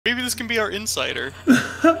Maybe this can be our insider.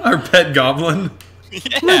 Our pet goblin.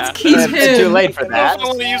 Yeah. Let's keep him. It's too late for I don't know if that. I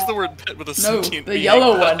want to use the word pet with a No, sentient the being,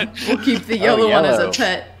 yellow but- one. We'll keep the yellow one as a yellow.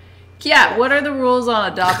 pet. Yeah, what are the rules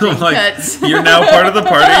on adopting Like, pets? you're now part of the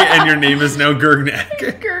party, and your name is now Gurgnak.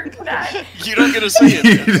 Gurgnak. You don't get a say in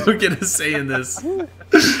You this. don't get a say in this.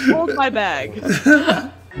 Hold my bag.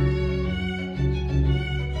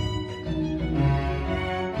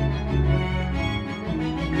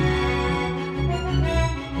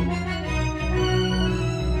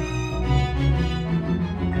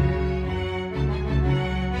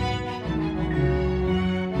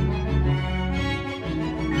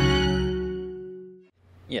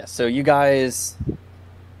 Yeah, so you guys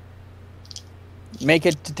make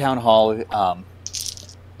it to Town Hall.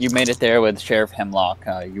 You made it there with Sheriff Hemlock.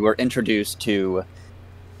 You were introduced to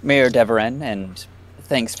Mayor Deverin, and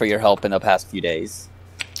thanks for your help in the past few days.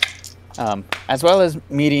 As well as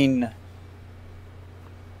meeting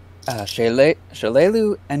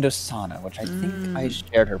Shalelu and Osana, which I think I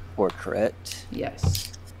shared her portrait.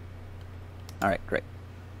 Yes. All right, great.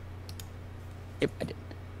 Yep, I did.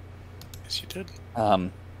 Yes, you did.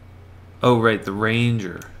 Oh, right, the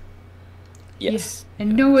ranger. Yes.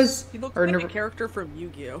 And Noah's... He looks or like a Nar- character from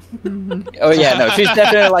Yu-Gi-Oh. Oh yeah, no, she's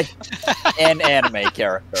definitely like an anime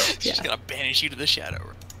character. She's gonna banish you to the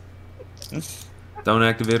shadow. Don't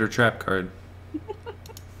activate her trap card.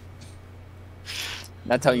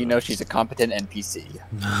 That's how you know she's a competent NPC.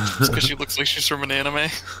 It's because she looks like she's from an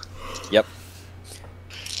anime. Yep.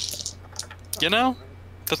 You know,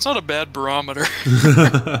 that's not a bad barometer.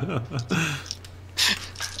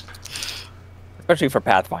 Especially for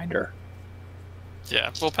Pathfinder.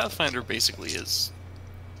 Yeah, well, Pathfinder basically is.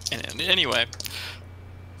 And anyway,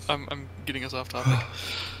 I'm getting us off topic.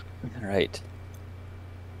 All right.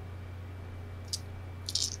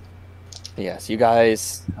 Yes, you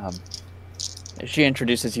guys. She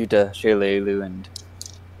introduces you to Shalelu, and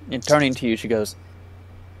turning to you, she goes,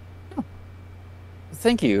 "Oh,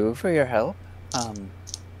 thank you for your help.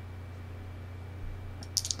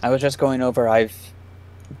 I was just going over. I've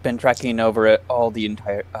been tracking over it all the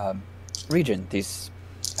entire region these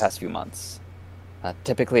past few months.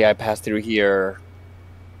 Typically, I pass through here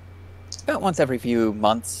about once every few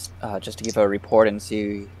months, just to give a report and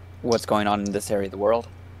see what's going on in this area of the world.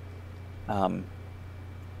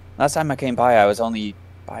 Last time I came by, I was only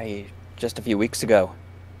by just a few weeks ago,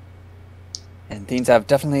 and things have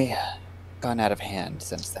definitely gone out of hand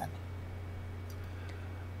since then.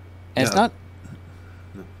 And Yeah.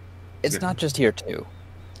 it's not just here too.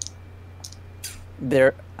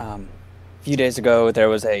 There, a few days ago, there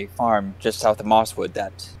was a farm just south of Mosswood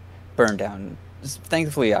that burned down.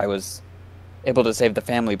 Thankfully, I was able to save the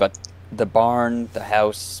family, but the barn, the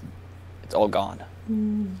house, it's all gone.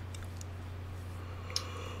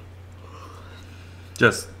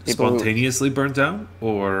 Just People who- spontaneously burnt down,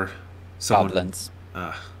 or someone? Goblins.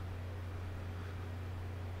 Ah.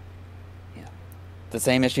 Yeah. The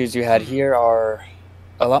same issues you had here are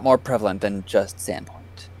a lot more prevalent than just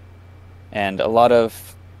Sandpoint. And a lot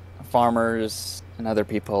of farmers and other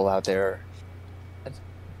people out there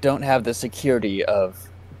don't have the security of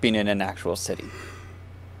being in an actual city.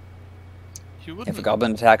 You If wouldn't. a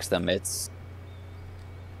goblin attacks them, it's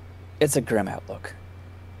a grim outlook.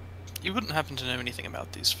 You wouldn't happen to know anything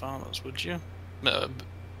about these farmers, would you?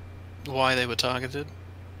 Why they were targeted?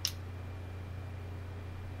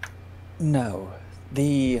 No.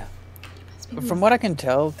 From what I can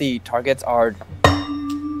tell, the targets are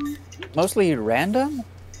mostly random.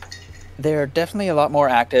 They're definitely a lot more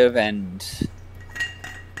active, and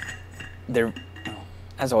they're,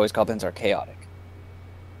 as always, goblins are chaotic.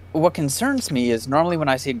 What concerns me is normally when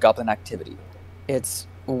I see goblin activity, it's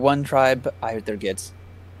one tribe either gets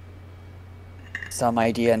some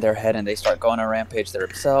idea in their head and they start going on a rampage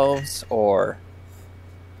themselves, or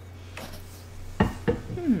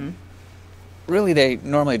really they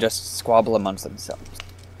normally just squabble amongst themselves.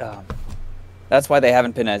 That's why they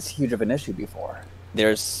haven't been as huge of an issue before.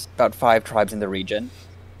 There's about 5 tribes in the region,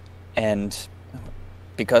 and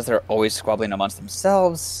because they're always squabbling amongst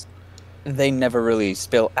themselves, they never really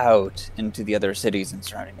spill out into the other cities and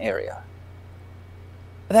surrounding area.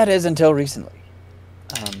 That is until recently.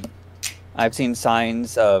 I've seen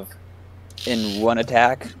signs of, in one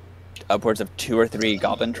attack, upwards of 2 or 3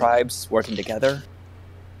 goblin tribes working together,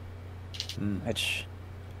 which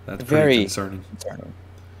That's very pretty concerning.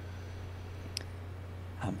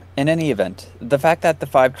 In any event, the fact that the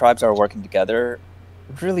 5 tribes are working together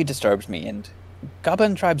really disturbs me, and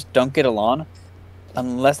goblin tribes don't get along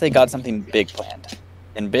unless they got something big planned.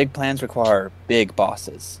 And big plans require big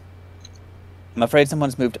bosses. I'm afraid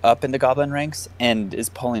someone's moved up in the goblin ranks and is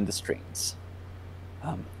pulling the strings.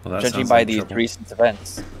 that Judging sounds by like these trouble. recent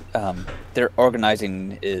events, their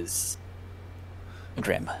organizing is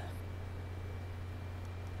grim.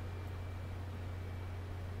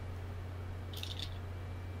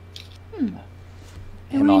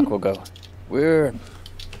 Hemlock will go. We're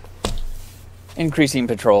increasing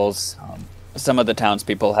patrols. Some of the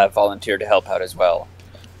townspeople have volunteered to help out as well.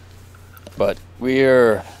 But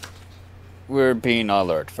we're being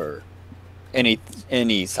alert for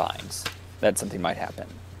any signs that something might happen.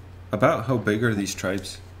 About how big are these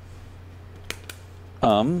tribes?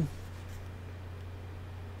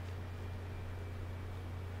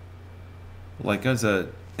 Like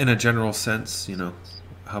in a general sense, you know,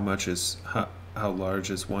 how large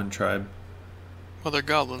is one tribe? Well, they're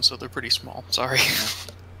goblins, so they're pretty small. Sorry.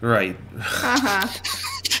 Right. Uh-huh.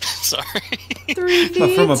 Sorry. 3 feet.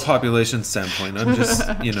 But from a population standpoint, I'm just,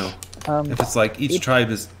 you know, if it's like each tribe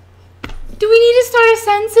is... Do we need to start a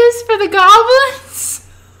census for the goblins?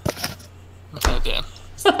 Oh, damn.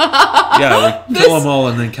 Yeah, we kill them all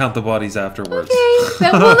and then count the bodies afterwards.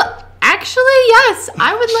 Okay. Then actually, yes.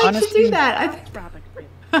 I would like to Honestly- do that.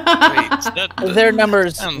 Wait, Their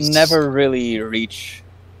numbers sounds- never really reach.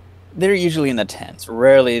 They're usually in the tens.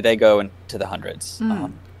 Rarely they go into the hundreds.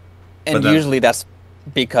 But And that- usually that's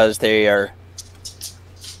because they are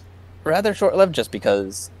rather short-lived, just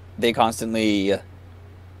because they constantly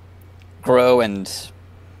grow and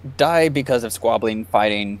die because of squabbling,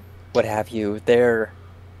 fighting, what have you.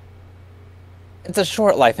 It's a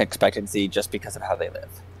short life expectancy just because of how they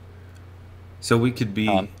live. So we could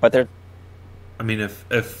be... But they're I mean,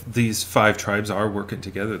 if these 5 tribes are working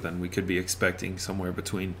together, then we could be expecting somewhere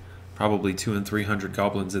between probably 200 and 300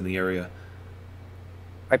 goblins in the area.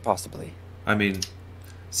 quite possibly. I mean,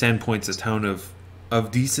 Sandpoint's a town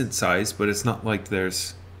of decent size, but it's not like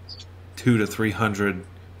there's 200 to 300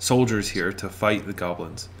 soldiers here to fight the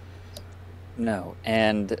goblins. No,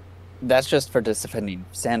 and that's just for defending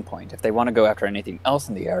Sandpoint. If they want to go after anything else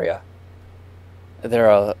in the area, they're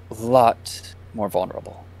a lot more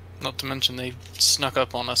vulnerable. Not to mention they snuck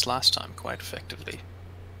up on us last time quite effectively.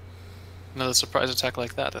 Another surprise attack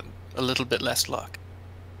like that, and a little bit less luck.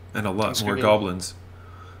 And a lot Things more could go- goblins,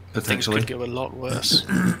 Things potentially. could go a lot worse.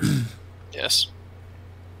 Yes.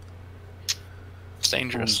 It's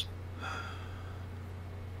dangerous.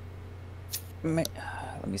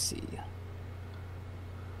 Let me see.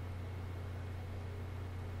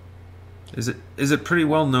 Is it pretty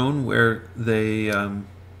well known where they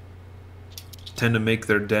tend to make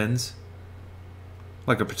their dens?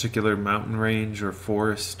 Like a particular mountain range or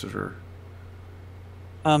forest or...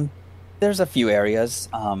 There's a few areas.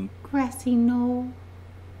 Grassy knoll.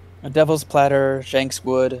 A Devil's Platter,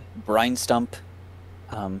 Shankswood, Brine Stump.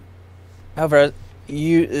 However,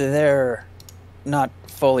 they're not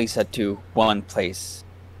fully set to one place.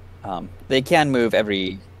 They can move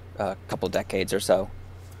every couple decades or so.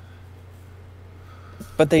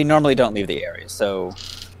 But they normally don't leave the area, so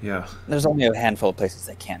Yeah. there's only a handful of places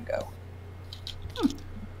they can go.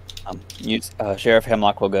 Sheriff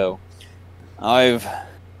Hemlock will go.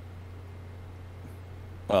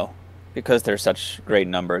 Well, because they're such great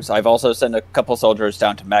numbers, I've also sent a couple soldiers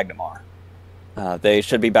down to Magnamar. They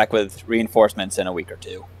should be back with reinforcements in a week or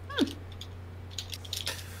two.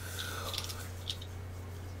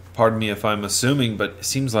 Pardon me if I'm assuming, but it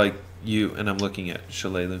seems like you, and I'm looking at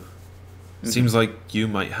Shalelu, seems like you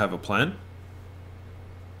might have a plan?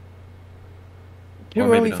 Too Or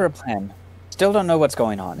maybe early not. for a plan. Still don't know what's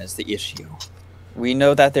going on is the issue. We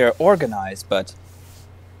know that they're organized, but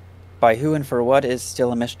by who and for what is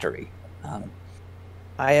still a mystery.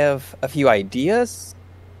 I have a few ideas,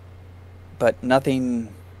 but nothing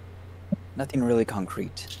really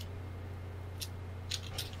concrete.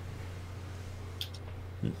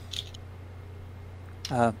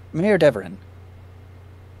 Mayor Deverin,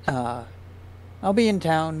 I'll be in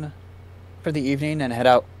town for the evening and head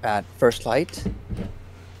out at first light.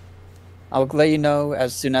 I'll let you know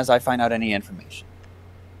as soon as I find out any information.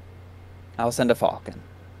 I'll send a falcon.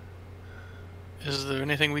 Is there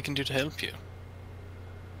anything we can do to help you?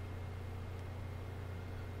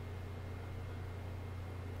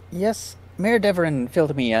 Yes, Mayor Deverin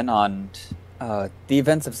filled me in on the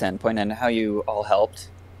events of Sandpoint and how you all helped.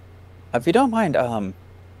 If you don't mind,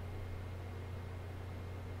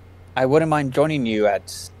 I wouldn't mind joining you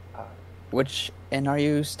at... which inn are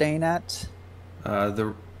you staying at?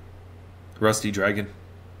 The Rusty Dragon.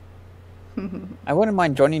 I wouldn't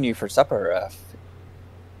mind joining you for supper if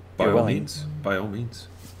By you're all willing. means. By all means.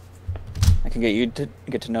 I can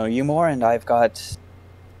get to know you more, and I've got...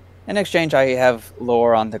 In exchange, I have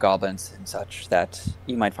lore on the goblins and such that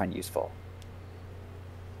you might find useful.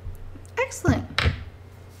 Excellent.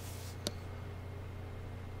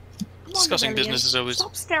 Discussing business is always...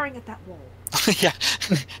 Stop staring at that wall. Yeah,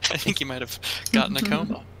 I think he might have gotten a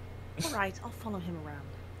coma. Alright, I'll follow him around.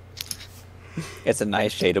 It's a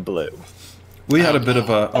nice shade of blue. We had a bit of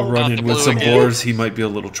a run-in the with blue some again. boars. He might be a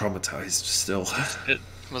little traumatized still. It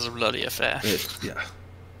was a bloody affair. Yeah.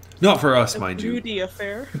 Not for us, A mind you. bloody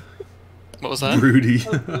affair. What was that? Rudy.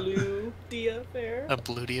 A bloody affair. A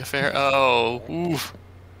bloody affair? Oh, ooh.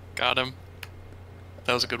 Got him.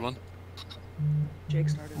 That was a good one. Jake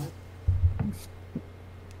started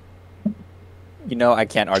it. You know, I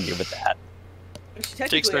can't argue with that.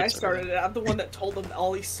 Technically, I started it. I'm the one that told him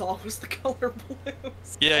all he saw was the color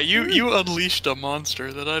blues. Yeah, you unleashed a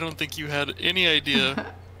monster that I don't think you had any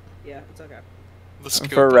idea Yeah, it's okay. the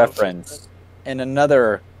scope For of. reference, in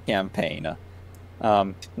another campaign,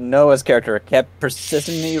 Noah's character kept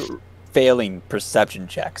persistently failing perception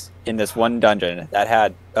checks in this one dungeon that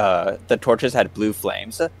had the torches had blue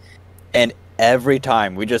flames, and every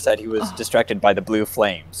time we just said he was distracted by the blue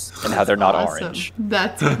flames and how they're not Awesome. orange.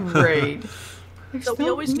 That's great. So we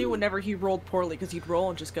always knew whenever he rolled poorly because he'd roll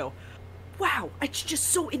and just go, "Wow, it's just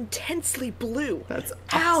so intensely blue. That's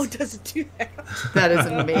How awesome. does it do that?" That is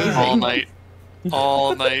amazing. All night.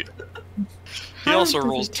 All night. He How also does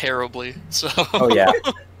rolls it- terribly, so Oh yeah.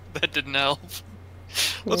 that didn't help.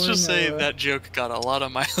 Let's Poor just say Noah. that joke got a lot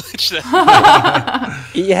of mileage there.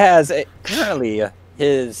 He has currently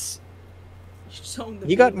his. Showing the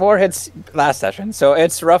He got blue. more hits last session, so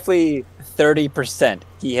it's roughly 30%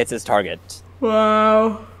 he hits his target.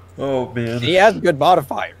 Wow. Oh, man. He has good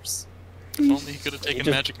modifiers. If only he could have taken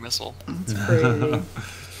just- magic missile. That's crazy.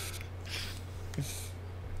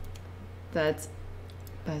 That's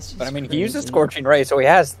just But I mean, crazy. he uses Scorching Ray, so he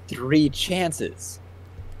has 3 chances.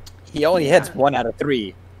 He only hits Yeah. 1 out of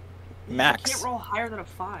 3. You Max. can't roll higher than a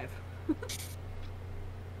 5.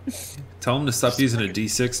 Tell him to stop using a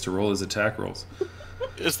D6 to roll his attack rolls.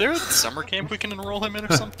 Is there a summer camp we can enroll him in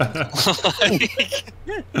or something?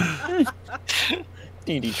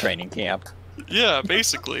 D&D training camp. Yeah,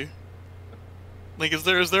 basically. Like, is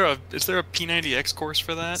there a P90X course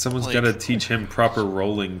for that? Someone's Like, got to teach him proper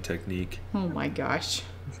rolling technique. Oh my gosh.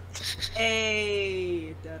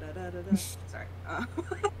 Hey, da da da da da.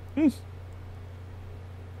 Sorry.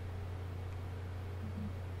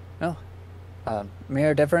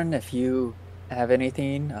 Mayor Devon, if you have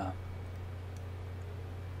anything...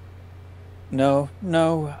 No,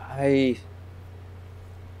 I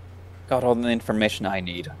got all the information I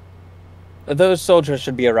need. Those soldiers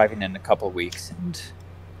should be arriving in a couple weeks, and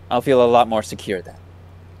I'll feel a lot more secure then.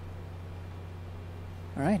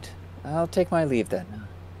 Alright, I'll take my leave then.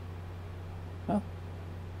 Well,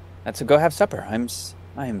 let's go have supper.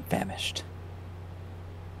 I am famished.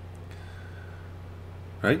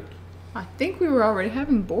 Right? I think we were already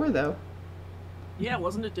having boar though. Yeah,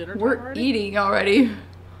 wasn't it dinner time We're already? eating already.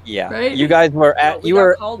 Yeah, Right? you guys were at we you got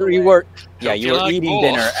were called you away. were yeah Hope you you were like eating boar.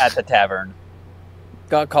 dinner at the tavern.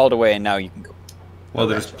 Got called away, and now you can go. Well,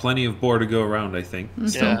 there's plenty of boar to go around, I think.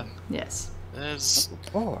 So. Yeah. Yes. There's,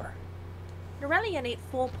 Or Nyrelion ate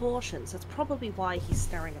 4 portions. That's probably why he's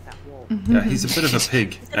staring at that wall. Yeah, he's a bit of a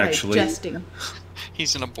pig, actually. Digesting.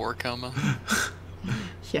 he's in a boar coma.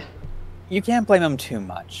 Yeah. you can't blame him too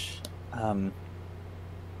much.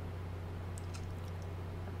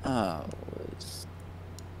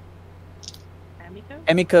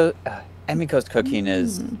 Amico? Emiko's cooking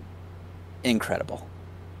is incredible.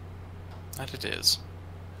 That it is.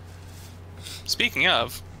 Speaking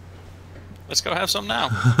of, let's go have some now.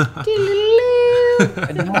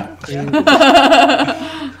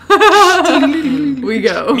 We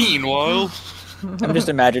go. Meanwhile, I'm just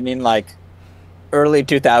imagining like early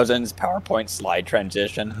 2000s PowerPoint slide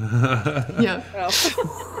transition. Yeah.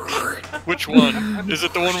 Oh. which one? Is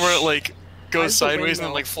it the one where it like goes Mine's the sideways and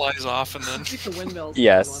then windmill. like flies off and then I think the windmill's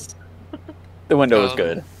Yes, the window was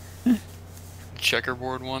good.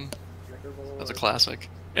 checkerboard one? That's a classic.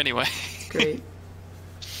 Anyway, Great.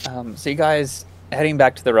 So you guys heading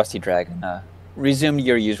back to the Rusty Dragon, resume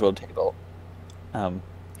your usual table.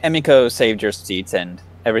 Emiko saved your seats and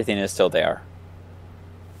everything is still there.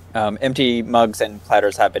 Empty mugs and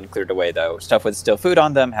platters have been cleared away though. Stuff with still food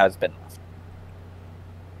on them has been left.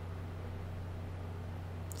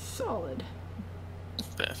 Solid.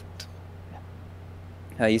 perfect.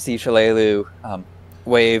 You see Shalelu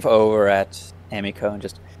wave over at Emiko and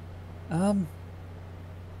just,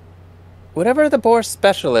 whatever the boar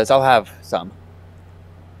special is, I'll have some.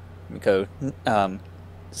 Emiko,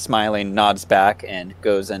 smiling, nods back and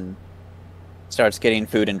goes and starts getting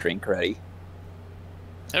food and drink ready.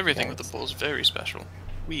 Everything with the bull is very special.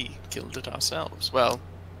 We killed it ourselves. Well,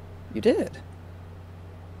 You did.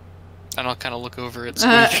 And I'll kind of look over at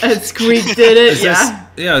Squeak. And Squeak did it, Is yeah.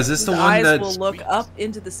 is this the His one eyes that will look up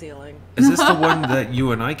into the ceiling. is this the one that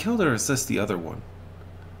you and I killed, or is this the other one?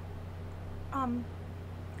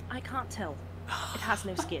 I can't tell. It has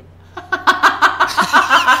no skin. All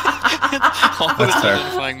That's its fair.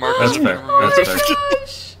 identifying markers That's are fair. removed.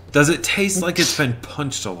 That's fair. Does it taste like it's been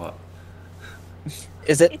punched a lot?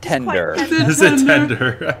 Is it It is quite tender? tender. Is it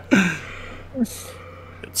tender?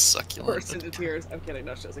 It's succulent. Burst into tears. I'm kidding.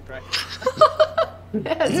 No, she doesn't cry. It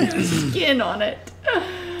has no skin on it.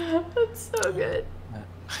 That's so good.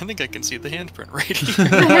 I think I can see the handprint right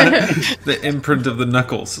The imprint of the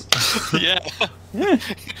knuckles. here. Yeah.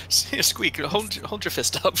 Squeak, hold your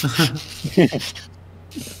fist up.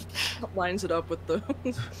 Lines it up with the.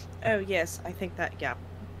 Oh yes, I think that. Yeah.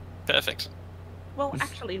 Perfect. Well,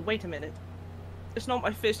 actually, wait a minute. It's not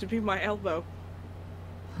my fist; it'd be my elbow.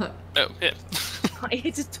 Oh, yeah. I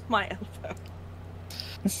hit it to my elbow.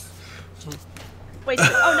 Wait.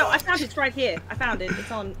 Oh no! I found it. It's right here. I found it.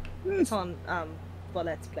 It's on.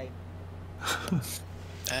 Volette's plate.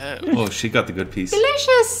 Oh, she got the good piece.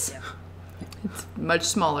 Delicious! Yeah. It's much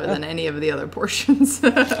smaller than any of the other portions.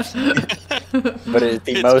 But it is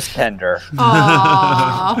the most tender.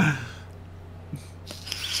 Aww.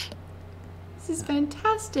 This is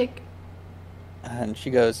fantastic. And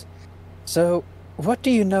she goes, "So, what do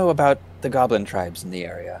you know about the goblin tribes in the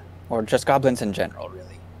area? Or just goblins in general, really?"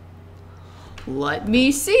 Let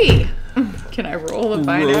me see. Can I roll to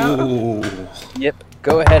find out? Whoa. Yep.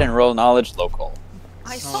 Go ahead and roll knowledge local.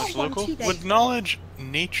 I saw Knowledge one local? 2 days Would ago. knowledge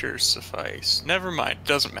nature suffice? Never mind,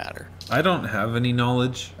 doesn't matter. I don't have any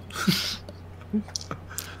knowledge.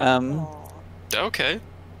 Um, Aw. Okay.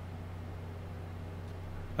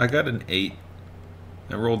 I got an 8.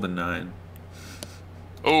 I rolled a 9.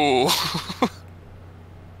 Oh.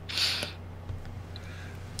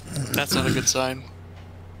 That's not a good sign.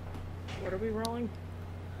 What are we rolling?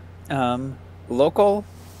 local,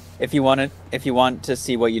 if you want to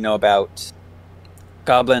see what you know about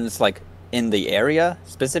goblins, like in the area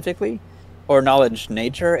specifically, or knowledge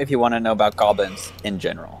nature if you want to know about goblins in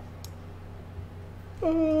general.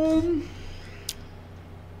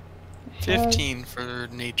 15 for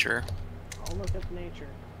nature. I'll look up nature.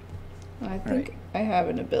 I think I have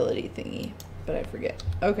an ability thingy, but I forget.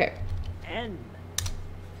 Okay. N.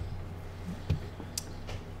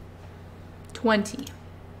 20.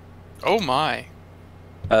 Oh my.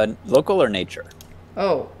 Local or nature?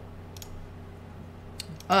 Oh.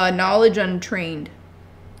 Knowledge untrained.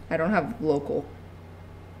 I don't have local.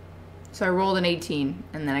 So I rolled an 18,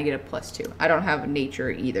 and then I get a +2. I don't have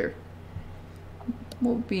nature either.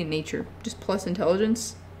 What would be in nature? Just plus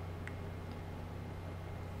intelligence?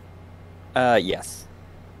 Yes.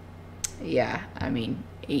 Yeah, I mean,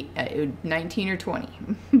 19 or 20.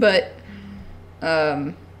 But,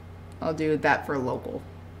 I'll do that for local.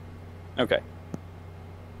 Okay.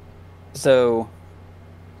 So,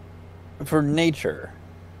 for nature,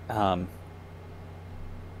 yeah,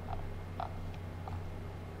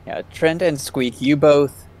 Trent and Squeak, you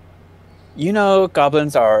know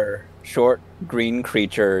goblins are short, green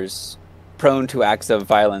creatures prone to acts of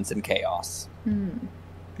violence and chaos.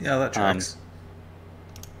 Yeah, that tracks.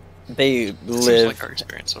 They Seems live, like our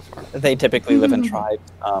experience so far. they typically live in tribes,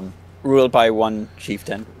 ruled by one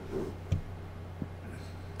chieftain.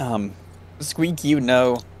 Squeak, you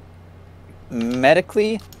know,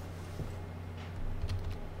 medically,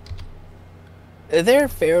 they're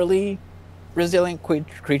fairly resilient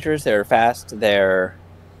creatures. They're fast. They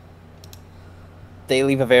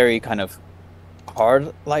leave a very kind of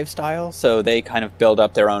hard lifestyle, so they kind of build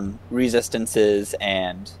up their own resistances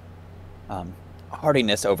and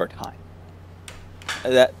hardiness over time.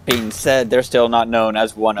 That being said, they're still not known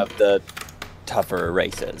as one of the tougher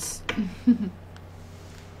races.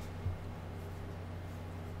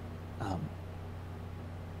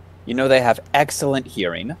 You know, they have excellent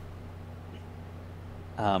hearing,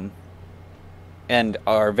 and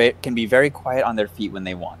can be very quiet on their feet when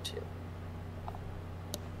they want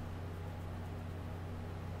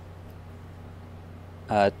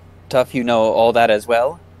to. Tough, you know all that as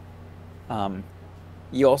well.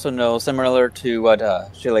 You also know, similar to what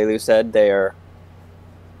Shilelu said,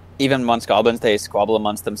 even amongst goblins, they squabble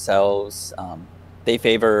amongst themselves. They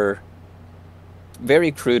favor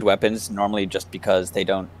very crude weapons, normally just because they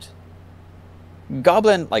don't...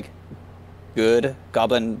 good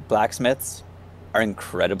goblin blacksmiths are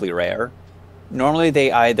incredibly rare. Normally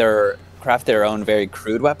they either craft their own very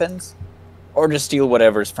crude weapons, or just steal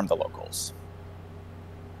whatever's from the locals.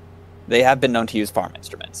 They have been known to use farm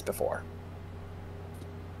instruments before.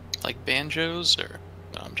 Like banjos, or...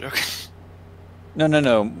 No, I'm joking.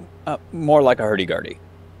 No. More like a hurdy-gurdy.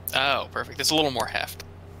 Oh, perfect. It's a little more heft.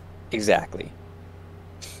 Exactly.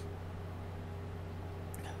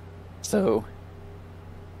 So,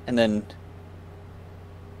 and then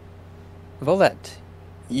Volette,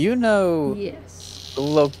 you know Yes.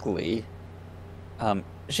 locally,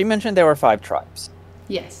 she mentioned there were 5 tribes.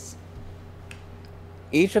 Yes.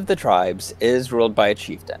 Each of the tribes is ruled by a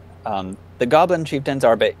chieftain. The Goblin chieftains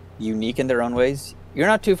are a bit unique in their own ways. You're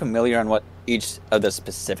not too familiar on what each of the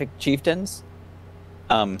specific chieftains,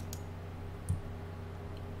 but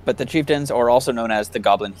the chieftains are also known as the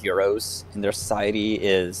Goblin heroes, and their society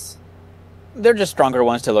is... They're just stronger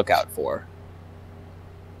ones to look out for.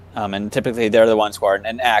 And typically they're the ones who are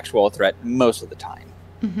an actual threat most of the time.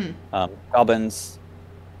 Mm-hmm. Goblins,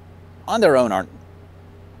 on their own, aren't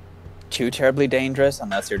too terribly dangerous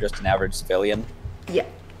unless you're just an average civilian. Yeah.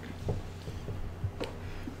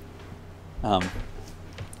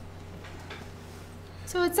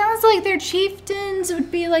 So it sounds like their chieftains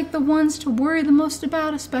would be like the ones to worry the most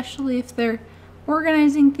about, especially if they're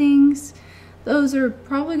organizing things. Those are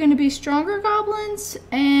probably going to be stronger goblins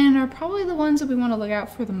and are probably the ones that we want to look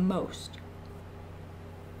out for the most.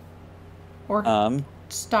 Or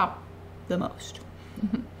stop the most.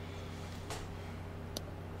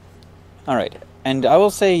 All right, and I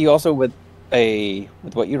will say you also with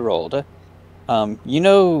what you rolled, you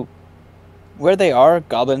know where they are.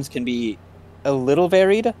 Goblins can be a little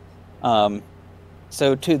varied.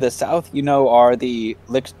 So to the south, you know, are the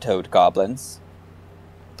licked-toed goblins.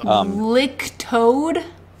 Lick-toed?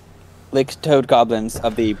 Licked-toed goblins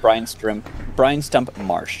of the Brine Stump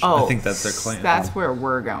Marsh. Oh, I think that's their clan. That's where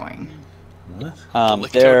we're going. What?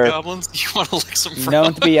 Lick They're goblins? You want to lick some frogs?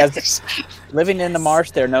 known to be living in the marsh.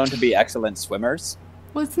 They're known to be excellent swimmers.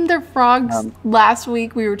 Wasn't there frogs? Last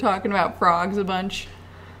week we were talking about frogs a bunch.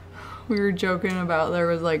 We were joking about there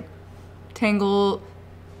was like Tangle...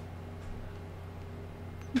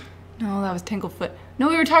 No, that was Tanglefoot. No,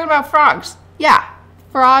 we were talking about frogs. Yeah.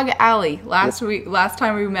 Frog Alley last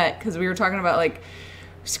time we met, because we were talking about like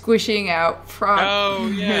squishing out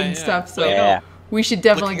frogs and stuff. So we should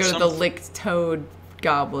definitely go to the licked toad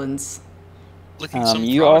goblins. Licking some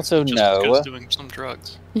you frogs also just know because doing some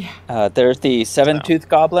drugs. Yeah. There's the Seven-Tooth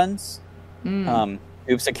Goblins, who've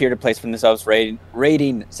secured a place for themselves,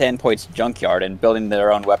 raiding Sandpoint's junkyard and building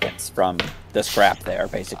their own weapons from the scrap there,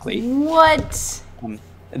 basically. What?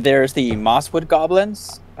 There's the Mosswood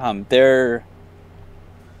Goblins. They're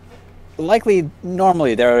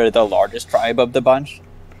normally they're the largest tribe of the bunch,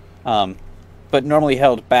 but normally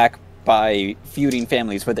held back by feuding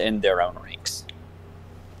families within their own ranks.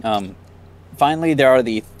 Finally, there are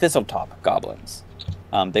the Thistletop Goblins.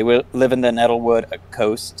 They live in the Nettlewood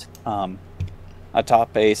coast,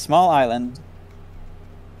 atop a small island.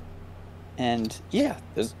 And yeah,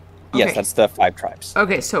 yes, that's the 5 tribes.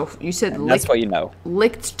 Okay, so you said that's what you know.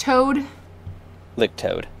 Licked toad? Licked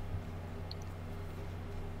toad.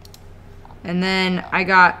 And then I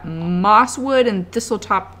got Mosswood and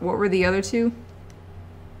Thistletop. What were the other 2?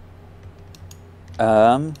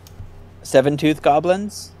 Seven-Tooth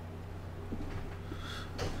Goblins.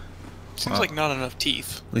 Seems like not enough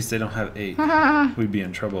teeth. At least they don't have 8. We'd be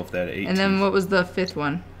in trouble if they had 8 And then what was the 5th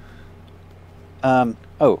one?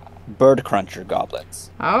 Bird Cruncher Goblins.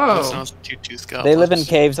 That Oh. sounds like 2-tooth goblins. They live in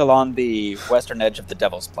caves along the western edge of the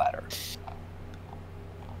Devil's Platter.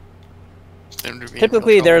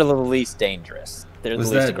 Typically, they're the least dangerous. They're the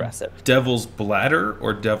least aggressive. Devil's Bladder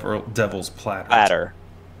or Devil's Platter. Platter?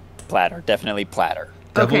 Platter. Definitely Platter.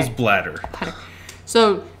 Devil's Okay. Bladder.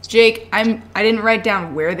 So, Jake, I didn't write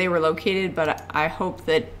down where they were located, but I hope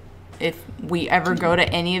that if we ever go to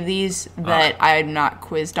any of these that I'm not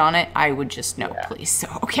quizzed on it, I would just know, please. So,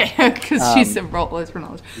 okay, because she said roll list for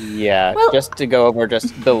knowledge. Yeah, Well- just to go over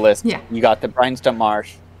just the list. Yeah. You got the Brine Stump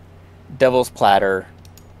Marsh, Devil's Platter,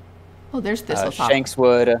 Oh, there's Thistletop.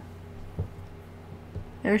 Shankswood.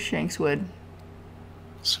 There's Shankswood.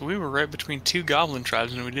 So we were right between 2 goblin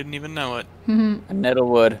tribes and we didn't even know it.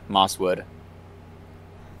 Nettlewood, Mosswood.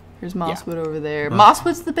 There's Mosswood over there.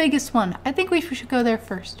 Mosswood's the biggest one. I think we should go there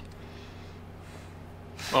first.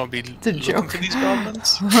 I'll be a looking joke. for these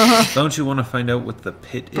goblins. Don't you want to find out what the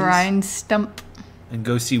pit is? Brine Stump. And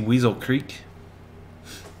go see Weasel Creek?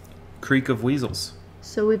 Creek of Weasels.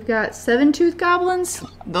 So we've got 7-tooth goblins.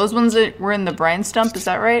 Those ones that were in the Brine Stump, is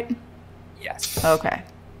that right? Yes. Okay.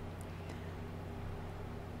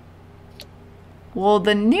 Well,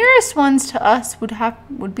 the nearest ones to us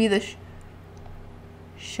would be the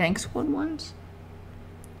Shankswood ones.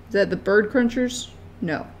 Is that the bird crunchers?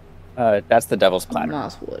 No. That's the Devil's Platter.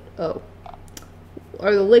 Mosswood. Oh.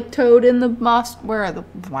 Are the lick toad in the moss? Where are the?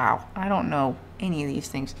 Wow, I don't know any of these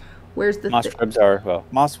things. Where's the? Moss shrubs are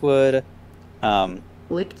Mosswood,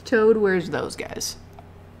 Licked toad, where's those guys?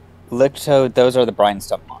 Licked toad, those are the brine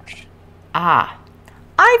stump marsh. Ah.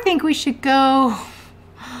 I think we should go...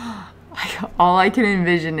 All I can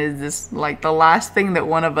envision is this, like, the last thing that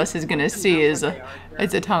one of us is gonna see is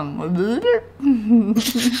it's a tongue.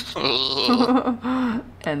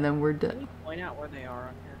 And then we're done. Point out where they are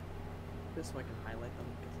on here. This way I can highlight them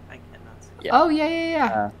because I cannot see. Yeah. Oh,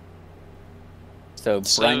 yeah. So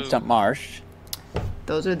brine stump marsh.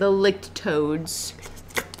 Those are the licked toads.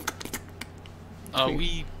 Are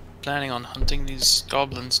we planning on hunting these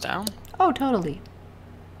goblins down? Oh, totally.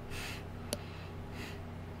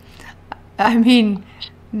 I mean,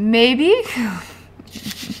 maybe?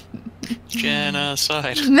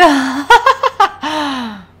 Genocide.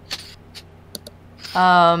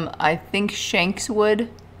 I think Shankswood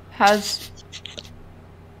has...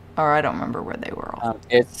 Or I don't remember where they were all.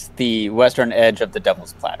 It's the western edge of the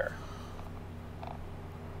Devil's Platter.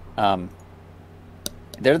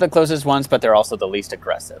 They're the closest ones, but they're also the least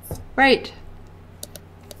aggressive. Right.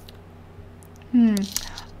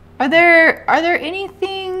 Are there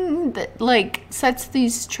anything that, like, sets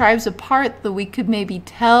these tribes apart that we could maybe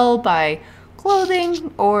tell by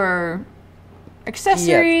clothing or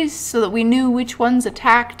accessories so that we knew which ones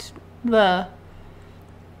attacked the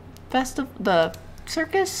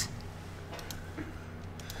circus?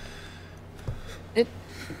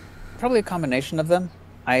 Probably a combination of them.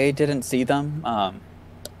 I didn't see them.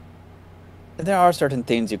 There are certain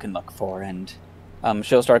things you can look for, and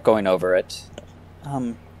she'll start going over it.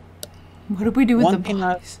 What did we do with the One thing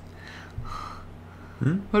bodies?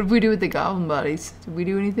 What did we do with the goblin bodies? Did we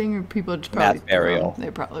do anything, or people just probably Mass burial.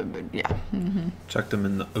 They probably, yeah. Chucked them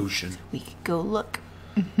in the ocean. We could go look.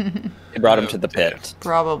 They brought him to the pit.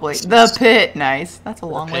 Probably the pit. Nice. That's a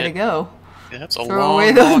long way to pit. go. Yeah, that's a Throw long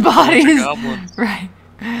away those walk for a bunch of bodies. goblins. Right.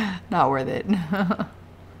 Not worth it.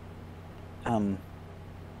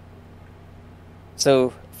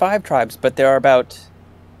 So 5 tribes, but there are about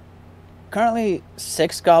currently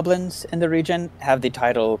 6 goblins in the region have the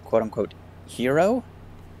title "quote unquote" hero.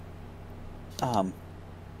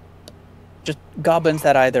 Just goblins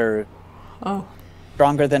that either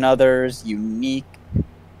stronger than others, unique,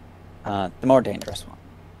 the more dangerous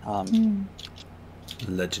one.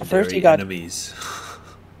 Legendary First you got- enemies.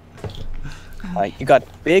 You got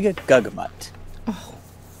Big Gugmut.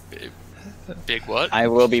 Big what? I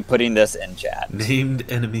will be putting this in chat. Named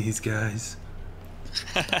enemies, guys.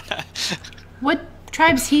 What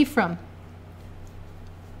tribe's he from?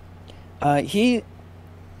 Big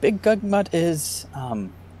Gugmut is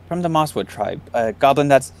from the Mosswood tribe, a goblin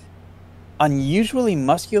that's unusually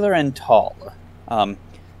muscular and tall.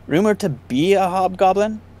 Rumored to be a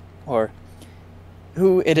hobgoblin, or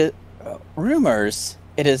who it is. Rumors,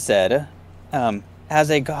 it is said,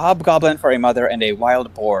 has a hobgoblin for a mother and a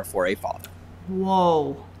wild boar for a father.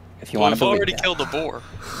 Whoa. If you Well, want to we've believe already that. killed a boar.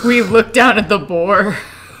 We looked down at the boar.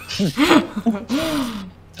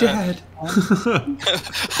 Dad.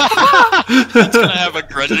 It's gonna have a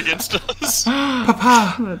grudge against us.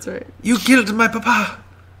 Papa! That's right. You killed my papa!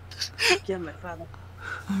 Kill my father.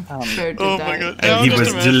 Fair to Oh die. my god. Now And I'm he just was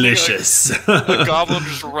imagining, delicious. Like, a goblin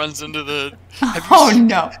just runs into the. Oh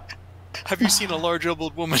no. Have you seen a large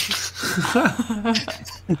elbowed woman?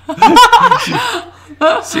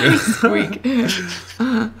 Squeak.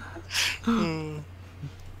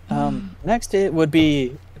 Next, it would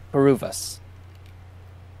be Peruvus.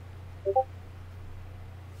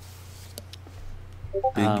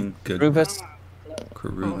 Big good Peruvus.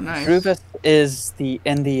 Oh, nice. Peruvus is the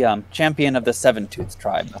champion of the Seven-Tooth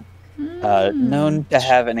tribe, known to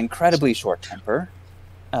have an incredibly short temper,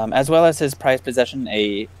 as well as his prized possession,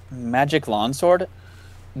 a magic longsword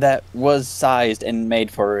that was sized and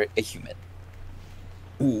made for a human.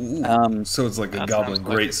 Ooh. So it's like a That goblin sounds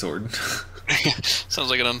like- greatsword. Sounds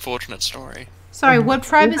like an unfortunate story. Sorry, what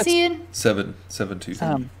tribe is he in? Seven tooth.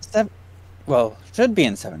 Should be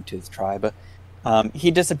in Seven-Tooth tribe.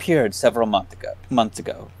 He disappeared several months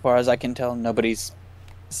ago. As far as I can tell, nobody's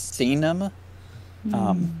seen him.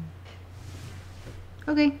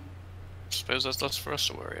 Okay. Suppose that's less for us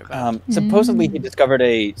to worry about. Supposedly, he discovered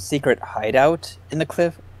a secret hideout in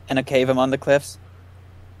a cave among the cliffs.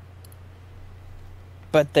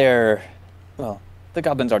 But the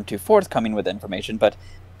goblins aren't too forthcoming with information, but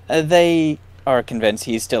they are convinced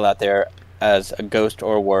he's still out there as a ghost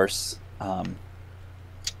or worse,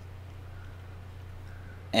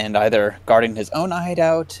 and either guarding his own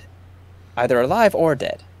hideout, either alive or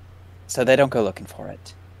dead. So they don't go looking for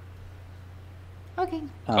it. Okay.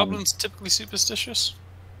 Goblins typically superstitious?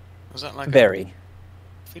 Was that like Very.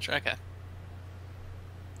 a feature? Okay.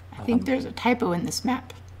 I think there's a typo in this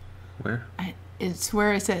map. Where? it's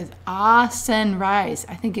where it says Asen Rise.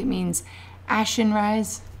 I think it means Ashen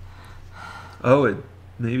Rise. Oh, it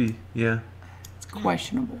maybe, yeah. It's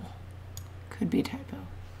questionable. Could be a typo.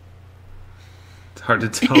 It's hard to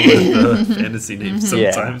tell with the fantasy names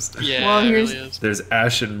Yeah. sometimes. Yeah, Well, it here's- really is. There's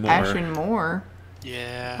Ashen Moor. Ashen Moor.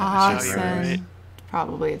 Yeah. Asen. so you're right.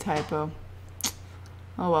 Probably a typo.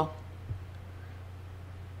 Oh well.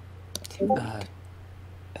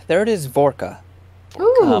 Third is Vorka.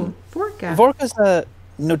 Ooh, Vorka. Vorka's a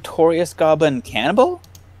notorious goblin cannibal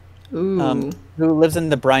Ooh. who lives in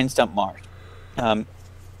the Brinestump Marsh.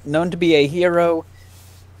 Known to be a hero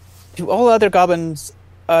to all other goblins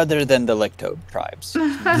other than the Lictoad tribes.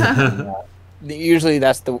 Usually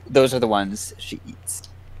those are the ones she eats.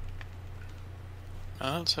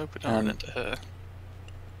 Oh, let's hope we don't run into her.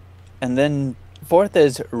 And then fourth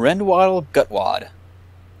is Rendwaddle Gutwad.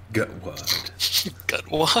 Gutwad.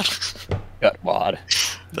 Gutwad? Gutwad.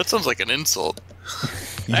 That sounds like an insult.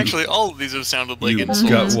 Actually, all of these have sounded like You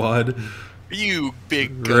insults. Gutwad. You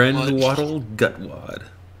big gutwad. Renwaddle Gutwad.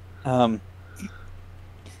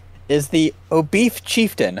 Is the Obeef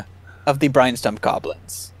chieftain of the Brinestump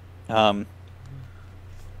goblins. A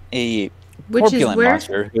Which is corpulent where?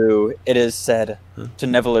 monster who it is said to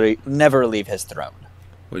never leave his throne.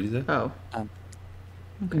 What did you say? Oh.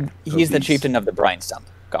 Okay. He's the Obese. chieftain of the Brinestump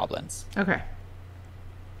goblins. Okay.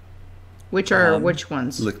 Which are which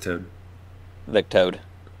ones? Lictoad. Lictoad.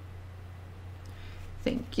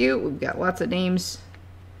 Thank you. We've got lots of names.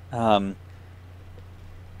 Um,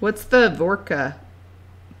 What's the Vorka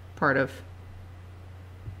part of?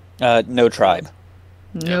 no tribe.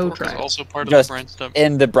 No Vorka's tribe. also part of Just the Brinestump.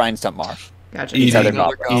 in the Brinestump Marsh. Gotcha. Eat other Eating,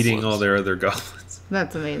 goblins. eating all their other goblins.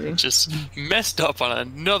 That's amazing. Just messed up on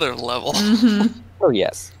another level. Oh,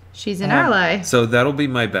 yes. She's an ally. So that'll be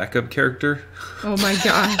my backup character. Oh my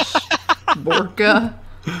gosh. Vorka.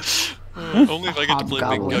 Only if I get to play Big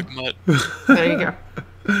Hobgoblin. Gugmut. There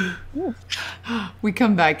you go. We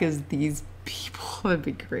come back as these people. That'd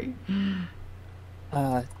be great.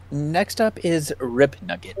 Next up is Rip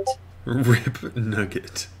Nugget. Rip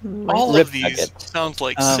Nugget. All Rip of these Nugget. sounds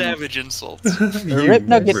like Um, savage insults. Rip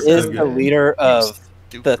Nugget is the leader of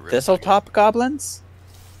Stupid the Rip Thistletop goblins,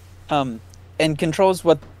 and controls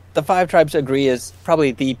what the 5 tribes agree is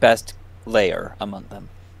probably the best lair among them.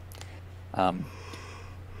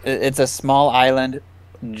 It's a small island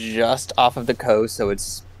just off of the coast, so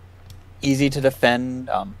it's easy to defend.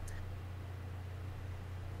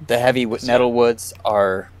 The heavy nettle woods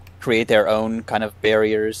create their own kind of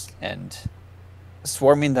barriers, and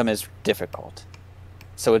swarming them is difficult.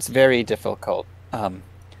 So it's very difficult.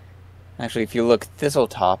 Actually, if you look,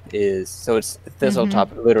 Thistletop it's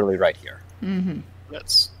Thistletop literally right here. Mm-hmm.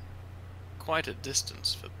 That's quite a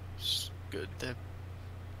distance for good. They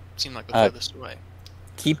seem like the furthest away.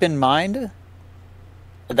 Keep in mind,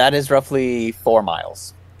 that is roughly 4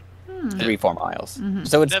 miles. 3-4 miles.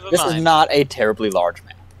 So this is mind. not a terribly large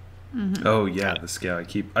map. Oh yeah, the scale.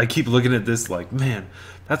 I keep looking at this like, man,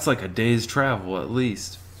 that's like a day's travel at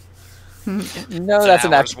least. No, It's that's an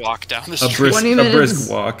an hour's actual. walk down the A street. brisk, 20 a minutes.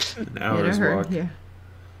 brisk walk, an hour's walk. Yeah.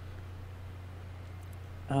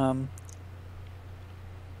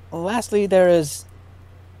 Lastly, there is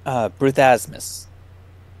Bruthasmus.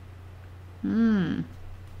 Mm.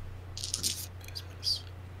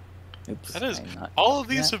 Oops, That is. I'm not All of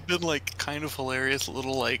doing these that. have been like kind of hilarious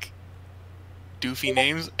little like doofy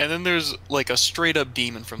names, and then there's like a straight up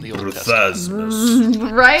demon from the Old Testament.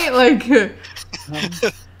 Bruthasmus. Right? Like.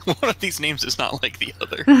 One of these names is not like the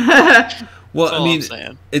other. Well, That's I all mean, I'm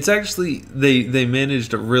saying. it's actually they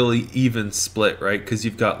managed a really even split, right? Because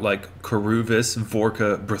you've got like Karuvis,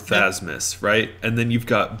 Vorka, Bruthasmus, right? And then you've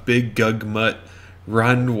got Big Gugmut,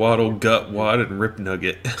 Rundwaddle, Gutwad, and Rip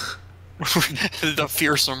Nugget. The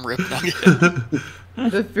fearsome Rip Nugget.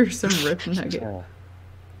 The fearsome Rip Nugget.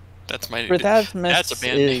 That's my. Bruthasmus That's a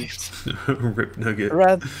band name. Rip Nugget.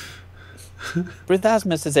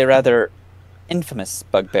 Bruthasmus is a rather infamous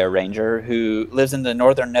bugbear ranger who lives in the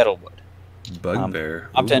northern Nettlewood. Bugbear.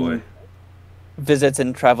 Oh often boy. visits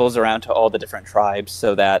and travels around to all the different tribes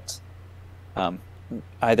so that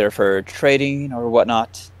either for trading or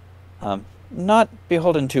whatnot, not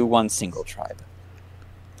beholden to one single tribe.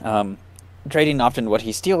 Trading often what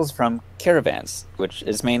he steals from caravans, which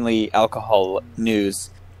is mainly alcohol, news,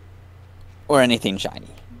 or anything shiny.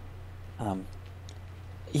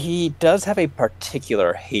 He does have a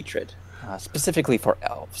particular hatred, specifically for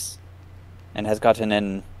elves, and has gotten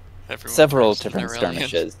in Everyone several prays different Nyrelion.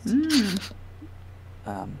 skirmishes.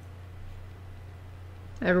 Mm.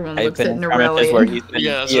 Everyone I've looks been at in skirmishes where Nyrelion. he's been.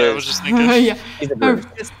 Yeah, that's he what I is- was just thinking. Yeah. He's a brute.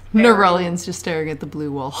 Nyrelion's just staring at the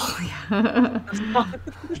blue wall. Yeah.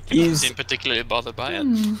 Didn't He's seem particularly bothered by it.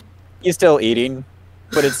 he's still eating,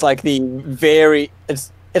 but it's like the very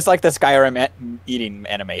it's like the Skyrim eating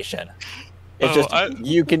animation. It's Oh, just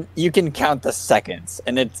you can count the seconds,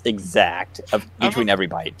 and it's exact between every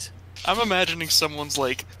bite. I'm imagining someone's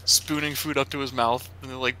like spooning food up to his mouth, and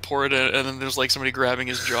they like pour it in, and then there's like somebody grabbing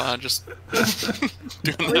his jaw and just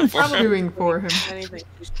doing that for him. Doing for him. Anything,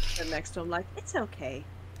 you should sit next to him like, it's okay.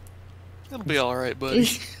 It'll be all right, buddy.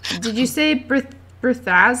 Did you say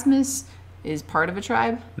Brithasmus is part of a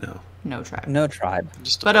tribe? No. No tribe. No tribe.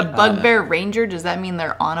 Just But a bugbear ranger, does that mean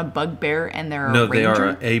they're on a bugbear and they're No, a they ranger?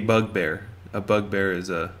 are a bugbear. A bugbear is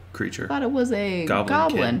a creature. I thought it was a Goblin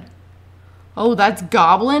goblin. kin. Oh, that's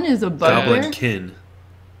goblin is a bugbear? Goblin kin.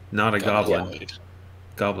 Not a goblin. Goblinoid.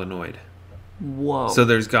 Goblinoid. Whoa. So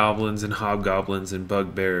there's goblins and hobgoblins and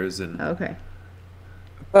bugbears and Okay.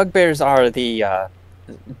 Bugbears are the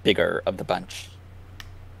bigger of the bunch.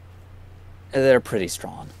 They're pretty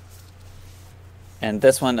strong. And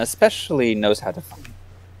this one especially knows how to fight.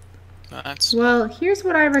 That's Well, here's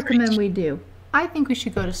what I recommend we do. I think we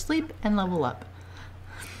should go to sleep and level up.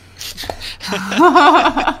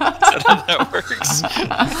 that works.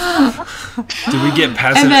 do we get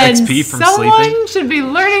passive And then XP from someone sleeping? should be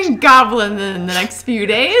learning goblin in the next few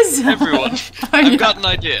days. Everyone, I've got an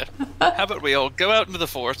idea. How about we all go out into the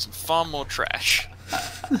forest and farm more trash?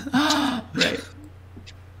 Right.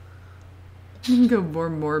 Go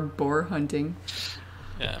more boar hunting.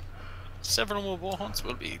 Yeah. Several more war hunts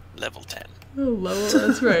will be level 10. Oh, level,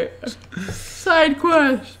 that's right. Side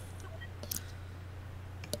quest.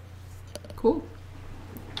 Cool.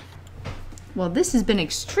 Well, this has been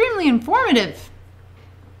extremely informative.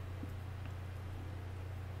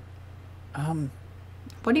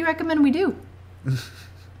 What do you recommend we do?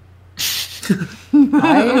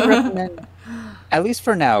 I recommend, at least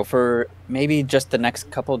for now, for maybe just the next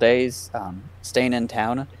couple days, staying in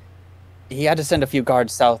town. He had to send a few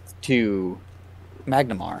guards south to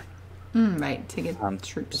Magnamar. Right, to get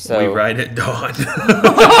troops. So We ride at dawn.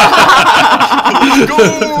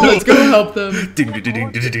 Let's go help them.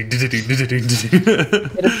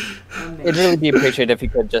 it'd really be appreciated if he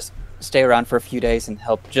could just stay around for a few days and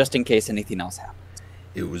help, just in case anything else happens.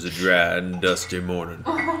 It was a dry and dusty morning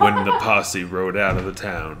when the posse rode out of the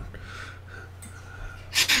town.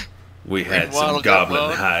 We had some Wild goblin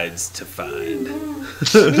Wild. hides to find.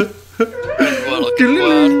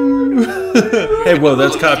 Hey, whoa,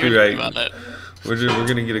 that's copyright. We're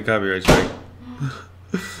gonna get a copyright strike.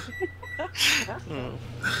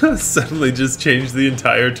 Suddenly just change the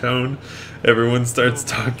entire tone. Everyone starts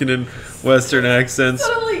talking in Western accents.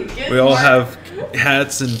 We all have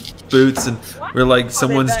hats and boots, and we're like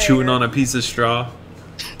someone's chewing on a piece of straw.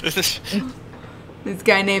 This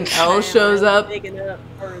guy named L shows up Digging up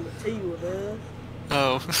for the two of us.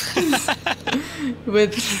 Oh.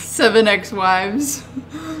 with 7 ex-wives.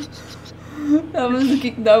 That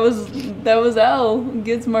was L.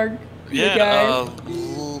 Gizmark, the Yeah, guy.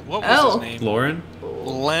 what was L. his name? Lauren?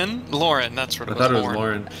 Lauren, that's what I it was. thought it was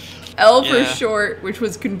Lauren. L for Yeah. short, which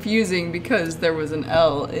was confusing because there was an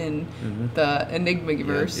L in the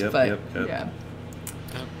Enigmaverse, Yep, but yep. yeah. Yep.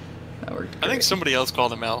 That worked. I think great. somebody else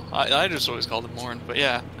called him L. I just always called him Lauren, but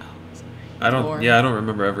yeah. I don't Lauren. Yeah, I don't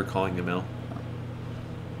remember ever calling him L.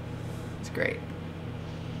 It's great.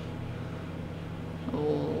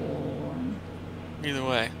 Oh. Either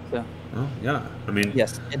way. So, Oh, yeah. I mean,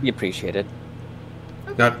 yes, it'd be appreciated.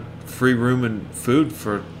 got free room and food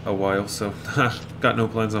for a while, so got no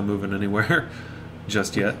plans on moving anywhere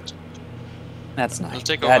just yet. That's It'll nice.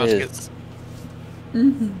 take a That while to is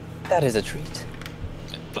that is a treat.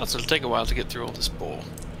 Plus, it'll take a while to get through all this bowl.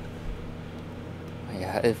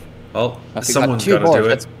 Yeah, if Well, if we someone's got got two to do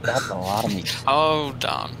boards, it. that's a lot of meat. Oh,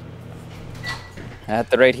 darn. At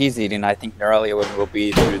the rate he's eating, I think Nyrelion will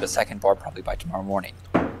be through the second board probably by tomorrow morning.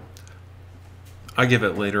 I give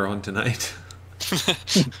it later on tonight.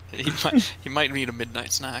 he might need a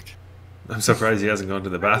midnight snack. I'm surprised he hasn't gone to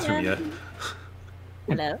the bathroom yet.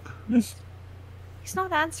 Hello? He's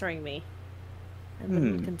not answering me. I'm a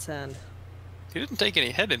little concerned. He didn't take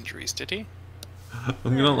any head injuries, did he?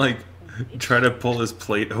 I'm gonna like try to pull his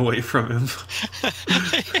plate away from him.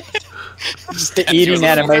 Just the eating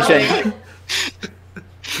animation.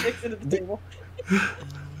 Sticks it at the table.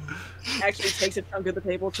 Actually takes a chunk of the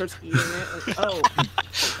table, starts eating it. Like, oh.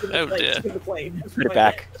 Oh, dear. To the plate. Put it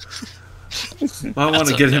back. I want to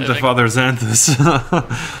That's get him to upsetting. Father Xanthus.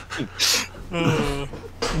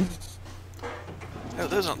 Oh,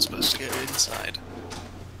 those aren't supposed to go inside.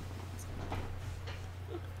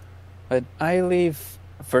 But I leave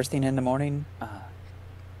first thing in the morning.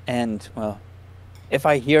 And, well, if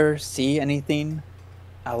I see anything,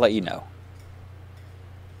 I'll let you know.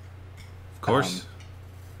 Of course.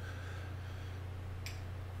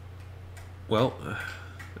 Well,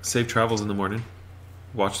 safe travels in the morning.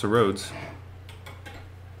 Watch the roads.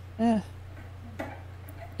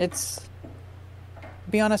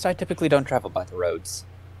 Be honest, I typically don't travel by the roads.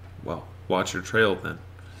 Well, watch your trail then.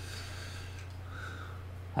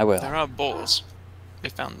 I will. They're not bulls. They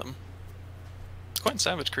found them. Quite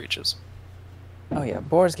savage creatures. Oh yeah,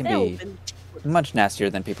 boars can be Elven. much nastier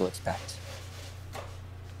than people expect.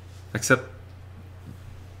 Except,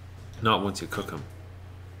 not once you cook them.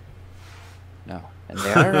 No, and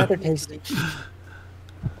they are rather tasty.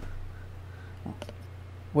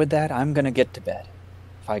 With that, I'm gonna get to bed.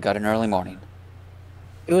 If I got an early morning.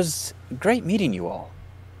 It was great meeting you all.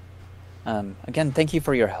 Again, thank you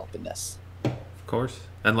for your help in this. Of course.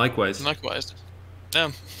 And likewise. Likewise.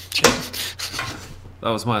 Yeah. That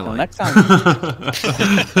was my line. Next time.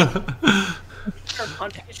 Start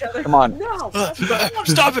punching each other. Come on. No.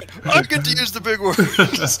 Stop it! I get to use the big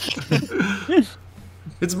words.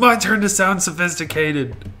 It's my turn to sound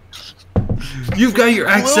sophisticated. You've got your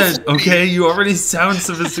accent, okay? You already sound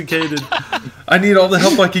sophisticated. I need all the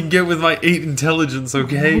help I can get with my 8 intelligence,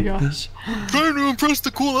 okay? Oh my gosh. Trying to impress the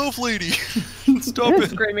cool elf lady. Stop it.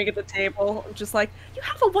 Screaming at the table. I'm just like, you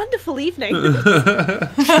have a wonderful evening.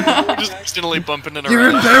 Just accidentally bumping it You're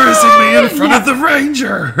around. embarrassing me in front of the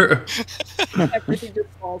ranger! Everything just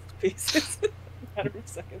falls to pieces. In a matter of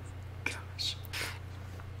seconds.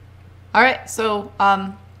 Alright, so,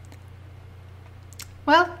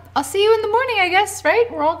 well, I'll see you in the morning, I guess,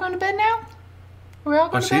 right? We're all going to bed now? We're all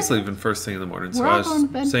Oh, going to bed? she's leaving first thing in the morning, so We're I all going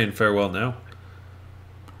to bed. was saying farewell now.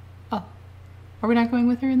 Oh. Are we not going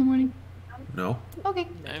with her in the morning? No, Okay.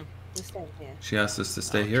 No. Just stay here. she asked us to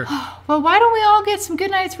stay here. Well, why don't we all get some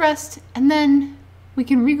good night's rest, and then we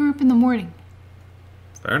can regroup in the morning?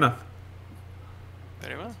 Fair enough.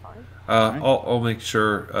 Very well. I'll make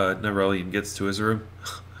sure Nyrelion gets to his room.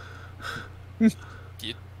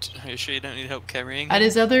 Are you sure you don't need help carrying? At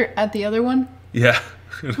the other one? Yeah.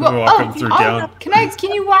 Well, Walk him through down.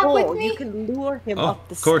 Can you walk with me? You can lure him Oh, up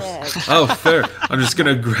the of course. stairs. Oh, fair. I'm just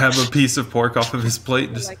gonna grab a piece of pork off of his plate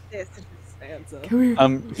and just. Like this and just stands up. Come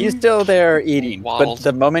here. He's still there eating, but Waddled.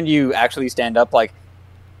 the moment you actually stand up, like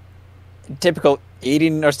typical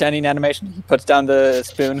eating or standing animation, he puts down the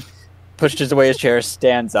spoon, pushes away his chair,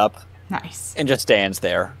 stands up, Nice. and just stands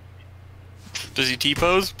there. Does he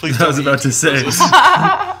T-pose? Please I tell was me about he to say. T-poses.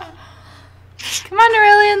 Come on,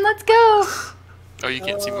 Nyrelion, let's go. Oh, you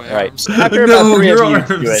can't see my Right. arms. After No, about 3 of your you arms.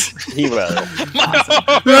 do it, he will.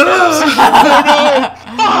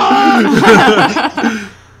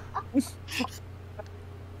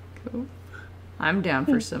 Cool. I'm down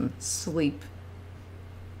for some sleep.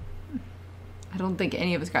 I don't think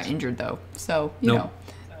any of us got injured though, so you Nope. know,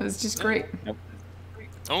 it was just great.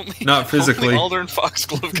 Only, Not physically. Only Alder and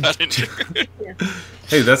Foxglove got injured.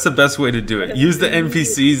 Hey, that's the best way to do it. Use the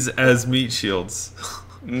NPCs as meat shields.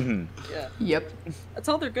 Mm-hmm. Yeah. Yep. That's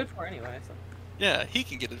all they're good for anyway. So. Yeah, he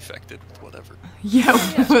can get infected with whatever. Yeah.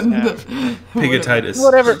 Pigatitis.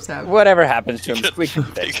 Whatever happens to him, Squeak can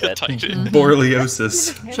fix it. Hepatitis.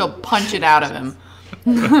 Borreliosis. She'll punch it out of him.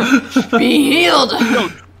 Be healed. No,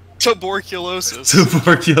 tuberculosis.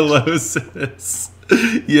 Tuberculosis.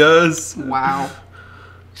 Yes. Wow.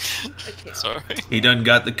 Sorry. He done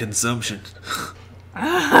got the consumption. We're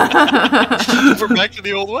back to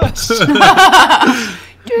the Old West.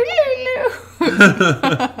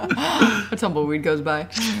 A tumbleweed goes by.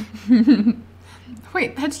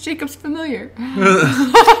 Wait, that's Jacob's familiar. Come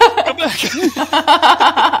back. And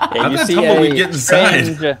How'd you that see tumbleweed a get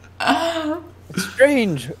inside?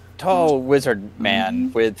 strange, tall wizard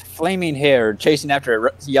man with flaming hair chasing after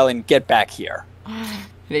it, yelling, "Get back here!"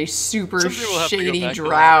 A super Somebody will have to go shady back to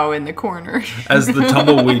drow in the corner. As the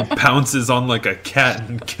tumbleweed pounces on like a cat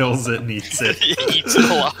and kills it and eats it. He eats it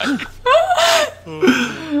alive.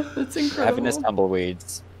 That's incredible. Ravenous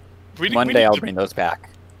tumbleweeds. We One we day need I'll to- bring those back.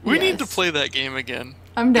 We need to Yes. play that game again.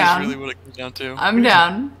 I'm That's down. really what it comes down to. I'm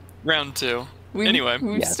down. Round 2. We've Anyway.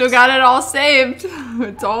 Yes. still got it all saved.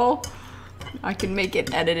 It's all. I can make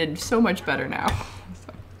it edited so much better now.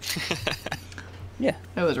 Yeah.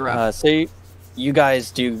 It was rough. So you guys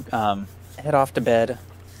do head off to bed.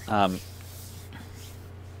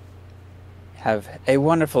 Have a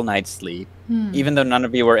wonderful night's sleep. Even though none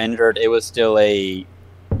of you were injured, it was still a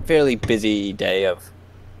fairly busy day of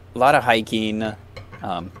a lot of hiking,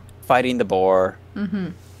 fighting the boar. Mm-hmm.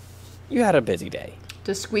 You had a busy day.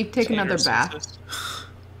 Does Squeak take another bath?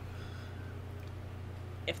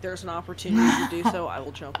 If there's an opportunity to do so, I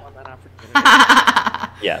will jump on that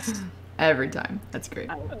opportunity. Yes. Every time. That's great.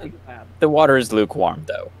 I will take that. The water is lukewarm,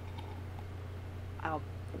 though.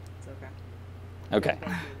 It's okay.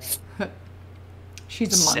 Okay.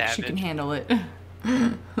 She's a monk. She Savage. can handle it.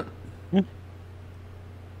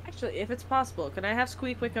 Actually, if it's possible, can I have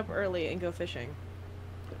Squeak wake up early and go fishing?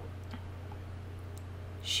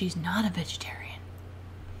 She's not a vegetarian.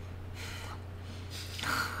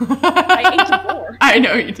 I ate before. I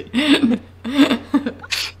know you did.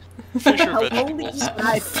 Fish or I'll only vegetables. eat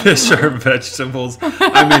my Fish are vegetables.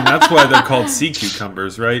 I mean, that's why they're called sea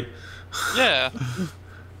cucumbers, right? Yeah.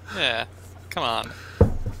 Yeah. Come on.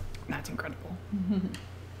 That's incredible.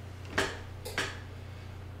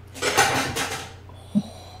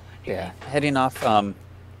 Yeah. Heading off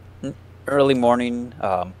early morning.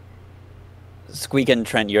 Squeak and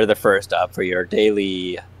Trent, you're the first up for your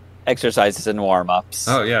daily exercises and warm-ups.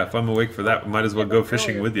 Oh yeah, if I'm awake for that, we might as well go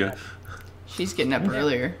fishing with you. She's getting up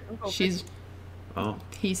earlier. She's Oh,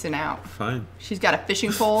 piecing out. fine. She's got a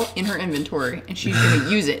fishing pole in her inventory, and she's gonna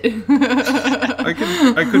use it.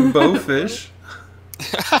 I could bow fish.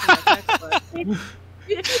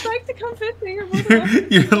 If you'd like to come fishing, you're more than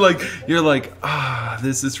welcome. you're like,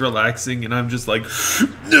 this is relaxing, and I'm just like,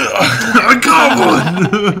 I got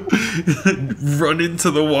one. Run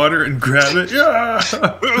into the water and grab it. Yeah.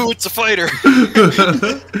 Ooh, it's a fighter.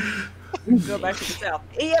 Go back to the south.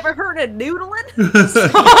 You ever heard of noodling?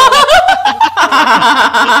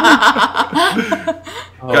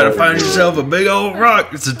 Gotta find yourself a big old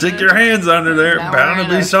rock to stick your hands under there. Now Bound we're to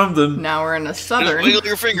in be a- something. Now we're in a Just southern. wiggle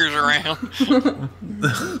your fingers around.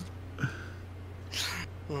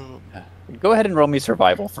 Go ahead and roll me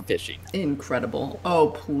survival for fishing. Incredible. Oh,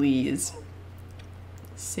 please.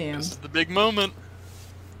 Sam. This is the big moment.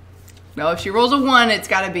 No, if she rolls a 1, it's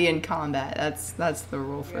got to be in combat. That's the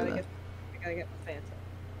rule for I the. gotta get the Fanta.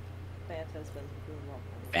 Fanta's been doing well.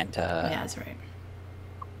 Fanta. Yeah, that's right.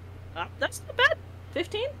 That's not bad.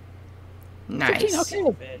 15? Nice. 15,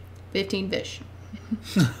 okay. 15 fish.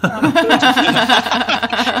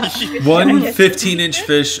 One 15-inch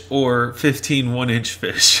fish or 15 1-inch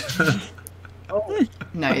fish. Oh,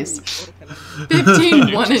 Nice. 15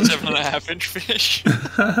 1-inch 7.5-inch fish.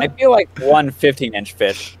 I feel like one 15-inch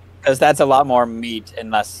fish, because that's a lot more meat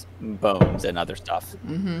and less bones and other stuff.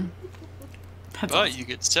 Mm-hmm. That's But you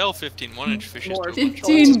could sell 15 1-inch fishes to a bunch of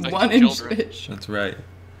 15 unsuspecting 1-inch children. fish. That's right.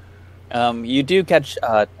 You do catch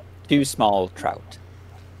 2 small trout.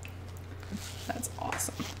 That's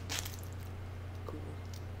awesome.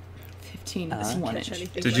 15 Uh, 1-inch. catch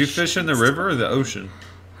anything. Did you fish in the river or the ocean?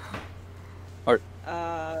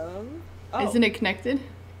 Isn't it connected?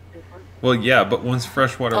 Well, yeah, but one's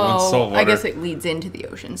freshwater, one's saltwater. I guess it leads into the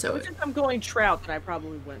ocean, so it. Since I'm going trout, then I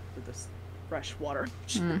probably went for this fresh water.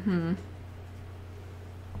 Mm-hmm.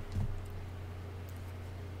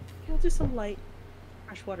 I'll do some light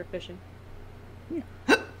freshwater fishing.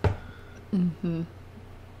 Mm-hmm.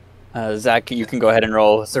 Zach, you can go ahead and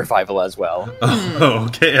roll survival as well. Oh,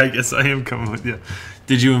 okay. I guess I am coming with you.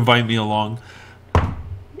 Did you invite me along? Yeah,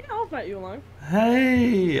 I'll invite you along.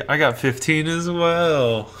 Hey, I got 15 as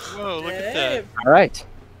well. Whoa, look at Hey, that. All right.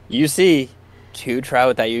 You see 2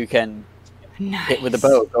 trout that you can Nice. hit with a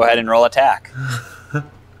bow. Go ahead and roll attack. Oh.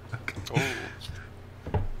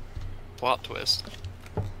 Plot twist.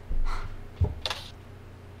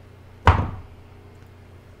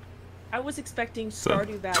 I was expecting So,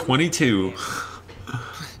 Stardew Valley. 22.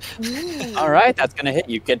 All right, that's gonna hit.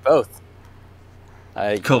 You get both.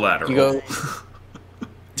 Collateral. You go.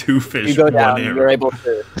 2 fish, You go 1 down. arrow. You're able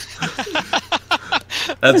to.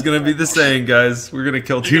 That's gonna be the saying, guys. We're gonna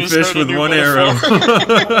kill 2 gonna fish start a with new 1 arrow.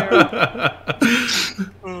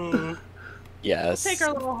 Yes. Take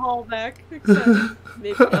our little haul back. Except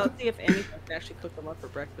maybe I'll see if Annie can actually cook them up for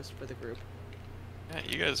breakfast for the group. Yeah,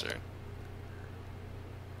 you guys are.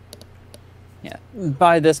 Yeah.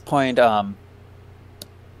 By this point, while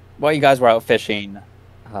you guys were out fishing,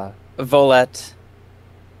 Volette.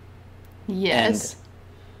 Yes.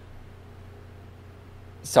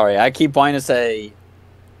 Sorry, I keep wanting to say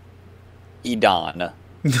Edan.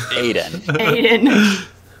 Edan. Aiden.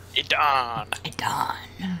 Edan. Edan.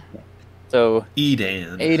 So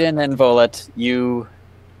Edan. Edan and Volette, you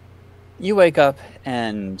wake up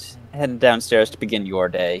and head downstairs to begin your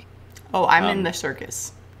day. Oh, I'm in the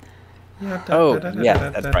circus. Oh, yeah,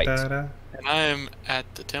 that's right. And I'm at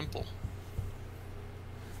the temple.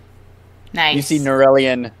 Nice. You see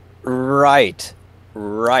Nyrelion right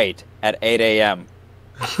at 8 a.m.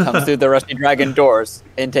 comes through the Rusty Dragon doors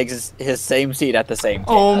and takes his same seat at the same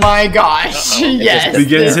table. Oh my gosh! Yes.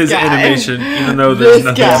 Begins his guy. animation, even though there's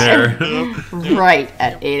nothing there. Right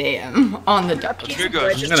at 8 a.m. on the duck. Here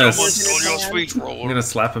goes. I'm gonna Someone your sweet I'm roller. gonna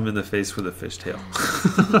slap him in the face with a fishtail.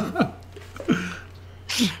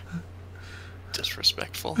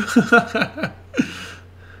 Disrespectful.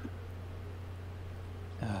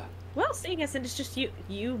 Well, seeing as it's just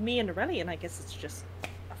you, me, and Nyrelion, I guess it's just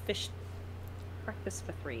a fish breakfast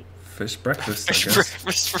for 3. Fish breakfast, I Fish guess.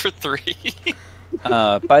 breakfast for 3.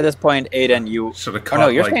 By this point, Aiden, you... Should have Oh caught, no,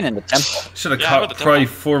 you're like, staying in the temple. should have Yeah, I'm at caught the probably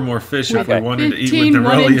temple. 4 more fish if Okay. we wanted to eat with 15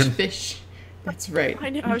 1-inch Nyrelion. fish. That's right. I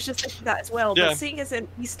know. I was just thinking that as well. Yeah. But seeing as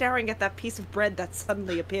he's staring at that piece of bread that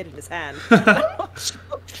suddenly appeared in his hand.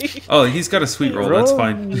 Oh, he's got a sweet roll. That's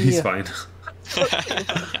fine. He's Yeah. fine.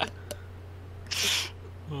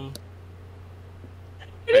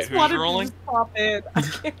 I just who's wanted rolling? to just pop in. I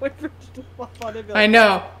can't wait for it to pop on and be like, I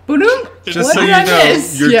know. Boom! Just What so did you I know,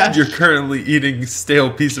 miss? you're, Yeah. you're currently eating stale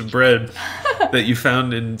piece of bread that you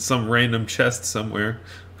found in some random chest somewhere.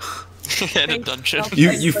 In a dungeon.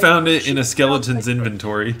 You found it in a skeleton's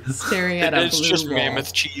inventory. Staring at a It's blue just wall.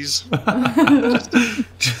 mammoth cheese.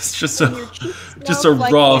 just Your a cheeks just a smell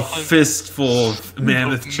like raw it. fistful of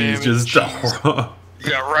mammoth cheese. Mammoth Just cheese. raw. You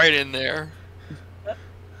got right in there.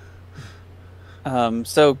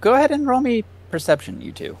 So go ahead and roll me perception,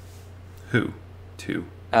 you two. Who? Two.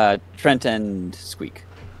 Trent and Squeak.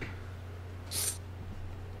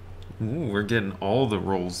 Ooh, we're getting all the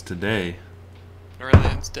rolls today.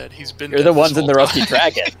 Nyrelion's dead. He's been You're dead the this ones in whole the Rusty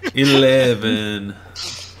time. Dragon. 11.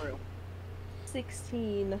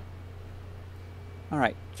 16.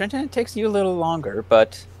 Alright, Trenton, it takes you a little longer,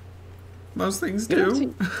 but Most things you don't do. see,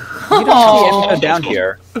 you don't see Emiko down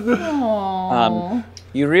here. Aww.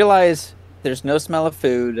 You realize there's no smell of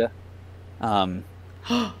food.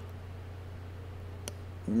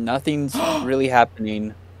 Nothing's really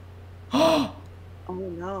happening. Oh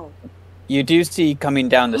no. You do see coming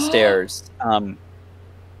down the stairs,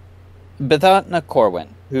 Bethatna Corwin,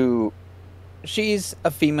 who she's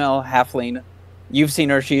a female halfling. You've seen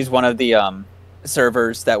her. She's one of the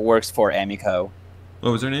servers that works for Amico.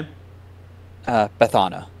 What was her name?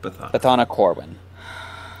 Bethana. Bathana. Bethana Corwin.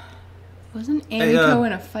 Wasn't Hey, Amiko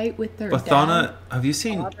in a fight with their Bathana, dad? have you I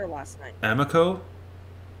seen loved her last night. Amico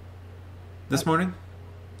this morning?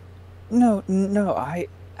 No, I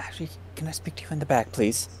actually, can I speak to you in the back,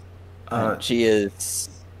 please? She is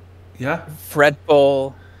Yeah?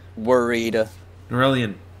 fretful, worried.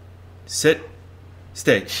 Nyrelion, sit,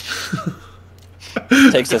 stay.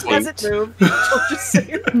 Takes a Hasn't seat. moved. Don't just say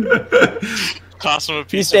it. Toss him a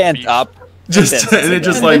piece He of stands beef. up. Just Sits and it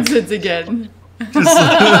just And like then sits again.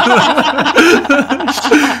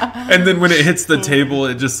 and then when it hits the table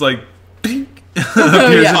it just like pink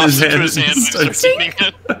appears yeah. in his Pops into hand. his hand and and starts starts- eating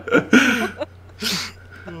it.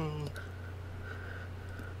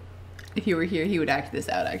 If he were here, he would act this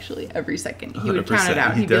out actually every second. He would count 100%, it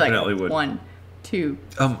out. he He'd be like, definitely would. 1, 2,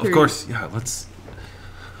 of 3. course, yeah, we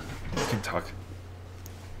can talk.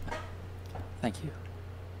 Thank you.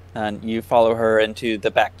 And you follow her into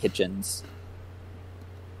the back kitchens.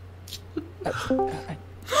 Whoa.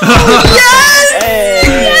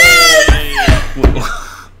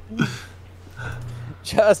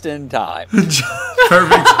 Just in time.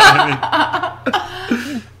 Perfect timing.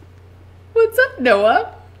 What's up,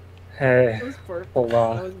 Noah? Hey, That was perfect.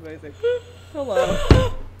 hello. That was amazing.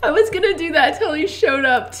 Hello. I was gonna do that till he showed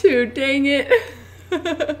up too. Dang it.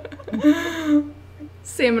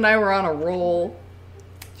 Sam and I were on a roll.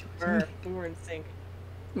 We were in sync.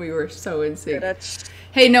 We were so in sync. That's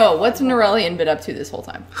Hey Noah, what's Nyrelion been up to this whole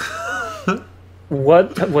time?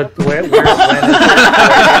 What, where, when is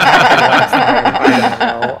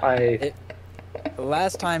I don't know.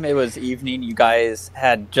 Last time it was evening. You guys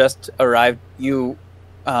had just arrived. You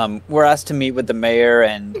were asked to meet with the mayor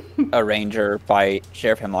and a ranger by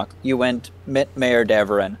Sheriff Hemlock. You went, met Mayor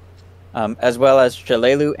Deverin, as well as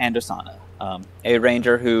Shalelu Andersana, a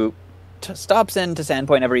ranger who stops into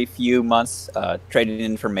Sandpoint every few months, trading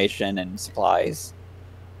information and supplies.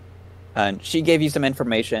 And she gave you some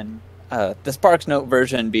information. The Sparks Note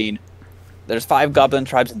version being, there's 5 goblin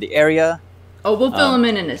tribes in the area. Oh, we'll fill him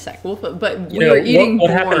in a sec. But You we know, were eating what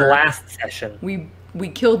boar. happened last session? We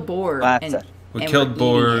killed boar. Last and, session. We and killed we're eating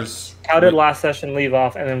boars. How did last session leave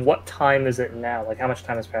off, and then what time is it now? Like, how much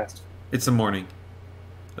time has passed? It's the morning.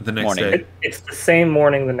 The next Morning. day. It's the same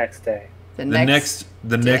morning the next day. it. The next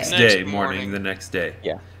Next day morning. morning, the next day.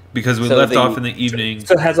 Yeah. Because we So left the- off in the evening.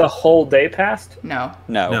 So has a whole day passed? No,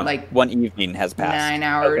 No, No. like one evening has passed. 9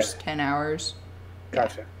 hours, Okay. 10 hours.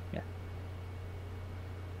 Gotcha.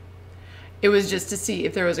 It was just to see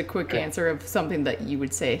if there was a quick answer of something that you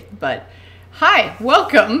would say. But, hi,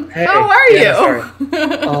 welcome. Hey, How are yeah, you?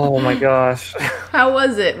 Oh my gosh. How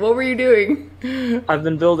was it? What were you doing? I've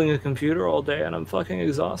been building a computer all day and I'm fucking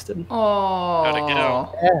exhausted. Oh. Gotta get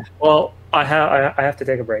out. Well, I have to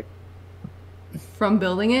take a break From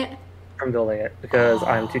building it? from building it because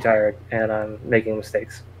I'm too tired and I'm making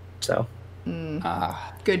mistakes. So,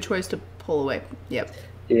 Good choice to pull away. Yep.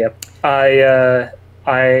 yep.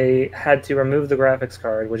 I had to remove the graphics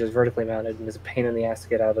card, which is vertically mounted and is a pain in the ass to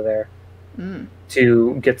get out of there,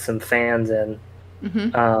 to get some fans in.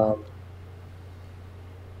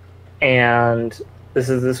 And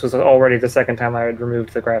this was already the second time I had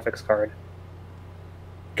removed the graphics card.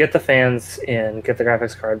 Get the fans in, get the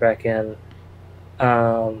graphics card back in.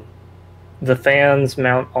 The fans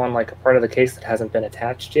mount on like a part of the case that hasn't been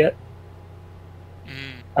attached yet.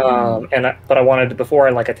 But I wanted to, before I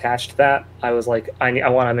like attached that, I was like, I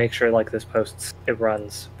want to make sure like this posts, it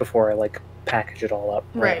runs before I like package it all up.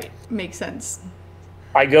 Right. Makes sense.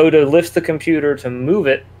 I go to lift the computer to move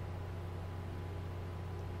it,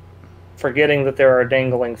 forgetting that there are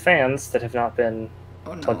dangling fans that have not been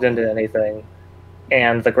plugged into anything,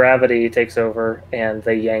 and the gravity takes over and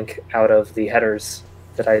they yank out of the headers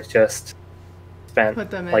that I just spent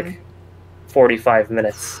Put them in. like 45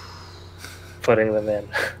 minutes putting them in.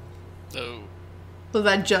 Oh. Was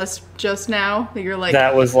that just now? That you're like,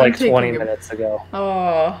 That was I'm like taking 20 minutes ago.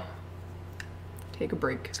 Oh. Take a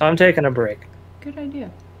break. So I'm taking a break. Good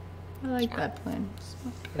idea. I like that plan.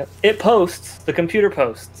 Yep. It posts. The computer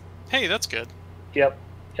posts. Hey, that's good. Yep.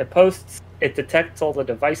 It posts. It detects all the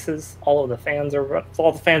devices. All of the fans are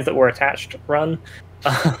all the fans that were attached run.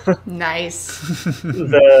 Nice.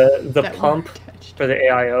 The That pump were attached. for the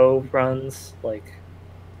AIO runs. Like,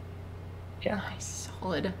 yeah. Nice.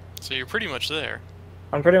 Solid. So you're pretty much there.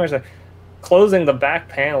 I'm pretty much there. Closing the back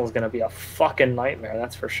panel is going to be a fucking nightmare.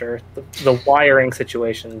 That's for sure. The wiring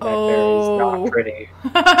situation back there is not pretty.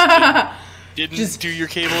 Didn't do your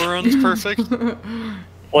cable runs perfect?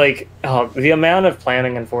 Like the amount of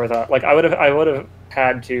planning and forethought. Like I would have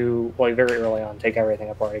had to like very early on take everything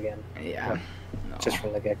apart again. Yeah. Just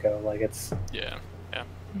from the get go. Like it's Yeah.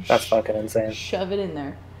 that's fucking insane. Shove it in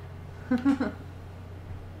there.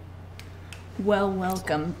 Well,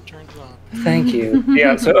 welcome. Turned it on. Thank you.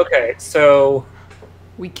 Yeah. So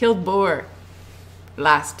We killed Boar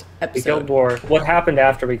last we episode. killed Boar. What happened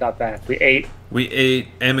after we got back? We ate.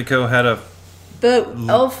 Amiko had a The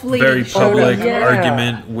elf lady very showed public up. yeah.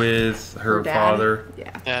 argument with her Dad. father.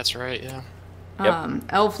 Yeah. That's right, yeah.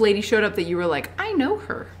 Elf lady showed up that you were like, I know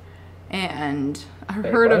her. And I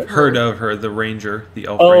Wait, heard what? of her. Heard of her, the ranger, the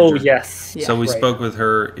elf Oh ranger. yes. Yeah. So we Right. spoke with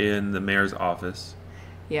her in the mayor's office.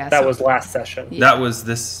 Yeah. That so- was last session. Yeah. That was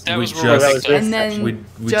this. That we was where just that was this And then session.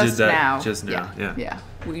 we just did that now. just now. Yeah. Yeah.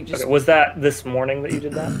 We just Okay, was that this morning that you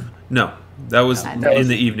did that? No, that was That in was-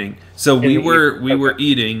 the evening. So In we the were evening, we were okay.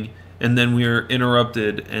 eating, and then we were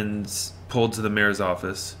interrupted and pulled to the mayor's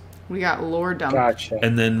office. we got lore dumped. Gotcha.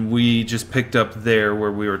 And then we just picked up there where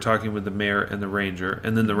we were talking with the mayor and the ranger.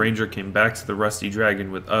 And then the ranger came back to the Rusty Dragon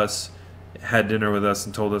with us, had dinner with us,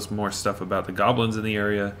 and told us more stuff about the goblins in the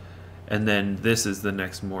area. And then this is the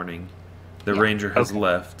next morning. The Yeah. ranger has Okay.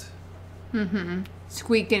 left.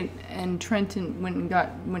 Squeak and Trent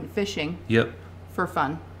went fishing Yep. for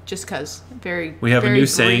fun. Just cause. Very We have a very new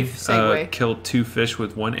saying: brief segue. kill 2 fish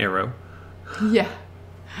with 1 arrow. Yeah.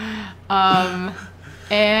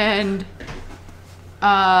 And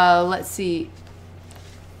let's see.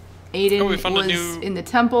 Aiden Oh, we found a was new- in the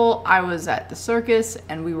temple. I was at the circus,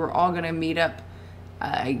 and we were all gonna meet up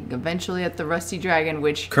eventually at the Rusty Dragon,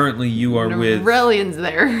 which Currently, you are with. Nyrelion's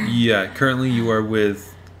there. Yeah, currently you are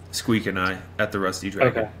with Squeak and I at the Rusty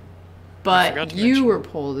Dragon. Okay. But forgot to you mention. were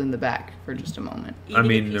pulled in the back for just a moment. I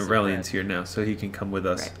mean, Eating a piece of Nyrelion's bread. here now, so he can come with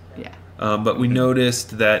us. Right. Yeah. But we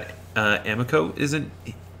noticed that Amiko isn't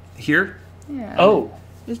here, Yeah. Oh,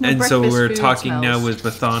 There's no and so breakfast we're food talking now smells. with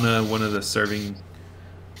Bathana, one of the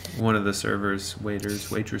servers,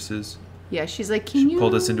 waiters, waitresses. Yeah, she's like, She can you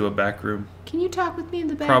pulled us into a back room, Can you talk with me in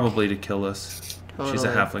the back? probably to kill us. She's a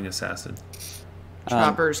Totally. halfling assassin.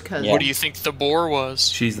 Chopper's cousin. yeah. What do you think the boar was?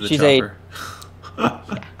 She's the She's a- chopper.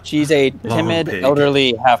 She's a Long timid, pig.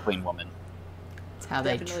 elderly halfling woman. That's how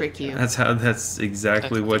they Definitely trick you. That's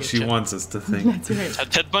exactly That's what what she you- wants us to think. That's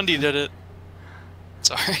right. Ted Bundy did it.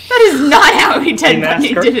 Sorry. That is not how he Ted Bundy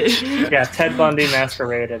masquer- did it. yeah. Ted Bundy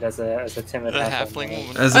masqueraded as a timid The halfling halfling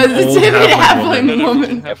woman. As Oh, an the old timid halfling woman. halfling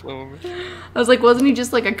woman. Halfling woman. I was like, wasn't he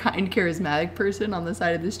just like a kind, charismatic person on the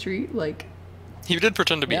side of the street? Like, He did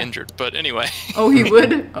pretend to be Yeah. injured, but anyway. oh, he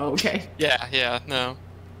would? Oh, okay. Yeah, no.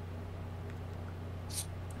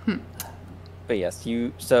 But yes,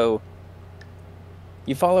 you. So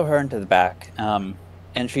You follow her into the back, and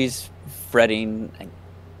she's fretting.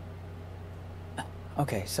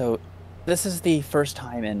 Okay, so this is the first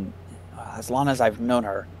time in as long as I've known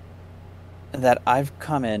her that I've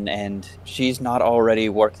come in and she's not already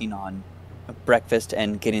working on breakfast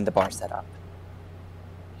and getting the bar set up.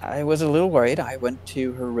 I was a little worried. I went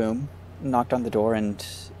to her room, knocked on the door, and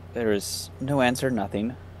there was no answer,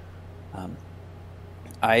 nothing.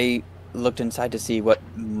 I looked inside to see what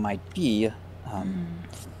might be. Let me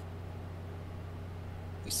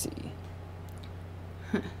see.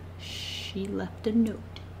 She left a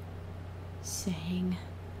note saying,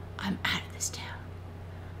 "I'm out of this town.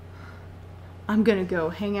 I'm gonna go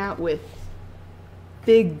hang out with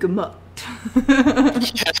Big Gamut."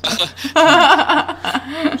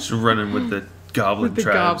 Just running with the goblin with the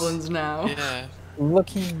tribes. goblins now. Yeah.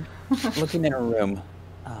 Looking in her room.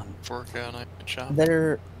 Vorka night shop.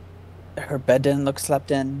 Her bed didn't look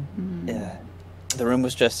slept in. The room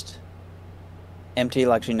was just empty,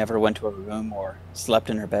 like she never went to her room or slept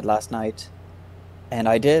in her bed last night. And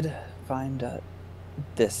I did find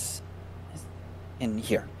this in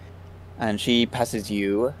here. And she passes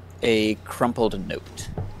you a crumpled note.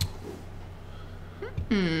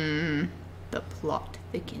 The plot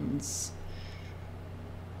thickens.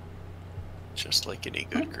 Just like any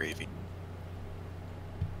good gravy.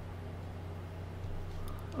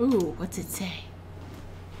 Ooh, what's it say?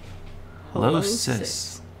 Hello,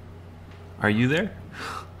 sis. Are you there?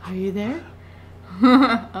 Are you there?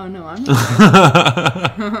 Oh no, I'm not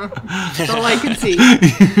there. That's all I can see.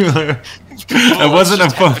 That wasn't a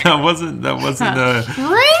phone. That wasn't a.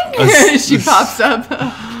 Ring! She pops up.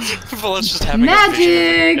 Volette's just having Magic! a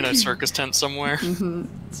vision in a circus tent somewhere.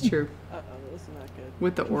 It's true. Uh-oh, this is not good.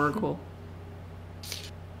 With the oracle.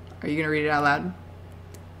 Are you gonna read it out loud?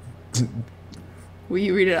 Will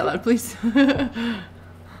you read it out loud, please?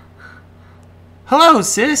 Hello,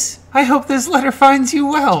 sis. I hope this letter finds you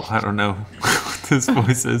well. I don't know what this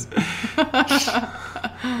voice is.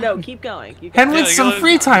 No, keep going. And with some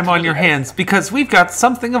free time on your hands, because we've got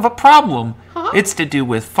something of a problem. It's to do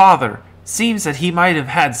with Father. Seems that he might have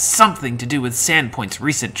had something to do with Sandpoint's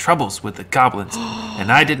recent troubles with the goblins.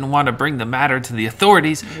 And I didn't want to bring the matter to the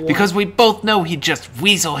authorities because we both know he'd just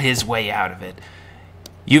weasel his way out of it.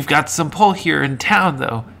 You've got some pull here in town,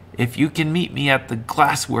 though. If you can meet me at the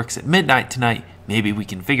glassworks at midnight tonight, maybe we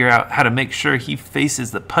can figure out how to make sure he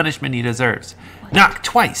faces the punishment he deserves. Knock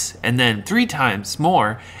twice, and then 3 times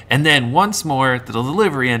more, and then once more at the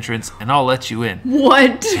delivery entrance, and I'll let you in.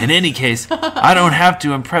 What? In any case, I don't have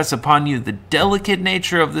to impress upon you the delicate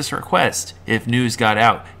nature of this request. If news got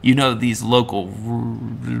out, you know these local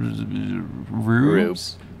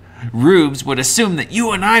rubes would assume that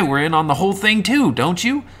you and I were in on the whole thing too, don't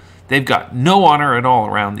you? They've got no honor at all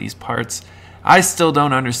around these parts. I still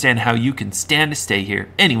don't understand how you can stand to stay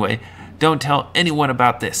here. Anyway, don't tell anyone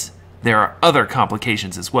about this. There are other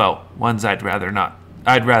complications as well, ones I'd rather not.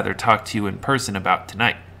 I'd rather talk to you in person about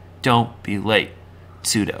tonight. Don't be late.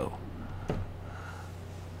 Pseudo.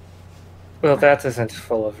 Well, that isn't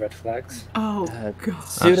full of red flags. Oh, God.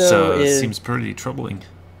 Pseudo seems pretty troubling.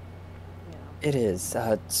 It is.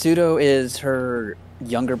 Pseudo is her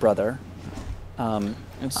younger brother. And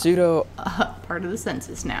Pseudo... part of the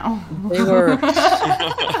census now. They were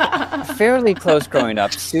fairly close growing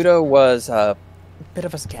up. Pseudo was a bit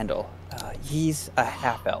of a scandal. He's a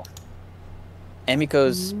half-elf.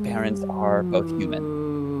 Emiko's parents are both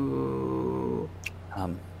human.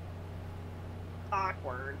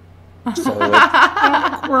 Awkward. So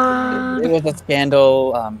it was a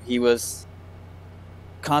scandal. He was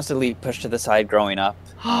constantly pushed to the side growing up.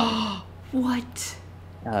 What?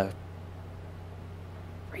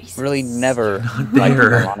 Really never liked to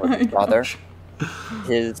go along with his brother.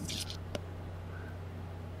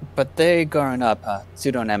 But they growing up,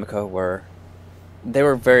 Pseudo and Emiko were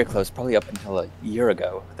very close, probably up until a year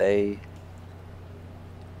ago. They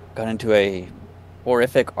got into a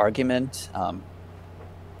horrific argument.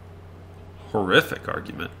 Horrific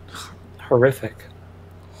argument. Horrific.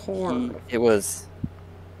 It was...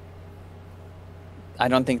 I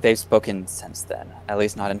don't think they've spoken since then, at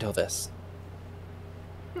least not until this.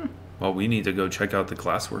 Well, we need to go check out the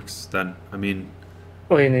glassworks then. I mean,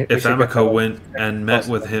 should if get Emiko that went and met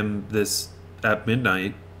with him at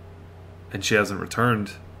midnight, and she hasn't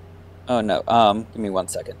returned. Oh no, give me 1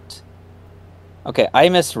 second. Okay, I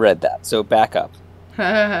misread that, so back up.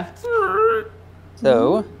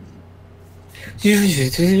 So...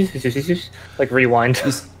 like rewind.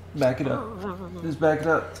 Just back it up. Just back it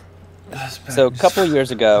up. So a couple years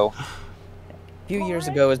ago, a few years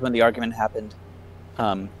ago is when the argument happened.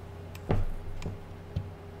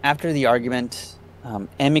 After the argument,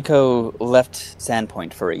 Amiko left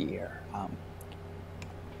Sandpoint for a year.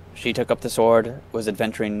 She took up the sword, was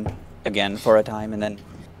adventuring again for a time, and then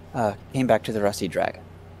came back to the Rusty Dragon.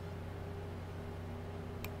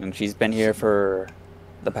 And she's been here for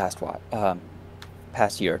the past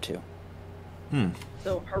year or two.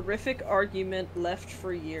 So horrific argument, left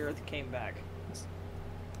for a year, came back.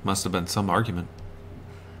 Must have been some argument.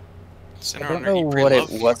 I don't know what it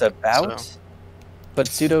was about, but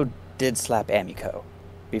Pseudo did slap Amiko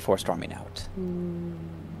before storming out.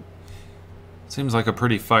 Seems like a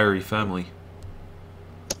pretty fiery family.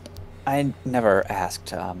 I never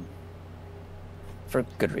asked, for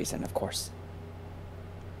good reason, of course.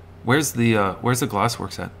 Where's the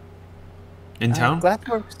Glassworks at? In town?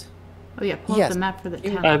 Glassworks. Oh yeah, pull up the map for the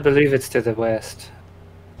town. I believe it's to the west.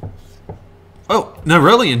 Oh,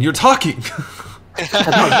 Nyrelion, you're talking!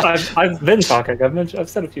 I've been talking. I've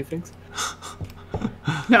said a few things.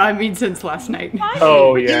 No, I mean since last night.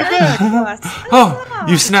 Oh yeah. Oh,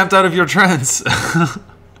 you snapped out of your trance.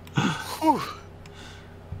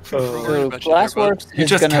 So Glassworks You is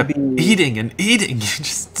just gonna kept be eating and eating. You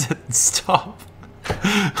just didn't stop.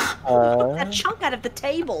 That chunk out of the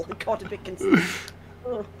table. It got a bit concerned.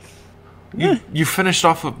 You finished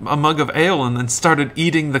off a mug of ale and then started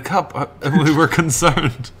eating the cup, and we were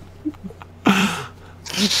concerned.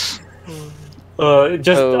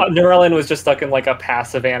 Nyrelion was just stuck in like a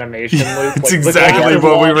passive animation loop. It's like, exactly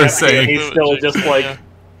what we were saying. He's still just like.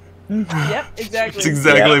 Yep, exactly. It's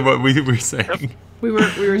exactly what we were saying. We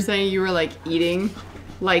were saying you were like eating,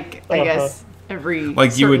 like I guess every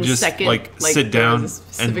like you would just second, like sit there down was a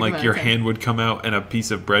and specific like amount your of time. hand would come out and a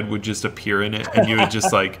piece of bread would just appear in it and you would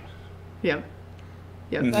just like. Yep.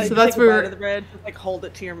 Yep. Mhm. So that's where where the bread, just, like hold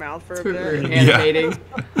it to your mouth for a we were bit. animating.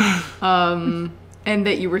 And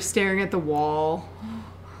that you were staring at the wall.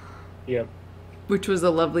 Yep. Which was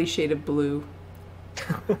a lovely shade of blue.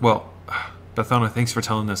 Well, Bethana, thanks for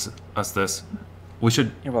telling us this.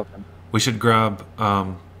 You're welcome. We should grab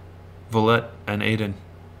Volette and Edan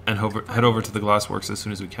and head over to the Glassworks as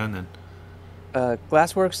soon as we can. Then.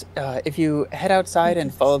 Glassworks. If you head outside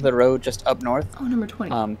and follow the road just up north. Oh, number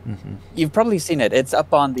 20. You've probably seen it. It's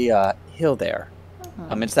up on the hill there.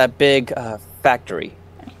 It's that big factory.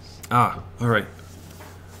 Ah, all right.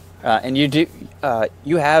 And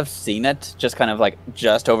you have seen it, just kind of like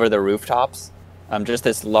just over the rooftops. Just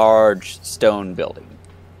this large stone building.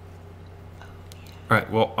 All right.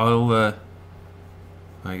 Well,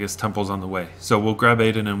 I guess Temple's on the way, so we'll grab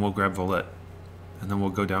Edan and we'll grab Volette, and then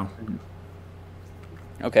we'll go down.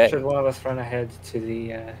 Okay. Should one of us run ahead to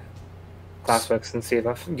the Glassworks and see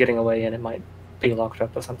if getting away in it might be locked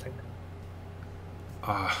up or something?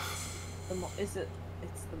 It's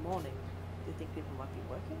the morning. Do you think people might be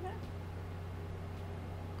working there?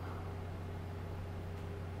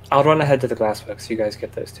 I'll run ahead to the Glassworks. You guys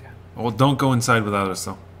get those two. Well, don't go inside without us,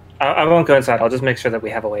 though. I won't go inside. I'll just make sure that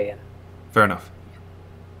we have a way in. Fair enough.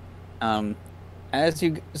 As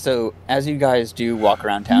you guys do walk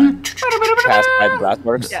around town and pass by the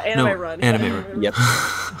Glassworks. Yeah, anime run. Yep.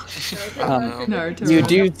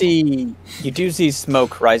 Naruto. You do see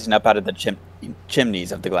smoke rising up out of the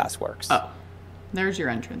chimneys of the Glassworks. Oh, there's your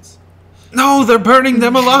entrance. No, they're burning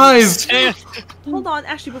them alive. Hold on,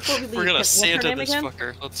 actually, before we leave, We're gonna what's her Santa name this again?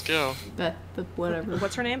 fucker. Let's go. The whatever.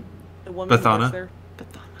 What's her name? The woman who Bethana. works there.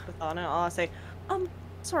 Bethana. I'll say,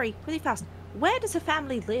 sorry, really fast. Where does her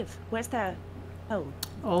family live? Where's their home?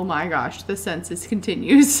 Oh my gosh, the census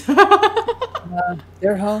continues.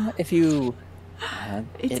 Their home, if you...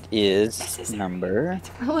 This it is isn't- number... It's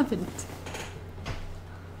relevant.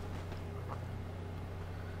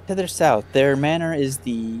 To their south. Their manor is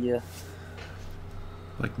the...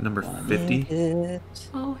 Like number 50.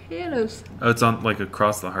 Oh, halos. Oh, it's on like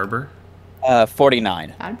across the harbor.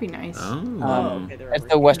 49. That'd be nice. Oh. Okay, they're That's over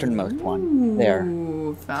the here. westernmost one. There.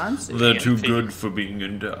 Ooh, fancy. They're too good for being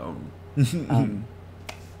in town.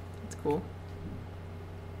 That's cool.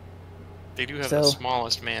 They do have So- the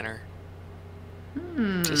smallest manor.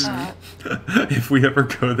 Just, If we ever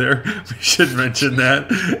go there, we should mention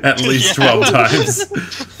that at least 12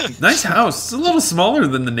 times. Nice house. It's a little smaller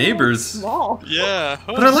than the neighbors. Small. yeah.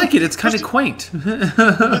 But I like it. It's kind of quaint.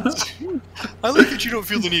 I like that you don't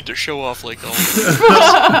feel the need to show off like all this.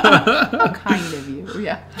 Kind of you,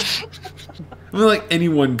 yeah. I mean, like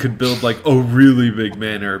anyone could build like a really big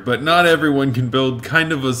manor, but not everyone can build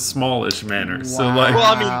kind of a smallish manor. So like, Well,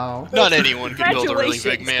 I Wow. mean, not anyone can build a really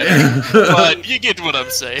big Congratulations. manor, but you get what I'm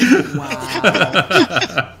saying.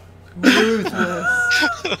 Wow. Ruthless.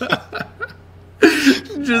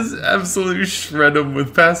 just absolutely shred them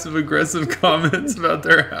with passive aggressive comments about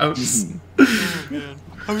their house. Oh, man.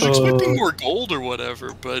 I was expecting more gold or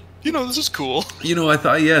whatever, but, you know, this is cool. You know, I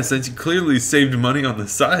thought, yeah, since you clearly saved money on the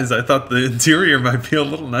size, I thought the interior might be a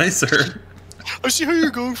little nicer. I see how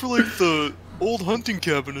you're going for, like, the old hunting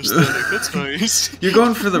cabin aesthetic. That's nice. You're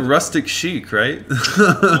going for the rustic chic, right?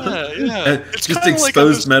 Yeah. It's just kinda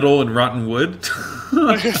exposed metal and rotten wood.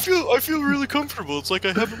 I feel really comfortable. It's like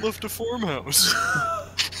I haven't left a farmhouse.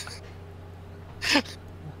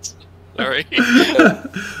 Sorry.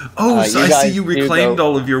 Oh, so I see you reclaimed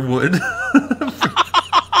all of your wood.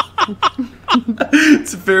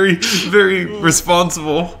 It's very, very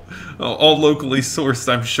responsible. All locally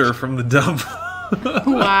sourced, I'm sure, from the dump.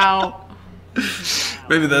 Wow.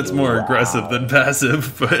 Maybe that's more aggressive than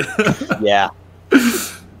passive, but Yeah.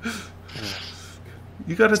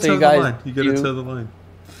 you gotta So toe you the guys line. You gotta do- toe the line.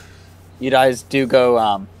 You guys do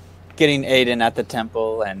go getting Edan at the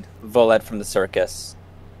temple and Volette from the circus.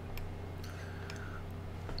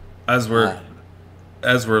 As we're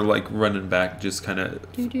like running back, just kind of.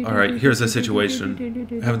 All right, here's the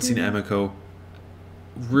situation. I haven't seen Emiko.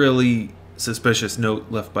 Really suspicious note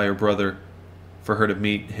left by her brother for her to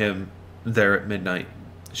meet him there at midnight.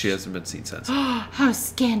 She hasn't been seen since. How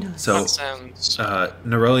scandalous. So, That sounds...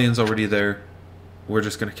 Nyrelion's already there. We're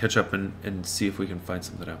just gonna catch up and see if we can find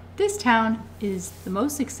something out. This town is the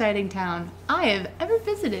most exciting town I have ever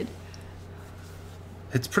visited.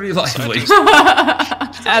 It's pretty lively.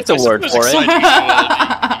 That's a word for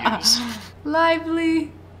it.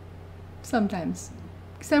 Lively. Sometimes.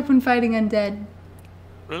 Except when fighting undead.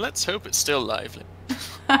 Well, let's hope it's still lively.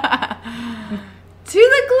 To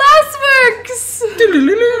the glassworks!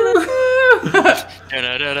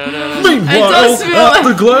 Meanwhile, does feel at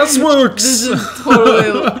like- the glassworks. This is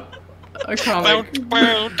totally a comic.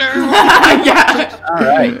 Yeah. All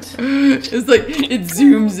right. It's like, it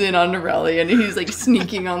zooms in on Nyrelion and he's like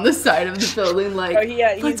sneaking on the side of the building like, Oh,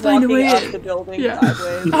 yeah, let's he's find a walking way up in. the building Yeah.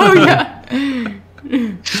 sideways. Oh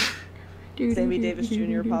yeah. Sammy Davis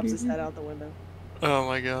Jr. pops his head out the window. Oh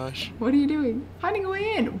my gosh. What are you doing? Finding a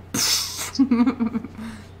way in.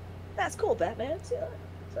 That's cool, Batman. Yeah.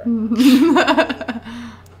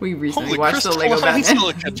 We recently Holy watched the Lego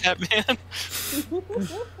crystalline Batman. silicon, Batman.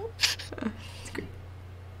 Give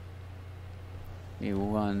me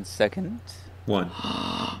 1 second. One.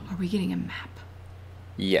 Are we getting a map?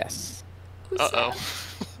 Yes. Uh-oh.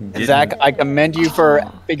 Zach, I commend you for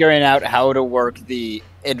figuring out how to work the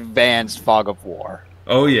advanced fog of war.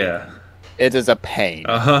 Oh yeah. It is a pain.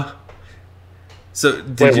 So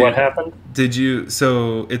Wait, what happened? Did you?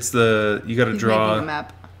 So it's the you got to He's making a draw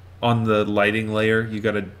map. on the lighting layer. You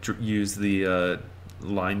got to use the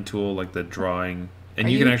line tool, like the drawing, and Are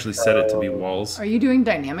you can you- actually set it to be walls. Are you doing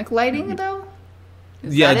dynamic lighting though?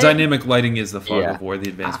 Is Yeah, that it? dynamic lighting is the fog Yeah. of war, the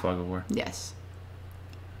advanced fog of war. Yes.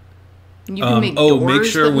 And you can make Make doors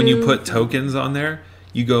sure that when you move. put tokens on there,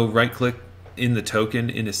 you go right click in the token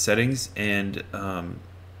into settings and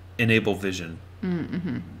enable vision.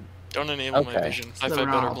 Don't enable my Okay. vision. So I they're fight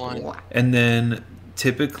not better all blind. black. And then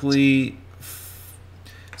typically,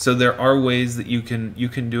 so there are ways that you can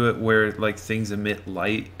do it where like things emit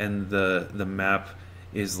light and the map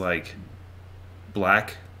is like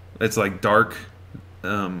black. It's like dark,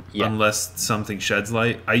 unless something sheds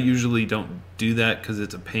light. I usually don't do that because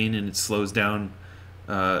it's a pain and it slows down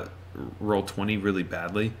Roll20 really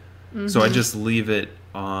badly. So I just leave it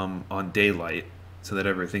on daylight so that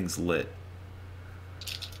everything's lit.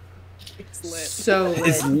 It's lit. So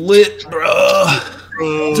It's lit,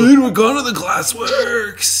 bruh. Dude, we're going to the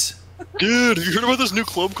Glassworks. Dude, have you heard about this new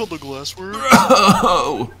club called the Glassworks?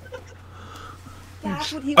 Oh.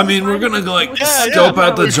 That's what he I was mean, we're trying to gonna do like with scope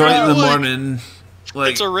out the We're joint in the trying to, like- morning.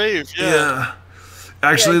 Like, It's a rave, yeah.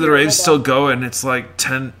 Actually, the here, rave's hold still on. going. It's like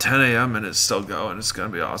 10 a.m. and it's still going. It's gonna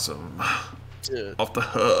be awesome. Dude, Off the We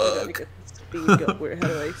gotta hook. get the speed go. How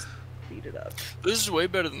do I speed it up? this is way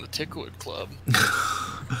better than the Tickwood Club.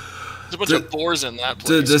 There's a bunch of boars in that place.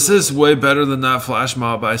 Dude, this is way better than that flash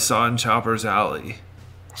mob I saw in Chopper's Alley.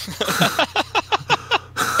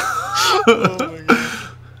 Oh my god.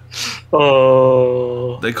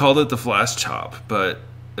 Oh. They called it the flash chop, but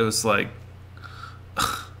it was like,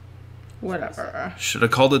 whatever. should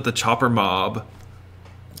have called it the Chopper mob.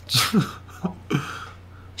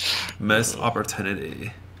 Missed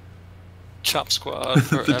opportunity. Chop Squad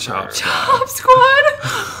forever. The Chop Top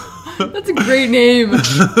Squad. That's a great name.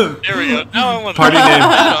 There we go. Now I want Party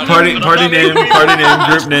name,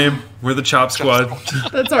 group name. We're the Chop Squad.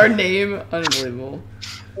 That's our name. Unbelievable.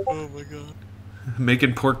 Oh my god.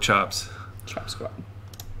 Making pork chops. Chop Squad.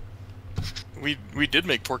 We did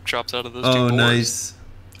make pork chops out of those two Oh, boars. nice.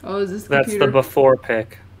 Oh, is this the That's computer? the before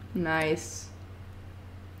pick. Nice.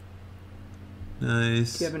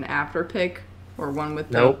 Nice. Do you have an after pick? or one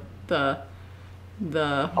with Nope. the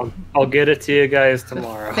I'll get it to you guys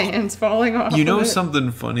tomorrow. fans falling off. You know of it?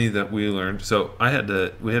 something funny that we learned? So I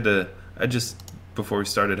just, before we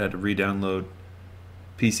started, had to re-download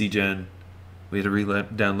PC Gen. We had to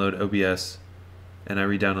re-download OBS, and I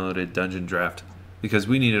re-downloaded Dungeon Draft because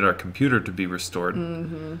we needed our computer to be restored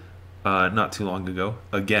not too long ago,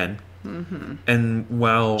 again. And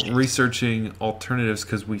while researching alternatives,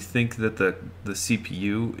 because we think that the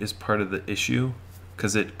CPU is part of the issue,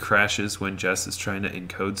 because it crashes when Jess is trying to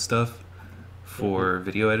encode stuff for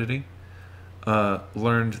video editing,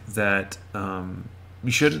 learned that you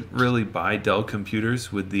shouldn't really buy Dell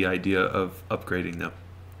computers with the idea of upgrading them.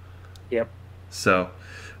 Yep. So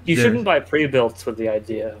You shouldn't buy pre-builts with the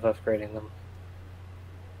idea of upgrading them.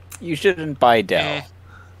 You shouldn't buy Dell.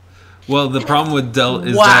 Well, the problem with Dell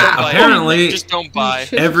is Wow. that apparently just don't buy.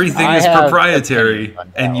 everything I is have proprietary, opinions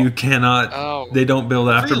on and Dell. you cannot. Oh, They don't build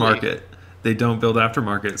aftermarket. really? They don't build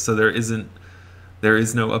aftermarket, so there is no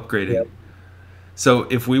upgrading. Yep. So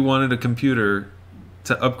if we wanted a computer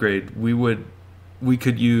to upgrade, we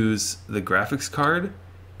could use the graphics card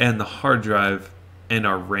and the hard drive and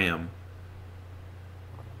our RAM.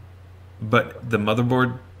 But the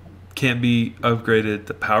motherboard can't be upgraded,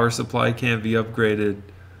 the power supply can't be upgraded.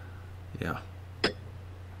 Yeah.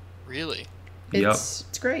 Really? It's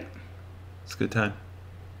great. It's a good time.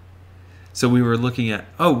 So we were looking at,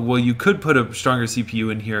 you could put a stronger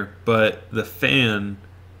CPU in here, but the fan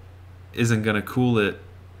isn't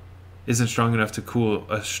strong enough to cool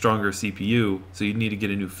a stronger CPU, so you'd need to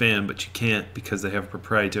get a new fan, but you can't because they have a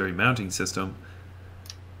proprietary mounting system.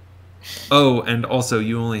 Oh, and also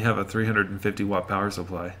you only have a 350 watt power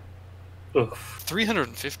supply. Oof.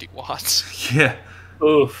 350 watts. Yeah.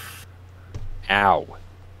 Oof. Ow.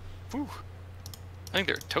 Whew. I think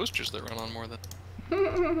there are toasters that run on more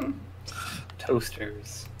than.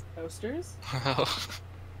 Toasters. Toasters?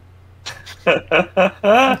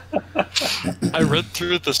 I read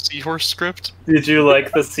through the seahorse script. Did you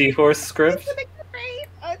like the seahorse script? Great!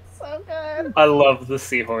 It's so good. I love the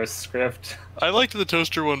seahorse script. I liked the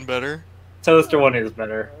toaster one better. Toaster one is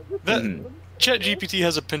better. That Mm. ChatGPT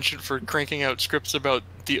has a penchant for cranking out scripts about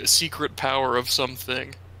the secret power of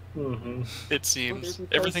something. Mm-hmm. It seems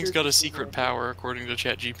everything's got a secret power according to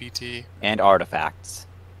ChatGPT. And artifacts.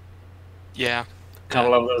 Yeah. I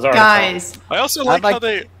love those artifacts. Guys, I also like like- how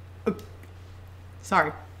they.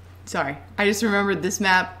 sorry. I just remembered this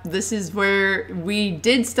map. This is where we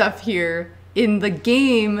did stuff here in the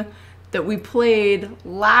game that we played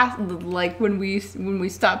when we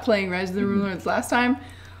stopped playing Rise of the RuneLords last time.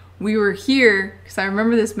 We were here because I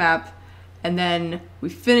remember this map, and then we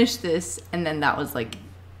finished this, and then that was like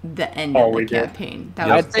the end All of we the did. campaign. That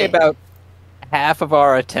Yep. was I'd say it. about half of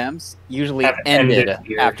our attempts usually Have ended ended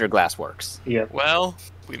here. after Glassworks. Yep. Well,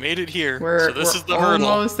 we made it here. We're, so this we're is the hurdle.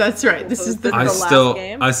 almost. That's right. This is the. The I last still,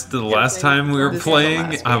 game? the last time we were This is the playing,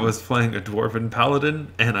 last I game. was playing a dwarven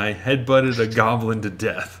paladin, and I headbutted a goblin to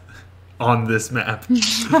death on this map.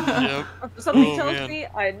 Yep. Something Oh, tells man. me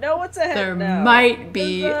I know what's ahead There now. might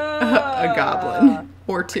be a Huzzah! goblin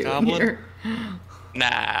or two Goblin? here.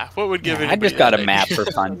 Nah. What would give I anybody just got a that map idea? for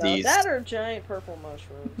No, funsies. that or giant purple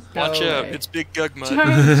mushrooms. Watch No out! way. It's Big Gugmud.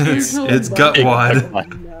 it's Gutwad.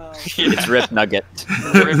 No. It's Rip Nugget.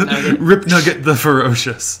 Rip Nugget. Rip Nugget the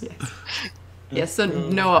Ferocious. Yes, so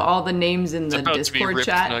Noah, all the names in It's the about to be Discord Rip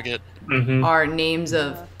chat Nugget. Mm-hmm. are names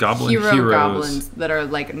of Goblin hero heroes. goblins that are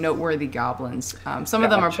like noteworthy goblins. Some of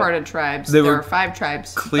them are Gotcha. part of tribes. They There were are 5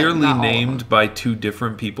 tribes. but Clearly not all of named them. by 2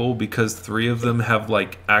 different people because 3 of them have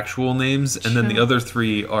like actual names, and then the Sure. other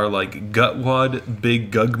 3 are like Gutwad,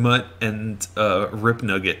 Big Gugmut, and Rip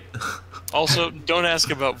Nugget. Also, don't ask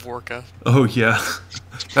about Vorka. Oh yeah,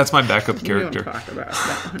 that's my backup We don't character. talk about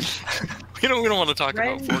that one. We don't want to talk about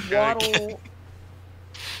Rend Vorka. again. Waddle.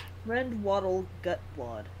 Rend Waddle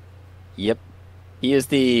Gutwad. Yep. He is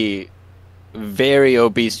the very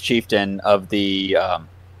obese chieftain of the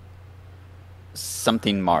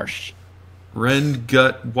something marsh. Rend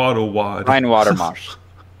Gut Waddle Wad. Rhinewater marsh.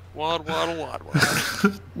 Wad, waddle, wad,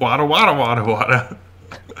 wad. Wada wada wada wada.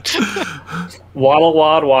 Waddle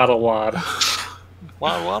wad, waddle wad.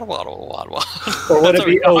 Wad, wad, waddle, wad, wad. Or would That's it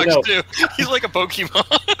be? how Oh he no! talks, too. He's like a Pokemon.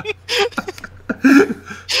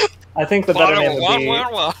 I think the better name Waddle, would wad, be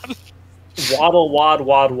wad, wad. Waddle wad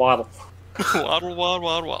wad waddle. Waddle, wad,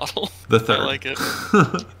 wad, waddle. The third. I like it.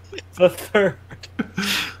 The third.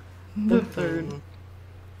 The third.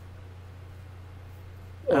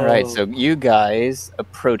 All right, so you guys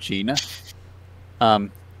approaching.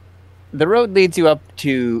 The road leads you up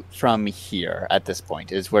to from here. At this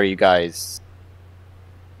point, is where you guys.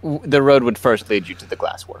 The road would first lead you to the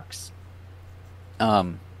glassworks.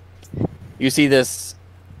 You see this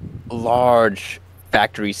large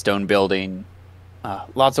factory stone building,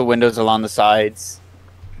 lots of windows along the sides.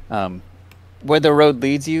 Where the road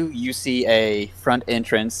leads you, you see a front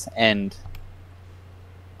entrance, and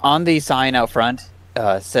on the sign out front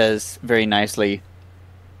says very nicely,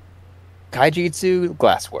 Kaijitsu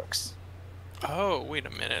Glassworks. Oh, wait a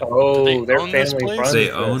minute. Oh, Do they their own this family place? runs They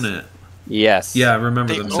this. own it. Yes. Yeah, I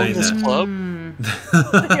remember They them own saying this that. club?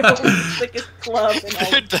 The sickest club in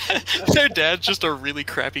all Their dad's just a really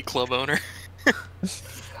crappy club owner.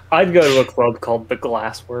 I'd go to a club called the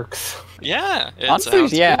Glassworks. Yeah. It Honestly,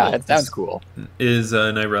 sounds yeah, cool. it sounds cool. Is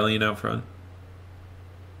Nyrelion out front?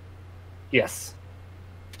 Yes.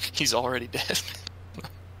 He's already dead.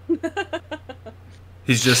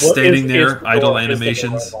 He's just Well, standing is there, the idle door- is the door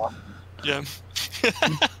animations. unlocked? Yeah.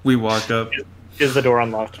 We walk up. Is the door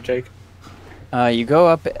unlocked, Jake? You go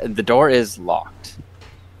up, the door is locked.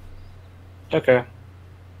 Okay.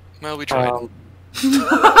 Well, we tried.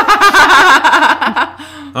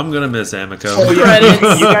 I'm gonna miss Amico. Oh,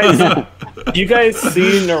 yeah. you guys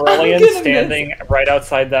see Nyrelion standing right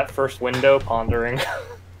outside that first window, pondering.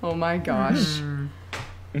 Oh my gosh.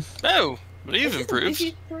 Oh, but you've This is improved.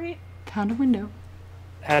 busy street. Found a window.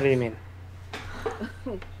 How do you mean?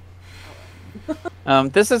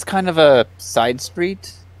 This is kind of a side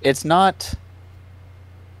street. It's not.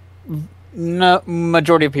 No,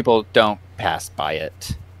 majority of people don't pass by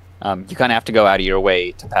it. You kind of have to go out of your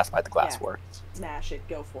way to pass by the glassworks. Smash it.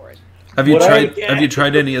 Go for it. Have you Would I- tried? Have you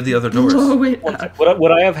tried any of the other doors? Oh, wait.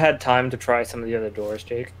 Would I have had time to try some of the other doors,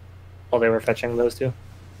 Jake, while they were fetching those two?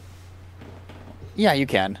 Yeah, you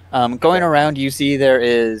can. Going around, you see there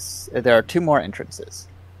are two more entrances.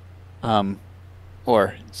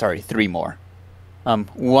 Or sorry, three more.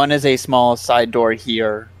 One is a small side door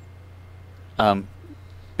here.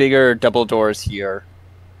 Bigger double doors here,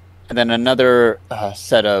 and then another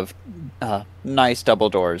set of nice double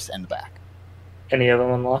doors in the back. Any of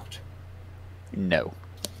them unlocked? No.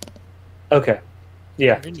 Okay.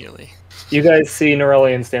 Yeah. Really? You guys see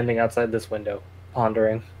Nyrelion standing outside this window,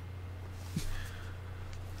 pondering.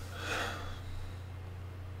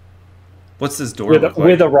 What's this door With, look like?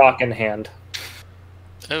 with a rock in hand.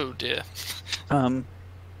 Oh dear.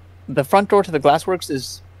 The front door to the glassworks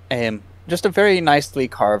is just a very nicely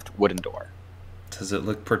carved wooden door. Does it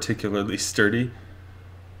look particularly sturdy?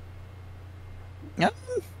 Yep.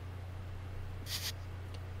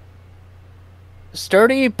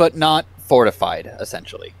 Sturdy, but not fortified,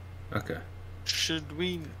 essentially. Okay. Should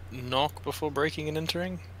we knock before breaking and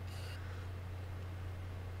entering?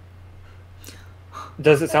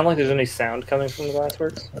 Does it sound like there's any sound coming from the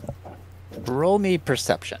glassworks? Roll me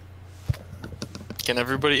perception. Can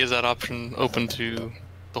everybody? Is that option open to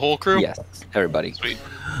the whole crew? Yes, everybody. Sweet.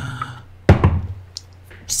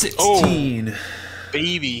 16.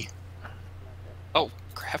 Baby. Oh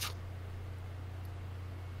crap.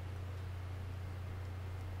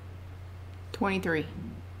 23.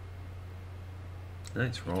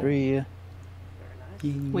 Nice roll. 3.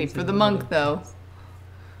 Wait for the monk, though.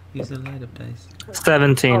 Use a light up dice.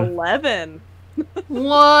 17. 11.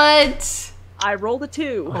 What? I rolled a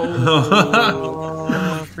 2.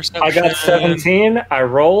 Perception. I got 17. I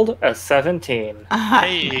rolled a 17.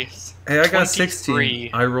 Hey, Hey, I got 23. 16.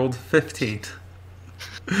 I rolled 15.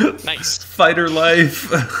 nice. Fighter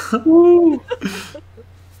life.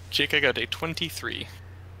 Jake, I got a 23.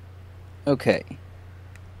 Okay.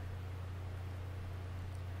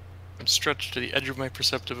 I'm stretched to the edge of my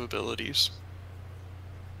perceptive abilities.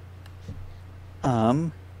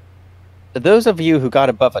 Those of you who got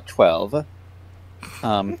above a 12,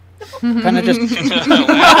 kind of just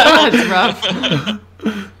That's rough.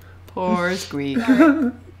 Poor Squeak.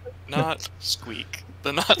 Not Squeak.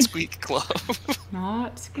 The Not Squeak Club.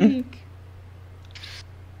 Not Squeak.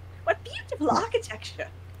 What beautiful architecture.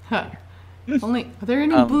 Huh. Only, are there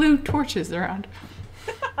any blue torches around?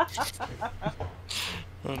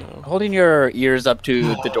 Oh no. holding your ears up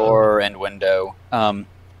to the door and window.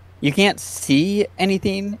 You can't see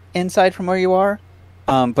anything inside from where you are,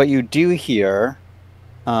 but you do hear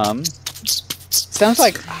sounds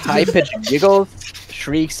like high-pitched giggles,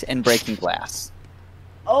 shrieks, and breaking glass.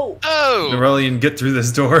 Oh. Oh! Nyrelion, get through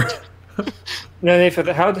this door. No, Nathan,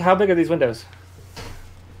 how big are these windows?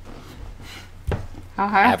 How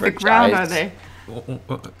high off the Average ground are size. they?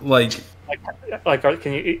 Like,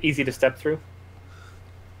 Can you easy to step through?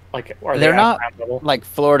 Like, are They're they not at ground level? like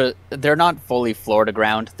floor to. They're not fully floor to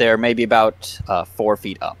ground. They're maybe about 4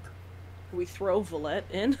 feet up. Can we throw Volette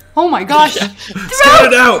in? Oh my gosh! get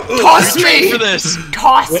it out. Toss Train me! for this!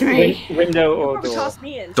 Toss me! Window or Probably door? toss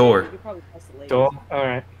me in. Door. You could probably toss the lady. Door. All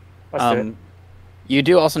right. Let's do it. You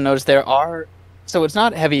do also notice there are So it's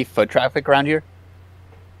not heavy foot traffic around here,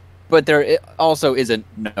 but there also isn't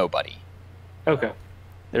nobody. Okay.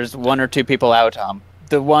 There's one or two people out.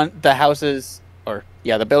 The houses,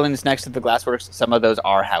 the buildings next to the glassworks. Some of those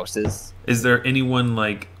are houses. Is there anyone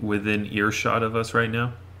like within earshot of us right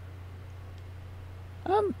now?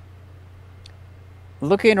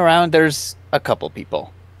 Looking around, there's a couple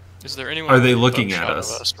people. Is there anyone? Are they within looking buckshot at of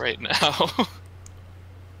us? right now?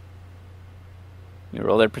 You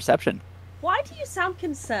roll their perception. Why do you sound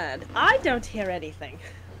concerned? I don't hear anything.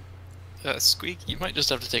 Squeak, you might just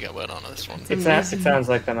have to take a wet on this one. It sounds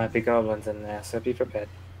like there might be goblins in there, so be prepared.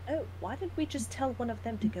 Oh, why didn't we just tell one of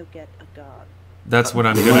them to go get a guard? That's what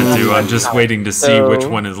I'm gonna do. I'm just waiting to see which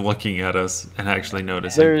one is looking at us and actually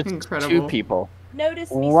noticing. There's Incredible. two people. Notice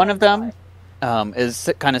me. One of them is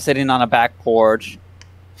kind of sitting on a back porch.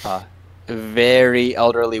 A very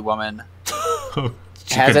elderly woman.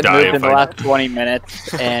 She Hasn't could die moved in if the I- last 20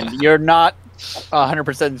 minutes, and you're not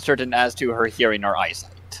 100% certain as to her hearing or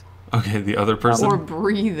eyesight. Okay, the other person. Or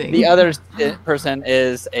breathing. The other person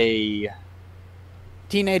is a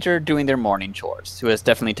teenager doing their morning chores, who has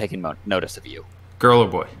definitely taken notice of you. Girl or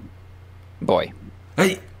boy? Boy.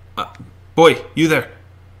 Hey, boy, you there?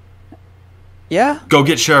 Yeah? Go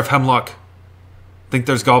get Sheriff Hemlock. Think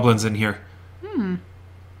there's goblins in here.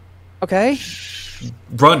 Okay.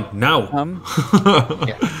 Run now.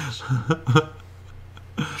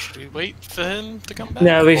 Should we wait for him to come back?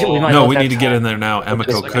 No, we might No, not we have need to get time. in there now.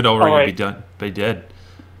 Emiko Just- could already Alright. be done. Be dead.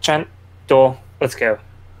 Trent, door, let's go.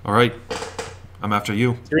 All right, I'm after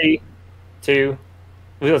you. 3, 2,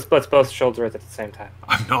 let's both shoulder it at the same time.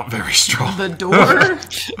 I'm not very strong. The door?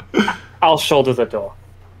 I'll shoulder the door.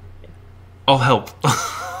 I'll help.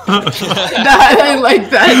 I like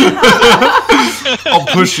that. I'll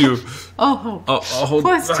push you. Oh, I'll hold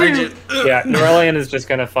Plus behind two. you. Yeah, Nyrelion is just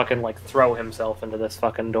gonna fucking like throw himself into this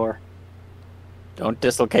fucking door. Don't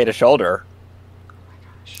dislocate a shoulder.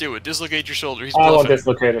 Do it. Dislocate your shoulder. He's I will bluffing.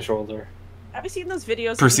 dislocate a shoulder. Have you seen those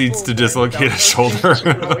videos? of Proceeds people to dislocate wearing a dumbbells shoulder.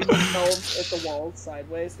 and throwing themselves at the walls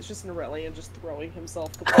sideways. It's just Nyrelion just throwing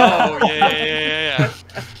himself. To the Oh yeah.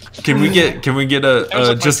 Can we get That was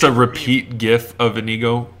a a just a fucking repeat GIF of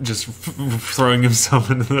Inigo just throwing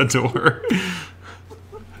himself into the door?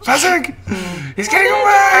 Fezzik! He's getting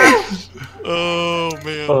away! Oh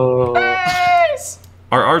man. Oh,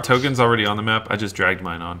 Are our tokens already on the map? I just dragged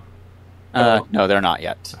mine on. No, they're not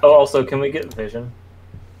yet. oh, also, can we get vision?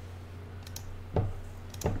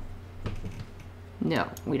 no,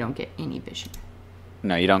 we don't get any vision.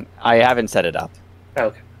 No, you don't. I haven't set it up.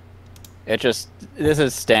 Okay. This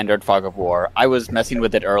is standard Fog of War. I was messing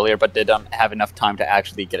with it earlier, but didn't have enough time to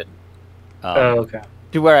actually get it Okay.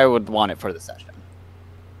 to where I would want it for the session.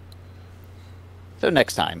 So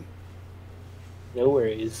next time. No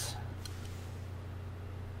worries.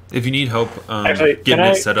 If you need help Actually, getting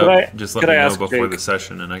it set up, just let could me I know ask before Jake? the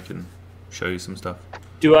session and I can show you some stuff.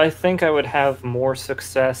 Do I think I would have more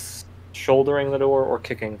success shouldering the door or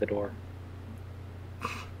kicking the door?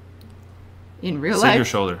 In real Sit your life,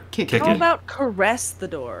 should kick kick it. How it. about caress the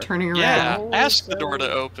door? turning around. Yeah. Oh, Ask the door God.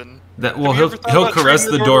 to open. That well, Have you ever thought he'll about caress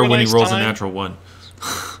treating the the door door to a when he nice rolls a time? natural one.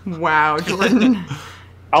 Wow, Jordan.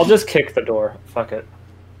 I'll just kick the door. Fuck it.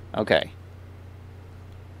 Okay.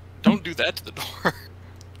 Don't do that to the door.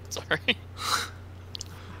 Sorry.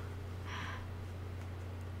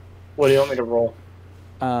 What do you want me to roll?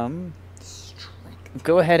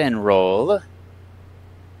 Go ahead and roll.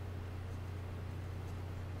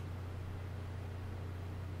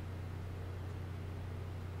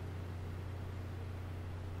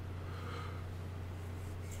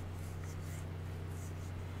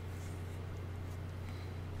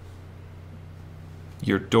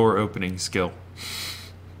 Your door opening skill.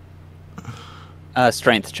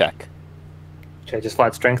 Strength check. Okay, just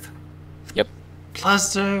flat strength. Yep.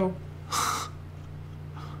 +2.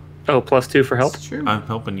 Oh, +2 for help. It's true. I'm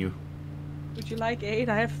helping you. Would you like 8?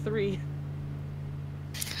 I have 3.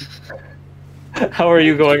 How are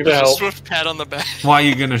you going to Just a help? swift pat on the back. Why are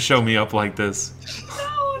you gonna show me up like this?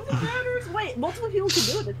 No, it matters. Wait, multiple people can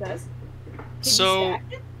do it. It says. Can you So- stack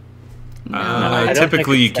it? I don't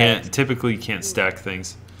Typically think you it's can't. stacked. Typically you can't stack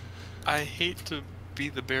things. I hate to be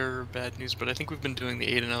the bearer of bad news, but I think we've been doing the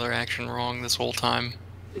aid another action wrong this whole time.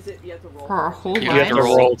 Is it you have to roll? For our whole You have have to to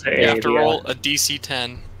lives. roll to You have aid, to yeah. roll a DC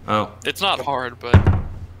 10. Oh, It's not hard, but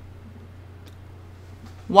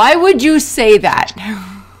Why would you say that?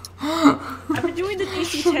 I've been doing the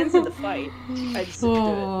DC 10s in the fight. I just didn't do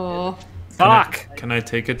Oh. Fuck! can I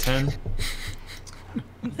take a 10?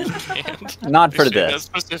 Not for You're saying that this.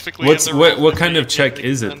 specifically What's in the what? roll What that kind you of check can't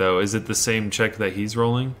is take it though? Is it the same check that he's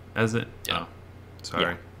rolling as it? Yeah. Oh,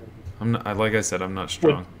 sorry. I'm not. Like I said, I'm not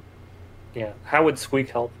strong. Yeah. How would Squeak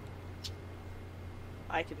help?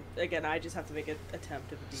 I can again. I just have to make an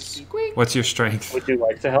attempt of a DC. Squeak. What's your strength? Would you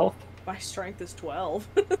like to help? My strength is 12.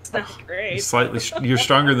 It's not great. Slightly. You're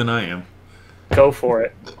stronger than I am. Go for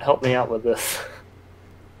it. Help me out with this.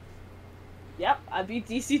 Yep, I beat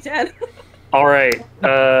DC 10. All right.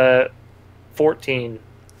 14.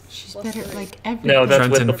 She's better at like everything. No, that's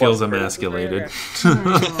with Trenton the feels plus emasculated.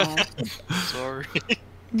 Sorry.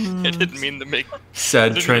 I didn't mean to make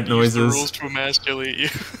Sad Trent use the noises. rules to emasculate you.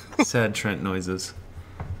 Sad Trent noises.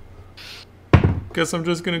 Guess I'm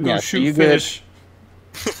just gonna go Yeah, so shoot you get- fish.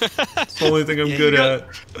 It's the only thing I'm Yeah, good you got- at.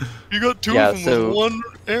 You got two Yeah, of them so- with one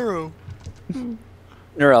arrow.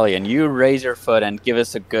 Nyrelion, you raise your foot and give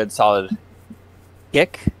us a good solid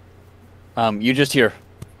kick. You just hear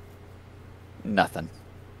nothing.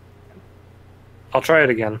 I'll try it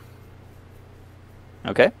again.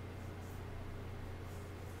 Okay.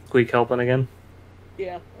 Squeak helping again.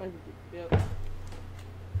 Yeah.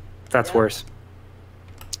 That's Yeah. worse.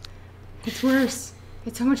 It's worse.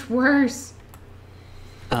 It's so much worse.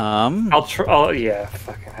 I'll try. Oh yeah.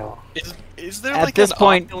 Fucking hell. Is there At like this an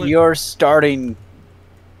point, opulent- you're starting.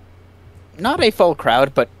 Not a full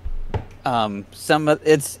crowd, but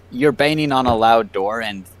you're banging on a loud door,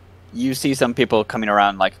 and you see some people coming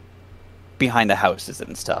around like behind the houses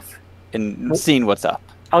and stuff, and seeing what's up.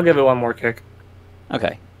 I'll give it one more kick.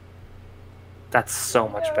 Okay. That's so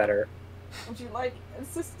much better. Would you like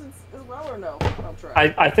assistance as well or no? I'll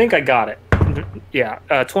try. I think I got it. Yeah.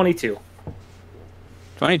 22.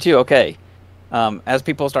 22. Okay. As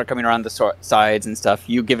people start coming around the sides and stuff,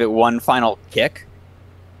 you give it one final kick,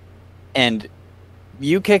 and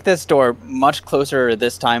you kick this door much closer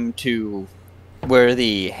this time to where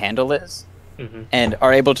the handle is, Mm-hmm. and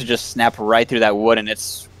are able to just snap right through that wood, and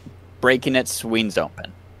it's breaking its swings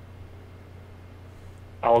open.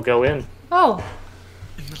 I'll go in. Oh,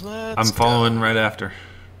 I'm following right after.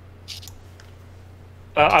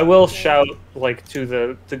 I will shout like to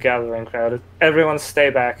the gathering crowd. Everyone, stay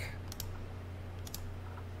back.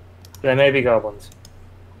 There may be goblins.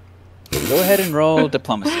 Go ahead and roll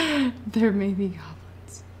diplomacy. there may be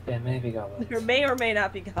goblins. There may be goblins. There may or may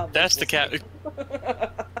not be goblins. That's the title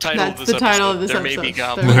That's of this the title episode. of this There episode. may be There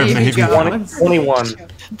goblins. may There be goblins. 21.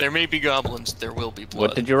 There may be goblins. There will be blood.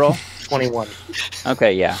 What did you roll? 21.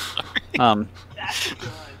 Okay, yeah. That's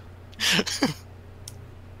good.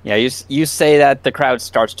 Yeah, you say that, the crowd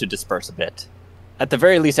starts to disperse a bit. At the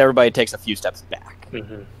very least, everybody takes a few steps back.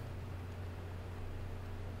 Mm-hmm.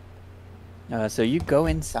 So you go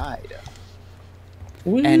inside.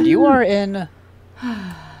 And you are in...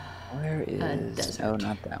 Where is... desert. Oh,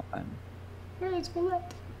 not that one. Where is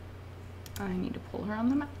Volette? I need to pull her on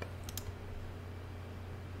the map.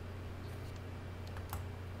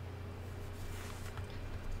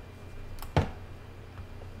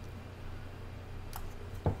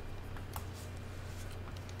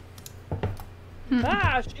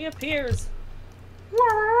 Ah, she appears.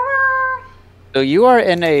 So you are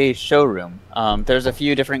in a showroom. There's a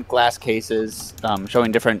few different glass cases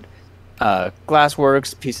showing different glass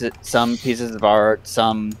works, some pieces of art,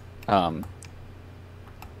 some...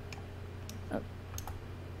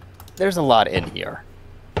 there's a lot in here.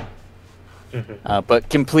 Mm-hmm. But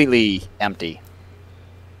completely empty.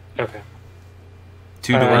 Okay.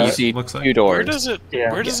 Two You doors. see looks like. two doors. Where does it?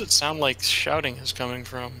 Yeah. Where does it sound like shouting is coming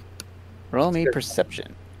from? Roll me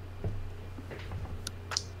perception.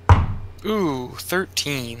 Ooh,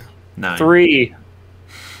 13. 9. 3.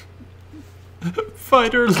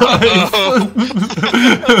 Fighter life.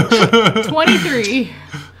 23.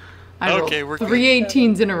 I rolled Okay, we're good. 3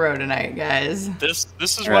 18s in a row tonight, guys. This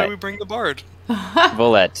is All why right. we bring the bard.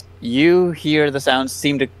 Volette, you hear the sounds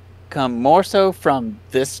seem to come more so from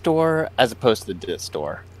this door as opposed to this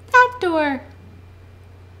door. That door.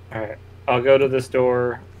 Alright. I'll go to this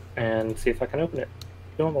door and see if I can open it.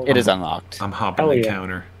 Normally. It is unlocked. I'm hopping Hell the yeah.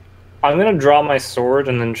 counter. I'm gonna draw my sword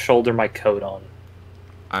and then shoulder my coat on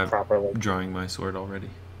I'm properly. drawing my sword already.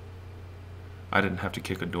 I didn't have to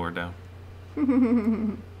kick a door down.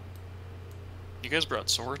 You guys brought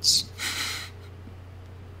swords.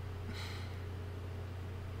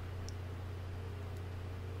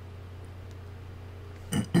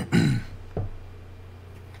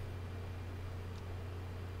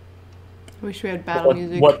 Wish we had battle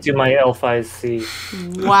music. What do my elf eyes see?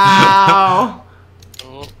 Wow.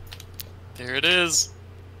 Oh, there it is.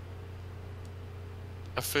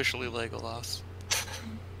 Officially Legolas.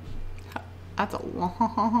 That's a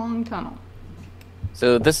long tunnel.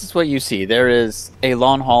 So this is what you see. There is a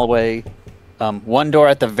long hallway, one door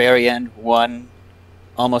at the very end, one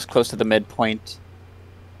almost close to the midpoint.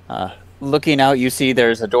 Looking out, you see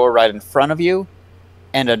there's a door right in front of you,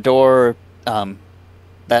 and a door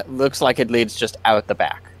that looks like it leads just out the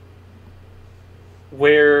back.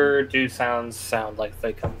 Where do sounds sound like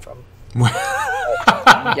they come from? Where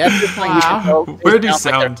do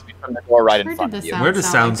sounds from the door right in front of you? Where do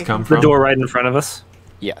sounds come from? The door right in front of us?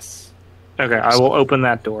 Yes. Okay, I will open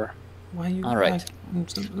that door. All right.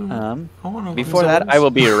 Before that, I will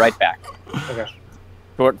be right back. Okay.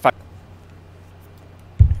 Short fight.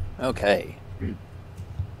 Okay.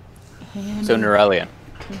 So, Nyrelion,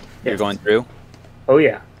 you're going through? Oh,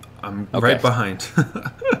 yeah. I'm Okay. right behind.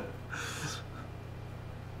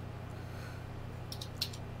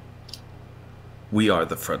 We are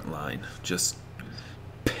the front line. Just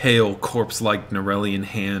pale, corpse-like Nyrelion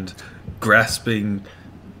hand grasping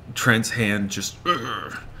Trent's hand. Just,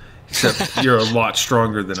 except you're a lot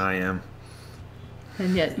stronger than I am.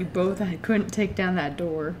 And yet you both couldn't take down that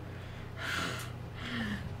door.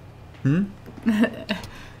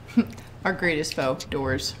 Our greatest foe,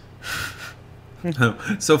 doors.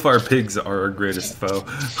 So far, pigs are our greatest foe.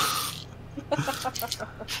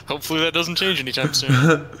 Hopefully that doesn't change anytime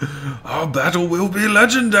soon. Our battle will be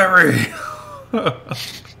legendary.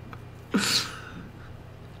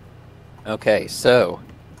 Okay, so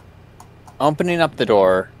opening up the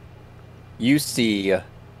door, you see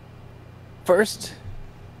first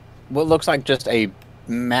what looks like just a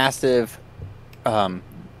massive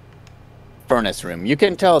furnace room. You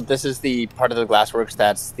can tell this is the part of the glassworks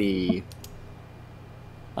that's the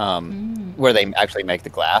where they actually make the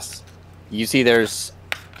glass. You see there's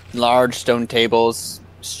large stone tables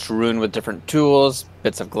strewn with different tools,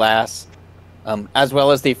 bits of glass, as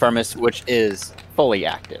well as the furnace, which is fully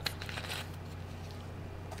active.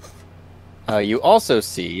 You also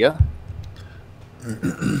see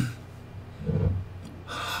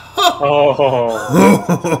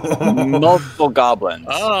multiple goblins.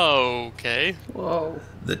 Oh, okay. Whoa.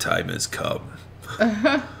 The time has come.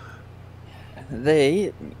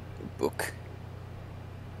 They book.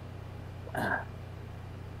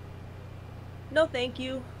 No, thank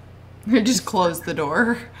you. Just close the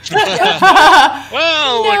door.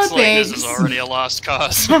 Well, No, looks like this thanks. is already a lost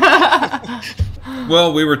cause.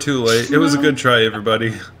 Well, we were too late. It was a good try,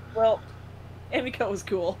 everybody. Well, Emiko was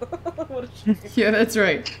cool. What a shame. Yeah, that's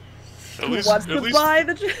right. At least, Wants at to least buy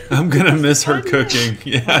the. I'm gonna miss her cooking.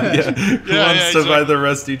 Yeah. Who wants to buy exactly. the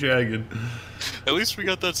rusty dragon? At least we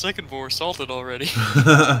got that second boar salted already.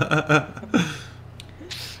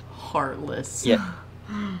 Heartless. Yeah.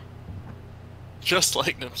 Just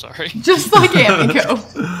like them, sorry. Just like Emiko.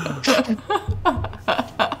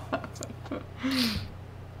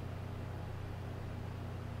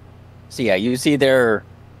 So yeah, you see they're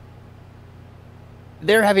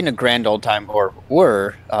having a grand old time, or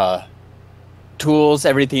were. Tools,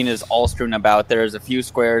 everything is all strewn about. There's a few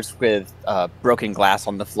squares with broken glass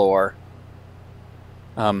on the floor.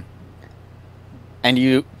 And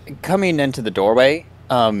you, coming into the doorway,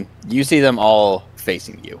 you see them all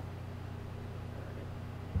facing you.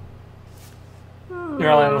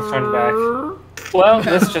 Nyrelion will turn back. Well,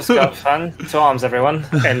 this just got fun. So arms, everyone.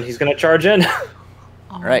 And he's going to charge in.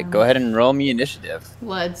 All right, go ahead and roll me initiative.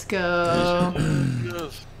 Let's go.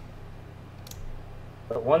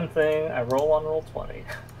 The one thing I roll on roll 20.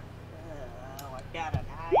 Oh, I got an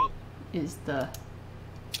eye. Is the...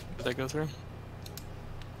 Did that go through?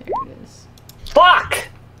 There it is. Fuck!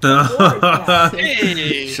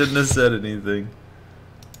 Hey! Shouldn't have said anything.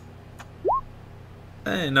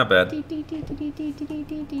 Hey, not bad.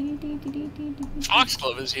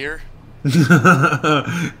 Foxglove is here.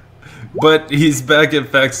 But he's back at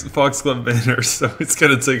Foxglove Manor, so it's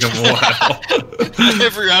gonna take him a while.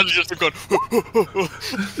 Every round is just going.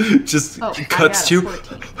 Just Oh, cuts to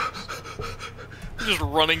 14. Just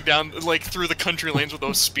running down like through the country lanes with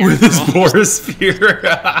those spears. with his Boris spear.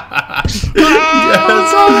 Yes. It's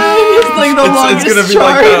like the It's longest gonna be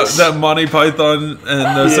charge. like that Monty Python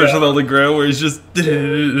and the Search of the Holy Grail, where he's just.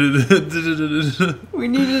 We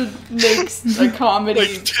need to make a comedy.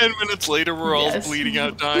 Like 10 minutes later, we're all Yes. bleeding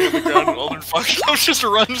out, dying on the ground, and Alden Foxglove just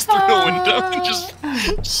runs through a window and just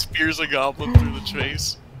spears a goblin through the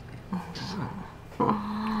face.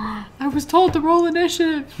 I was told to roll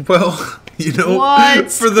initiative. Well, you know,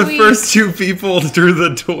 What, for the Squeak? first two people through the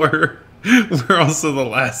door, we're also the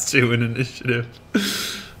last two in initiative.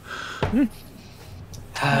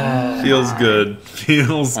 Feels good.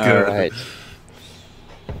 Feels All good. right.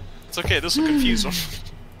 It's okay, this will confuse them.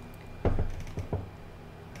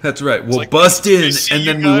 That's right. We'll like, bust they in, see and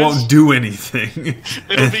you then guys. we won't do anything.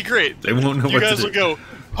 It'll be great. They won't know You what guys to will do. go,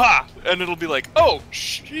 ha! And it'll be like, oh,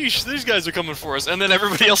 sheesh, these guys are coming for us. And then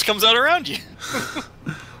everybody else comes out around you.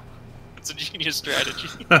 It's a genius strategy.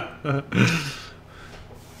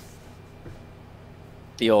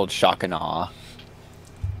 The old shock and awe.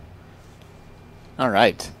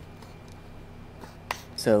 Alright.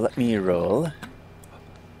 So let me roll.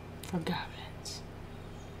 For goblins.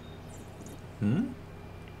 Hmm?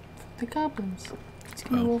 The goblins. He's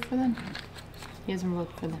gonna roll for them. He hasn't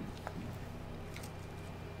rolled for them.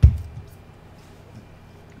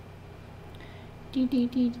 Dee, dee,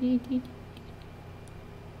 dee, dee, dee.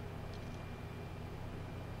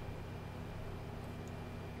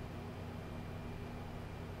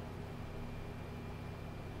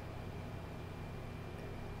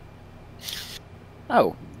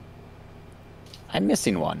 Oh. I'm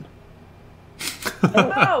missing one.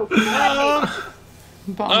 Oh,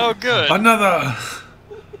 Oh, good. Another.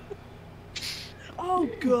 oh,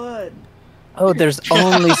 good. Oh, there's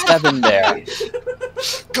only 7 there.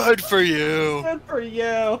 Good for you. Good for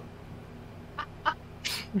you.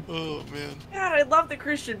 Oh man. God, I love the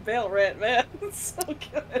Christian Bale rant, man. It's so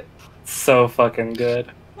good. So fucking good.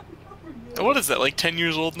 What is that? Like 10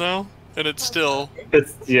 years old now, and it's still.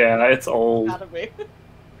 It's old. Out of me.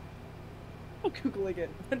 I'm googling it.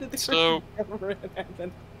 When did the So- Christian Bale rant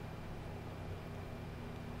happen?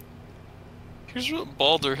 Here's what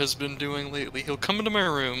Balder has been doing lately. He'll come into my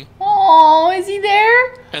room, Oh, is he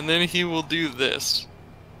there? and then he will do this,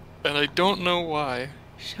 and I don't know why.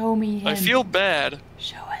 Show me him. I feel bad.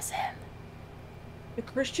 Show us him. The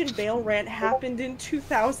Christian Bale rant happened in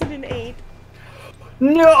 2008.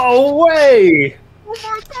 No way! Oh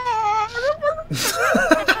my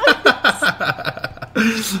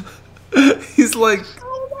god! He's like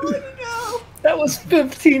How long ago? That was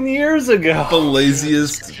 15 years ago. the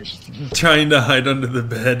laziest trying to hide under the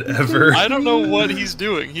bed ever. I don't know what he's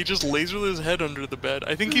doing. He just lays with his head under the bed.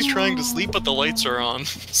 I think he's trying to sleep, but the lights are on.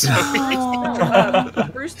 So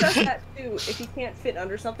Bruce does that too. If he can't fit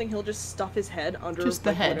under something, he'll just stuff his head under Just the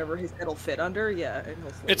like, head. whatever his head'll fit under. Yeah, and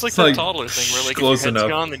he'll sleep. it's like It's that like toddler thing where like if close your head's enough.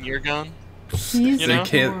 gone, then you're gone. He's You know? They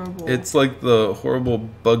can't. horrible. It's like the horrible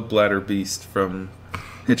bug bladder beast from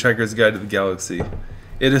Hitchhiker's Guide to the Galaxy.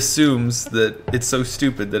 It assumes that it's so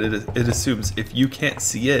stupid that it assumes if you can't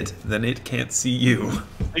see it, then it can't see you.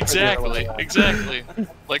 Exactly, exactly.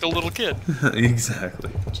 Like a little kid.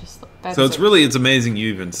 Exactly. Just, that's So it's amazing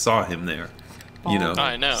you even saw him there. You know,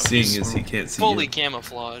 I know. seeing He's as he can't see fully you.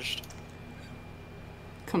 camouflaged.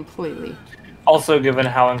 completely. Also, given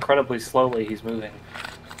how incredibly slowly he's moving.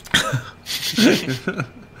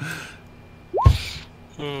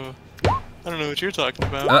 I don't know what you're talking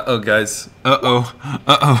about. Uh-oh, guys. Uh-oh. Uh-oh.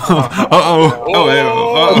 Uh-oh. Oh, hey,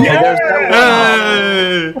 uh-oh. Okay, there's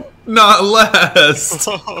that Hey! Not last!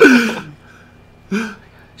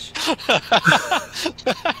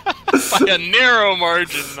 By a narrow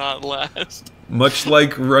margin, not last. Much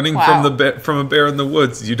like running Wow. from a bear in the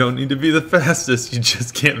woods, you don't need to be the fastest, you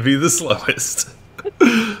just can't be the slowest.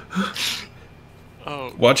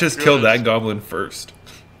 Oh, Watch us kill goodness. that goblin first.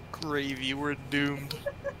 Gravy, we're doomed.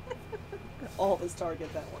 all of his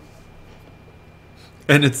target that one.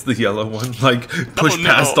 And it's the yellow one, like, push no.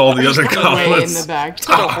 past all the I other just got Way in the goblins. back. It's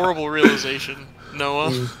got a horrible realization,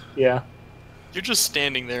 Noah. Yeah. You're just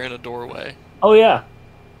standing there in a doorway. Oh yeah.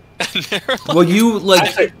 And they're Well, you,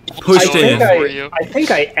 like, I pushed think in. for you. I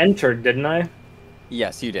think I entered, didn't I?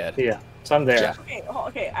 Yes, you did. Yeah. So I'm there. Yeah.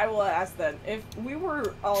 Okay, I will ask then. If we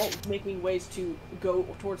were all making ways to go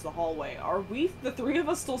towards the hallway, are we, the three of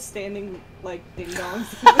us, still standing like ding-dongs?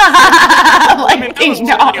 I mean, Like I was ding wondering,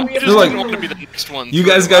 dong. I just They're like- didn't want to be the next one. You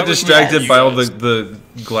through. guys I got was distracted like, by all you guys. the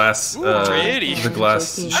glass, Ooh, pretty. the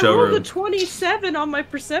glass I rolled a showroom. 27 on my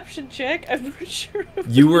perception check. I'm pretty sure.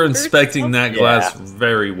 You were There's inspecting that glass Yeah.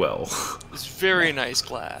 very well. It's very nice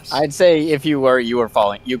glass. I'd say if you were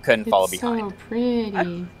following, you couldn't follow It's behind. so pretty.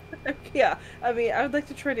 some- Yeah, I mean, I would like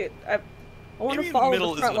to try to. I want Maybe to follow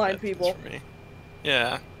middle the isn't a frontline bad people. place for me.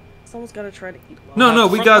 Yeah. Someone's got to try to keep. them No, up. no,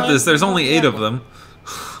 we front got line? this. There's only 8 of them.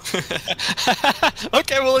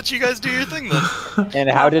 Okay, we'll let you guys do your thing then. And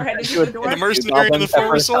how did Alright, you the The mercenary and the goblins former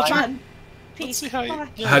first time? soldier. Fun. Let's Peace. see how you. Bye.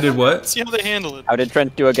 Yeah, How did what? See how they handle it. How did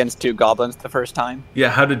Trent do against 2 goblins the first time? Yeah,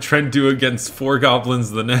 how did Trent do against 4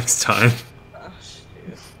 goblins the next time? Oh,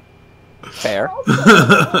 shoot. Fair.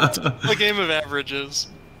 A game of averages.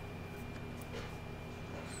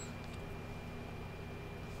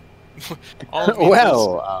 All of these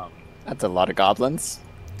Well, that's a lot of goblins.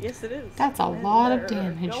 Yes, it is. That's a And lot of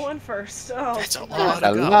they're damage. Going first. Oh, That's a God. lot.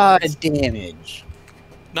 That's a lot of damage.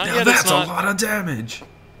 Not Now yet. that's It's a not. lot of damage.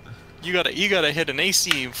 You gotta hit an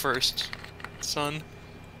AC first, son.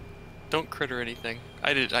 Don't crit or anything.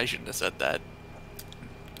 I shouldn't have said that.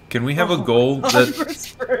 Can we have a goal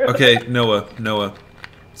that... Okay, Noah.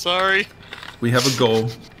 Sorry. We have a goal.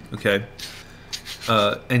 Okay.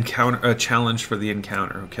 A challenge for the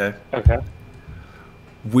encounter, okay? Okay.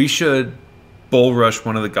 We should bull rush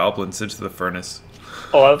one of the goblins into the furnace.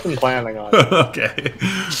 Oh, I've been planning on it. Okay.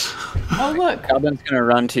 Oh, look. Goblin's gonna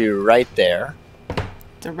run to right there.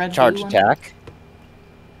 The red Charge blue one. attack.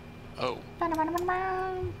 Oh.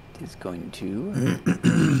 He's going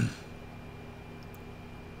to.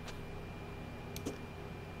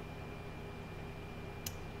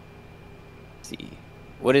 See.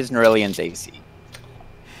 What is Nyrelion's AC?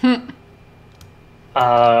 There's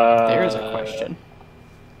a question.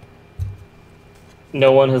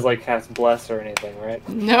 No one has like cast bless or anything, right?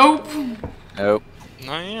 Nope. Nope.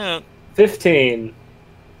 Not yet. 15.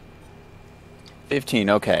 15,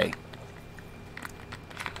 okay.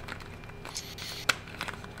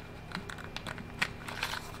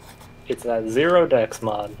 It's that 0 dex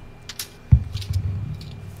mod.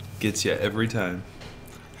 Gets you every time.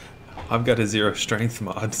 I've got a 0 strength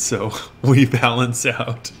mod, so we balance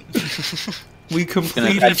out. We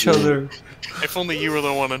complete each other. If only you were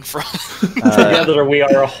the one in front. Together we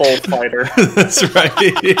are a whole fighter. That's right.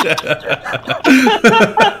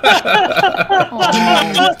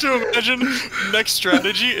 To imagine, next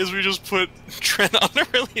strategy is we just put Trent on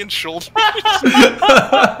Nyrelion's shoulder.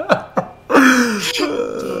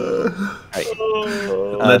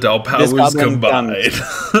 Let all powers combine.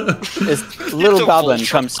 This little goblin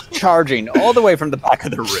comes charging all the way from the back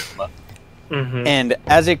of the room. Mm-hmm. And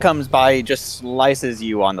as it comes by, it just slices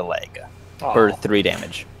you on the leg for 3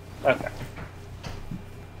 damage. Okay.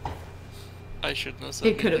 I shouldn't have said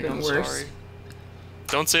It could have anything, been I'm worse. sorry.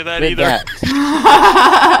 Don't say that With either. that,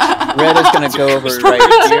 Red is going to go over right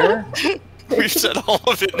here, We've said all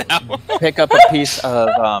of it now. pick up a piece of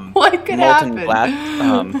What could molten happen?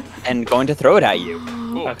 glass, and going to throw it at you.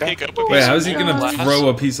 Ooh, Okay. pick up a Wait, piece how's of he gonna glass. throw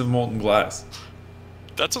a piece of molten glass?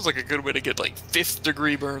 That sounds like a good way to get like 5th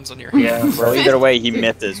degree burns on your Yeah. hand. Well, either way, he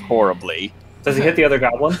misses horribly. Does he hit the other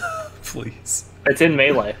goblin? Please. It's in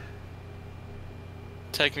melee.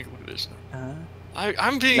 Technically, there's no. Uh,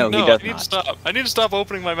 I'm being No, he no. does I need not. to stop. I need to stop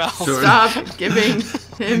opening my mouth. Sure. Stop giving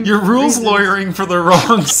him. You're rules reasons. lawyering for the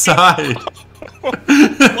wrong side. Why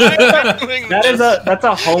am I doing this? That's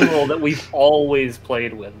a home rule that we've always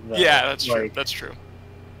played with. Though. Yeah, that's true. Like, That's true.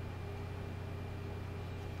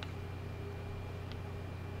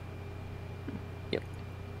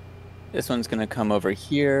 This one's going to come over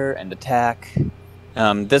here and attack.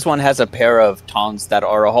 This one has a pair of tongs that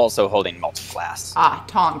are also holding molten glass. Ah,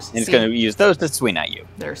 tongs. And it's See, going to use those to swing at you.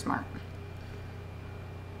 they're smart.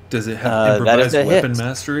 Does it have That is improvised a hit. weapon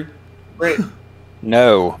mastery? Great.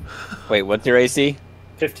 No. Wait, what's your AC?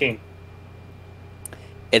 15.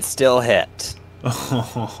 It's still hit.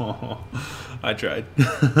 Oh, I tried.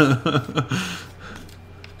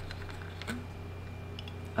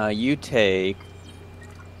 You take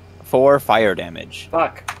 4 fire damage.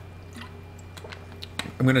 Fuck.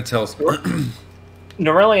 I'm gonna tell.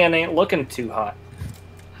 Nyrelion ain't looking too hot.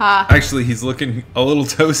 Ha. Actually, he's looking a little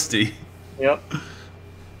toasty. Yep.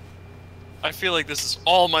 I feel like this is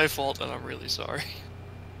all my fault, and I'm really sorry.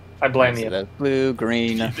 I blame So you. that's blue,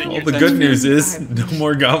 green. Well, the good news is no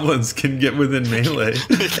more goblins can get within melee.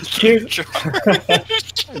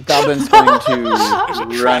 Goblin's going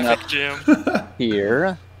to run up Traffic jam.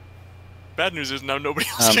 here, Bad news is now nobody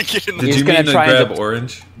else can get in the Did He's you gonna mean to try and grab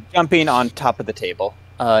orange? jumping on top of the table.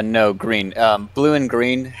 No, green. Blue and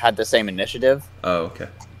green had the same initiative, Oh, okay.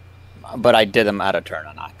 but I did them out of turn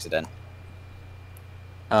on accident.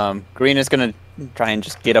 Green is going to try and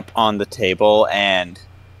just get up on the table, and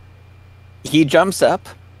he jumps up,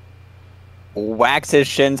 whacks his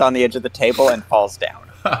shins on the edge of the table, and falls down.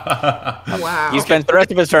 Wow. He spends the rest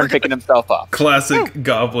of his turn picking himself up. Classic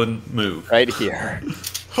goblin move. Right here.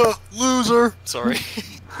 Huh, loser. Sorry.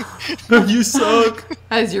 You suck.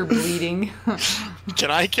 As you're bleeding. Can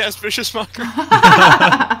I cast Vicious Mockery?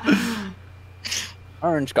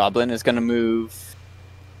 Orange Goblin is going to move.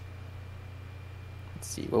 Let's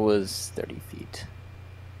see, what was 30 feet?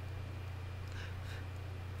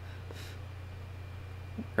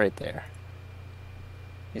 Right there.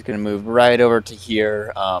 He's going to move right over to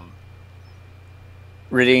here.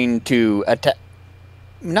 Ready to attack.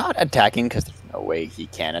 Not attacking, because there's no way he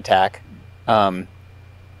can attack.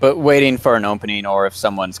 But waiting for an opening, or if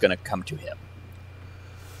someone's going to come to him.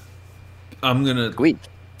 I'm gonna Squeak.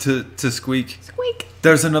 to Squeak. Squeak.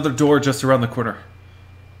 There's another door just around the corner.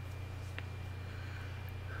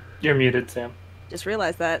 You're muted, Sam. Just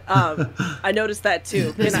realized that. I noticed that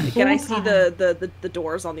too. Can I see the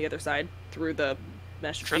doors on the other side through the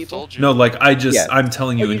mesh Trent people? told you. No, like Yeah. I'm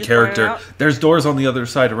telling you Oh, you in just pointed character. out? There's doors on the other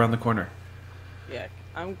side around the corner. Yeah,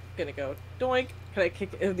 I'm gonna go doink. Can I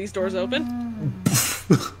kick these doors open?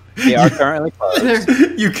 They are currently closed.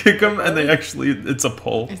 You kick them, and it's a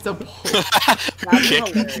pole. It's a pole. That'd be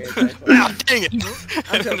hilarious, actually. Ah, dang it!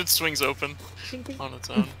 And then it swings open on its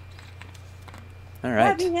own. All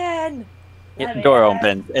right. Let me in! Yeah, Let me door in.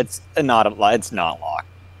 opens. It's not locked.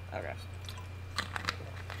 Okay.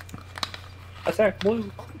 Attack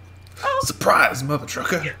blue. Surprise, mother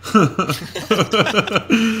trucker!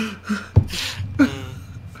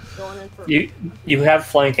 Going in for... You have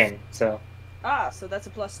flanking, so so that's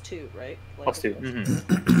a +2, right? Like +2.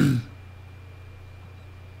 Mm-hmm.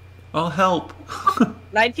 I'll help.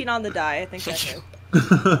 19 on the die, I think that's it.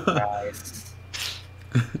 Nice.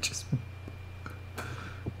 Just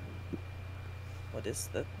What is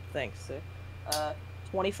the thing? So,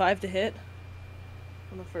 25 to hit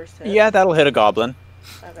on the first hit. Yeah, that'll hit a goblin.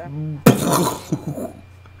 Okay.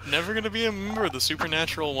 Never gonna be a member of the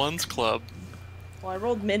Supernatural Ones Club. Well, I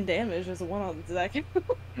rolled min damage as a 1 on the second.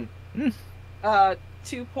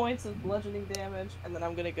 2 points of bludgeoning damage, and then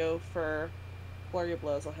I'm gonna go for flurry of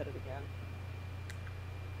blows. I'll hit it again.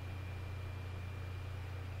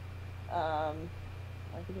 I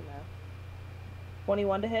can do math.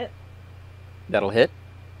 21 to hit. That'll hit.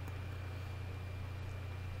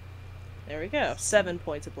 There we go. 7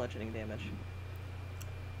 points of bludgeoning damage.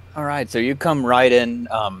 All right, so you come right in.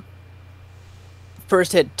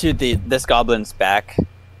 First hit to this goblin's back.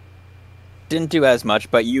 Didn't do as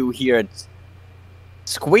much, but you hear it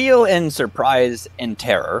squeal in surprise and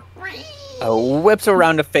terror. Whips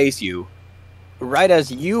around to face you, right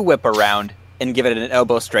as you whip around and give it an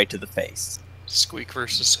elbow straight to the face. Squeak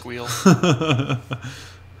versus Squeal.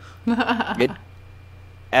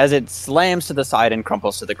 As it slams to the side and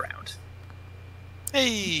crumples to the ground.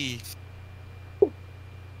 Hey!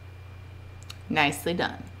 Nicely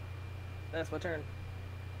done. That's my turn.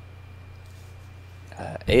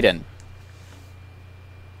 Edan.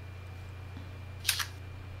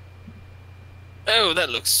 Oh, that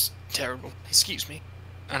looks terrible. Excuse me.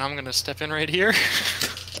 And I'm gonna step in right here.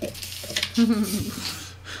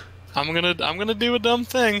 I'm gonna do a dumb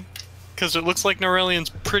thing, because it looks like Nyrelion's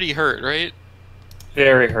pretty hurt, right?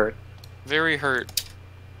 Very hurt. Very hurt.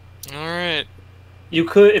 All right. You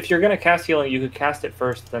could, if you're gonna cast healing, you could cast it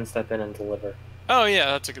first, then step in and deliver. Oh yeah,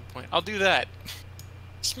 that's a good point. I'll do that.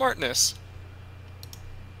 Smartness.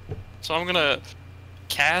 So I'm gonna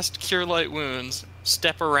cast Cure Light Wounds,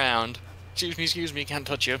 step around. Excuse me, can't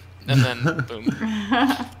touch you. And then boom.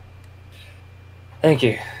 Thank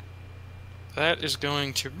you. That is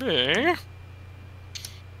going to be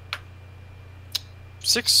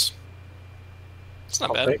 6. It's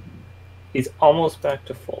not bad. He's almost back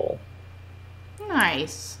to full.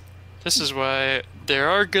 Nice. This is why there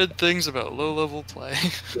are good things about low-level play.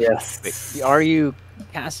 Yes. Wait, are you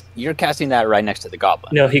you're casting that right next to the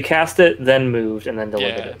goblin? No, he cast it, then moved, and then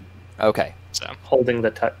delivered Yeah. it, Okay. So, holding the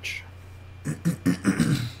touch.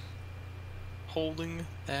 holding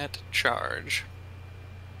that charge.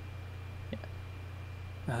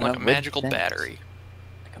 Like a With magical that- battery.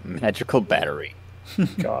 Like a magical battery.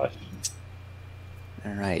 Gosh.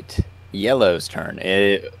 All right. Yellow's turn.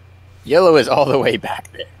 Yellow is all the way back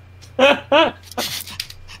there.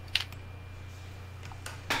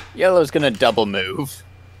 Yellow's gonna double move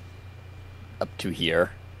up to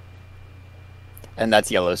here. And that's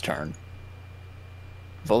Yellow's turn.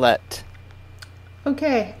 Volette.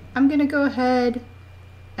 Okay, I'm gonna go ahead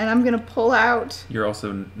and I'm gonna pull out. You're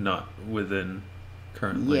also not within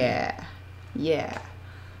currently. Yeah.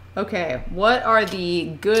 Okay, what are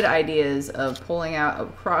the good ideas of pulling out a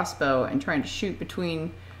crossbow and trying to shoot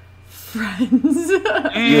between friends?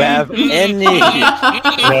 You have any No.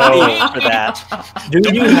 for that? Do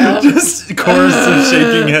you have Just chorus of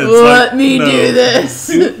shaking heads. Let like, me no. do this.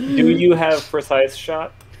 do you have precise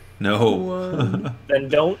shot? No. 1, Then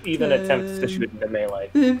don't even 10, attempt to shoot into melee.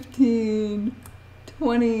 15, You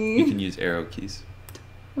 20, can use arrow keys.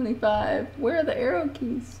 25. Where are the arrow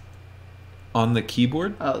keys? On the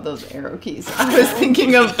keyboard? Oh, those arrow keys. I was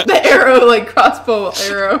thinking of the arrow, like crossbow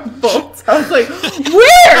arrow bolts. I was like,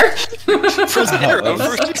 where? Press arrow That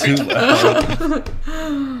for was too loud.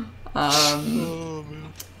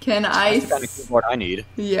 Can I? That's the kind of keyboard I need.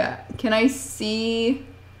 Yeah. Can I see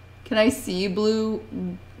blue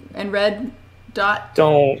and red dot?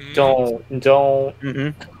 Don't. Mm-hmm.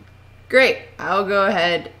 Great. I'll go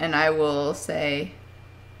ahead and I will say,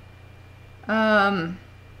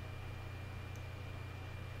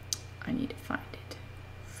 I need to find it.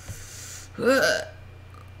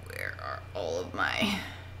 Where are all of my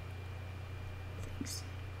things?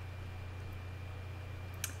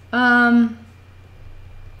 I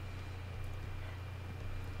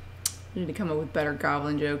need to come up with better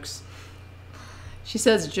goblin jokes. She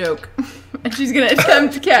says joke And she's gonna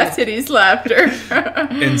attempt to cast hideous laughter.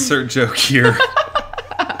 Insert joke here.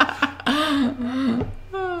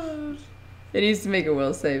 It needs to make a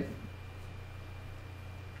will save.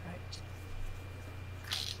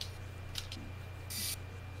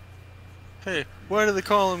 Hey, why do they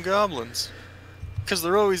call them goblins? Because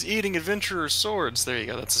they're always eating adventurers' swords. There you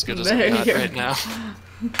go. That's as good as I got right now.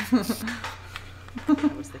 I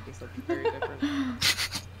was thinking something very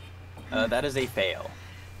different. That is a fail.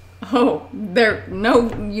 Oh, no,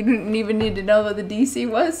 you didn't even need to know what the DC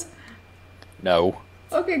was? No,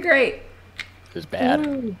 Okay, great. it was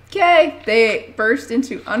bad. Okay, they burst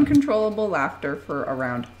into uncontrollable laughter for a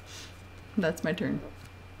round. That's my turn.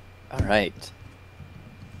 All right.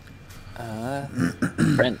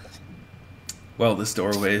 Trent. Well, this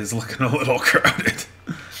doorway is looking a little crowded.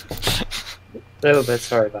 A little bit.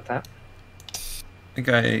 Sorry about that. I think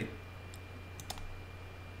I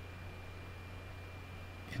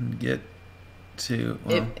can get to.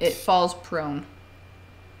 Well, It falls prone.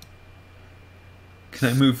 can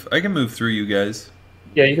I move? I can move through you guys.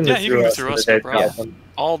 Yeah, you can move Yeah, you through can move us. through in us, the no day problem.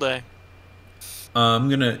 All day. I'm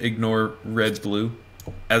gonna ignore red blue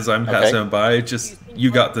as I'm passing by. Just you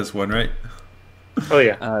got this one, right? Oh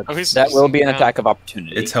yeah. That will be an attack of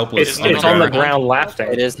opportunity. It's helpless. It's on the ground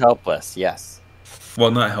laughing. It is helpless, yes.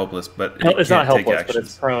 Well, not helpless, but it It's not can't take helpless, but actions.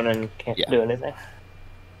 it's prone and can't Yeah. do anything.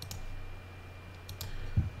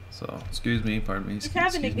 So, excuse me, pardon me, Just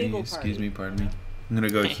having a giggle excuse party. me, pardon me. I'm gonna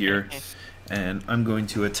go here, and I'm going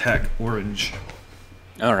to attack orange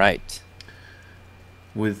All right.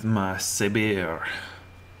 with my saber.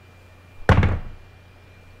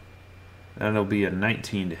 That'll be a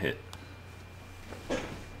 19 to hit.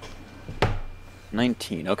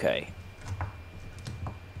 19, okay.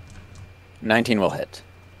 19 will hit.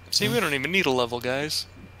 See, we don't even need a level, guys.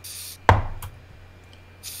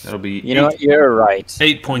 That'll be You know what? You're right.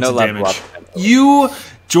 8 points No of level damage. up. You,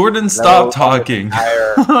 Jordan, stop No, talking.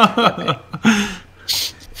 entire-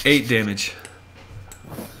 8 damage.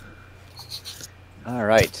 All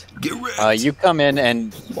right. Get wrecked. You come in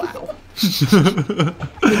and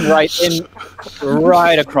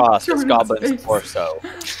right across this Jordan's goblin's face. torso.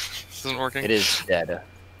 This isn't working. It is dead.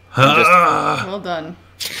 Ah. Well done.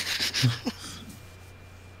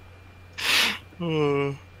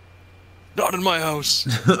 Not in my house.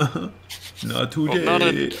 Not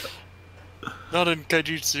today. Not in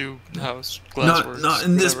Kaijutsu house. Not Glassworks,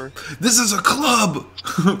 in this. whatever. This is a club.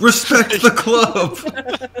 Respect the club.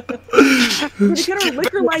 We get our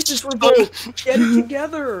liquor license revoked. Get it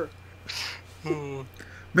together. Oh.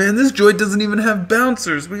 Man, this joint doesn't even have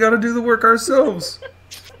bouncers. We got to do the work ourselves.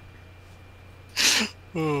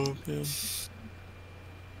 Oh, man.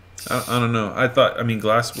 I don't know. I mean,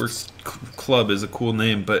 Glassworks Club is a cool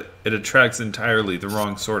name, but it attracts entirely the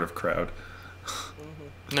wrong sort of crowd.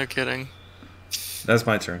 No kidding. That's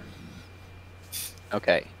my turn.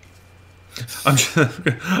 Okay.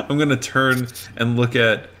 I'm gonna turn and look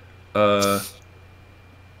at. I'm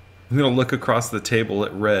gonna look across the table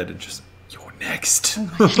at Red and just. You're next.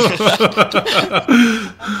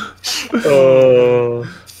 Oh.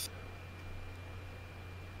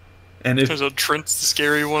 And if Turns out Trent's the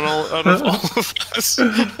scary one out of all of us.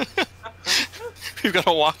 We've got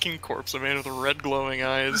a walking corpse, a man with red glowing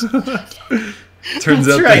eyes. turns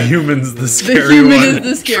That's out right. the human's the The scary human one. is the Trent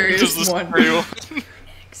is scariest the one. scary one.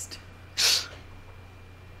 Next.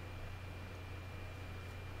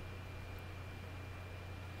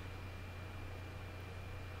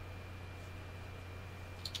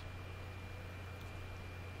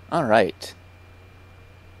 All right.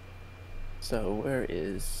 So where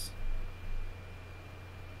is?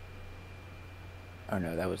 Oh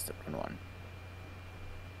no, that was the wrong one.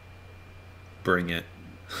 Bring it.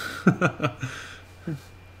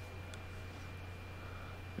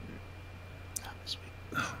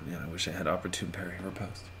 Oh man, I wish I had opportune parry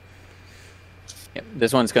riposte. Yep,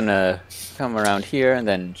 this one's gonna come around here and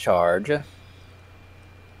then charge.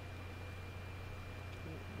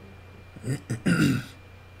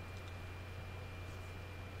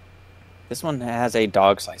 This one has a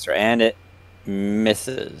dog slicer and it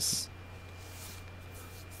misses.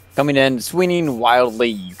 Coming in, swinging wildly,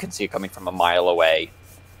 you can see it coming from a mile away.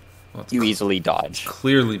 Well, it's You easily dodge.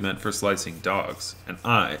 clearly meant for slicing dogs, and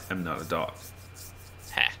I am not a dog.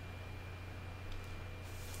 Ha.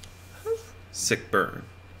 Sick burn.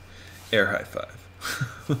 Air high five.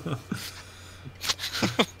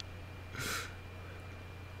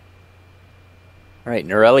 All right,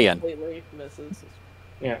 Nyrelion. Completely misses.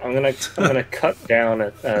 Yeah, I'm gonna cut down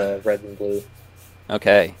at red and blue.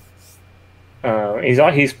 Okay.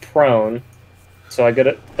 He's prone, So I get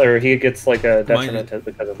it, or he gets like a detriment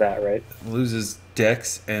because of that, right? Loses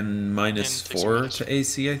Dex and minus And takes 4 minus to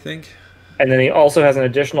AC, I think. And then he also has an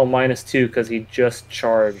additional -2 because he just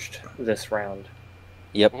charged this round.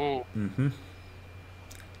 Yep. Ooh. Mm-hmm.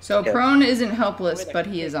 So Yeah. prone isn't helpless, but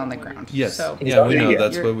he is on the ground. Yes. So Yeah, we know Yeah.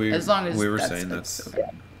 that's what as long as we were that's saying. good, That's okay.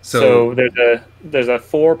 So there's a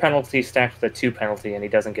 4 penalty stacked with a 2 penalty, and he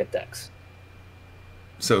doesn't get Dex.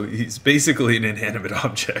 So he's basically an inanimate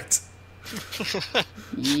object.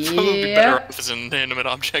 Probably be better Yeah. off as an inanimate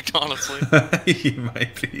object, honestly. He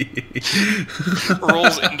might be.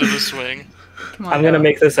 Rolls into the swing. Come on. I'm gonna now.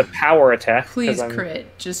 make this a power attack. 'cause Please I'm-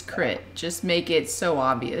 crit. Just crit. Just make it so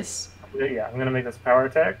obvious. Yeah, I'm gonna make this a power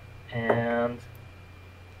attack, and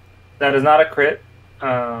that is not a crit,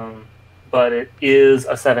 but it is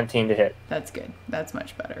a 17 to hit. That's good. That's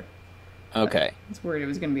much better. Okay. I was worried it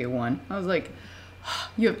was going to be a 1. I was like,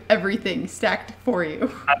 you have everything stacked for you.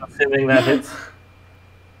 I'm assuming that hits.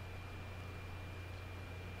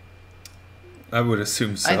 I would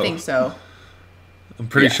assume so. I think so. I'm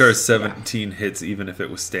pretty Yes, sure 17 hits even if it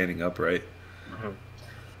was standing upright.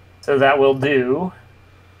 So that will do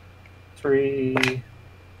 3,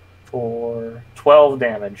 4, 12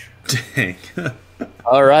 damage. Dang.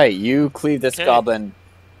 All right, you cleave this Okay. goblin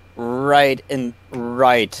right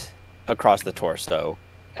across the torso.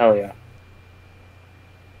 Hell yeah.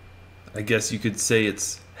 I guess you could say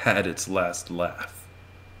it's had its last laugh.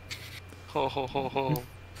 Ho ho ho ho.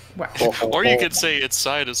 Wow. Or you could say its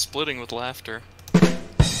side is splitting with laughter.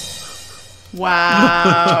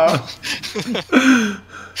 Wow.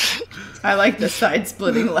 I like the side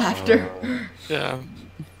splitting laughter. Yeah.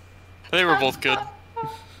 They were both good.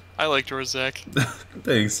 I liked yours, Zach.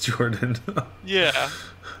 Thanks, Jordan. Yeah.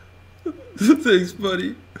 Thanks,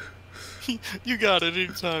 buddy. You got it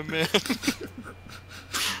anytime, man.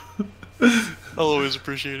 I'll always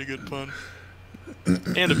appreciate a good pun.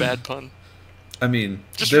 And a bad pun. I mean,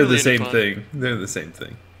 Just they're really the same any pun. thing. They're the same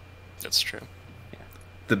thing. That's true.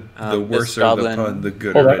 The This worse the goblin- pun, the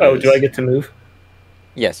gooder Hold on. it Oh, is. do I get to move?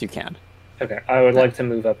 Yes, you can. Okay, I would like to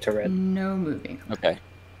move up to red. No moving. Okay.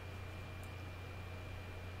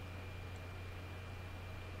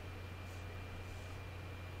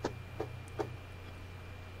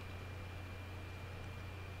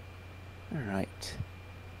 All right.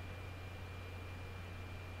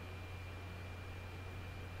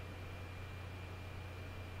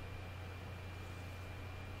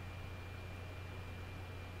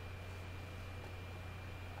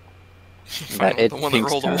 Finally, it's the one that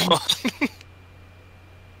Pink's rolled a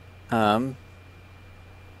turn. 1.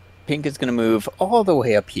 Pink is going to move all the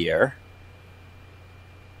way up here.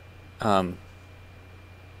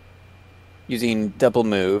 Using double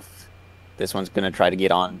move. This one's going to try to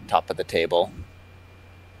get on top of the table.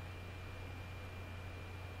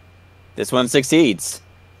 This one succeeds.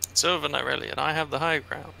 It's over, Nyrelion. I have the high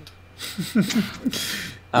ground.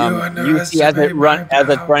 You see as it's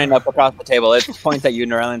running up across the table, it points at you,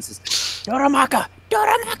 Nyrelion, and says, Doramaka!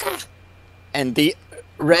 Doramaka! And the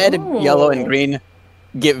red, Oh. yellow, and green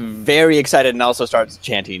get very excited and also starts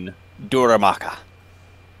chanting Doramaka.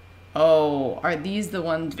 Oh, are these the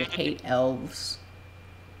ones that hate elves?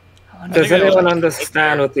 I wonder Does think I anyone like-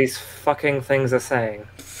 understand what these fucking things are saying?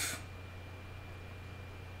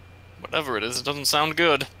 Whatever it is, it doesn't sound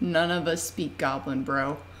good. None of us speak Goblin,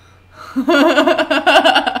 bro.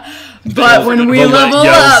 But when we level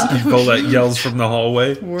up, Volette yells from the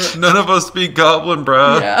hallway. We're- None of us speak Goblin,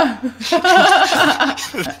 bruh. yeah.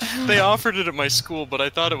 They offered it at my school, but I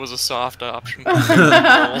thought it was a soft option.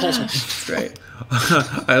 That's right.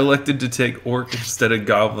 I elected to take Orc instead of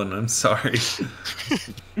Goblin. I'm sorry. I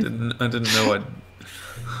didn't know it.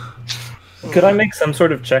 Could I make some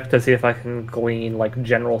sort of check to see if I can glean like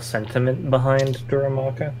general sentiment behind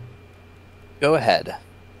Duramaka? Go ahead.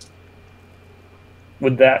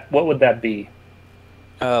 What would that be?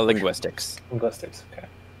 Linguistics. Linguistics. Okay.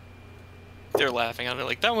 They're laughing at it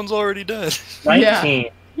like, that one's already dead. 19.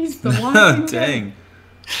 He's the one. Dang.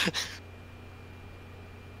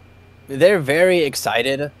 They're very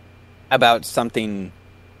excited about something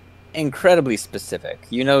incredibly specific.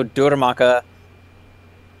 You know, Duramaka,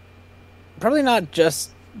 probably not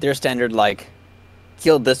just their standard, like,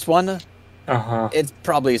 killed this one. Uh-huh. It's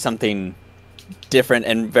probably something different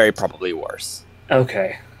and very probably worse.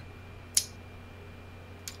 Okay.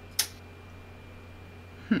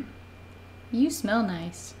 You smell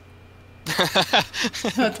nice.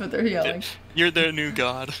 That's what they're yelling. You're their new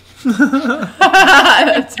god.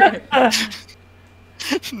 That's right.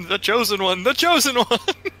 The chosen one! The chosen one!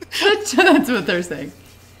 That's what they're saying.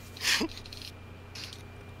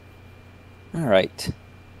 All right.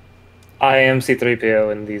 I am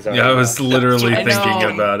C-3PO, and these are. Yeah, I was literally I thinking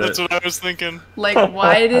know. about That's it. what I was thinking. Like,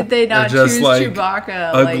 why did they They're not just choose like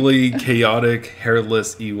Chewbacca? ugly, chaotic,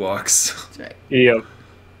 hairless Ewoks. That's right. Yep.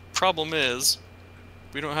 Problem is,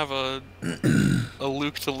 we don't have a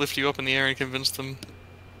Luke to lift you up in the air and convince them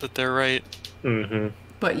that they're right. Mm-hmm.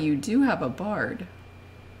 But you do have a bard.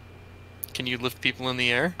 Can you lift people in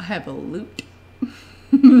the air? I have a lute.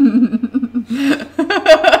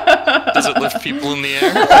 Does it lift people in the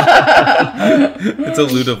air? It's a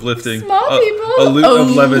loot of lifting. Small people. A loot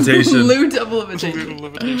of levitation. Loot of levitation.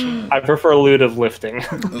 Levitation. I prefer loot of lifting.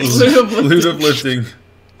 Loot of lifting.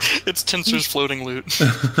 It's Tensor's floating loot.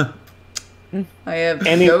 I have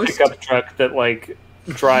Any ghost. pickup truck that like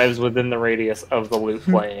drives within the radius of the loot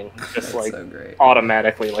playing just That's like so great.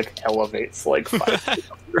 automatically like elevates like 5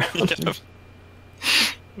 feet off the ground.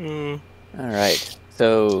 Yeah. All right.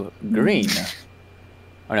 So green.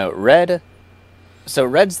 Oh no, red. So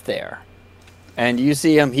red's there, and you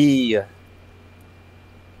see him. He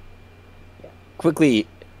quickly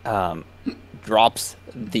drops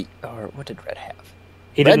the. Or what did red have?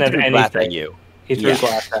 He Red didn't have threw glass at anything. you. He threw Yeah.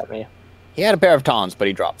 glass at me. He had a pair of tongs, but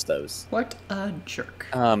he drops those. What a jerk.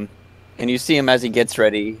 And you see him as he gets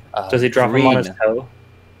ready. Does he drop him on his toe?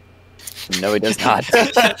 No, he does not.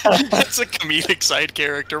 That's a comedic side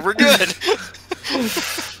character. We're good.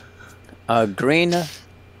 Green.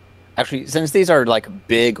 Actually, since these are like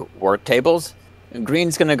big work tables,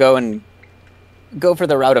 Green's gonna go for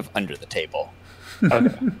the route of under the table.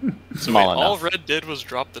 Okay. Small Wait, all enough. Red did was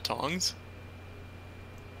drop the tongs?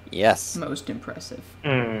 Yes. Most impressive.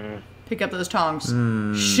 Mm. Pick up those tongs.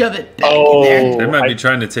 Hmm. Shove it back Oh. in They there. might I- be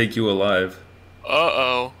trying to take you alive.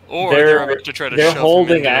 Uh-oh. Or they're about to try to they're shove him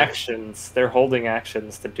holding into it. actions. They're holding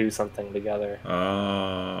actions to do something together.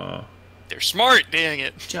 They're smart, dang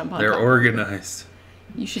it. Jump on They're top. organized.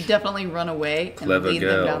 You should definitely run away and Clever lead them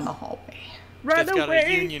girl. down the hallway. Run They've got a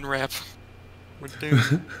away! union rep. We're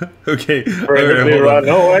doomed. Okay. Bravely alright, hold run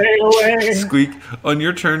on. away. Squeak, on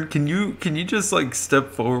your turn, can you just like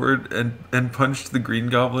step forward and punch the green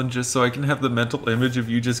goblin just so I can have the mental image of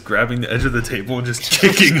you just grabbing the edge of the table and just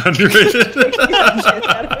kicking under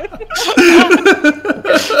it?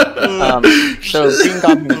 So Green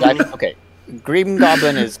Goblin is actually, okay. Green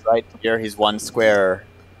Goblin is right here. He's one square.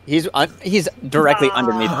 He's directly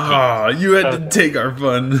underneath. Ah, you had to take our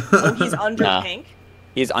fun. Oh, he's under Nah. pink.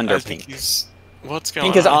 He's under I think pink. he's... What's going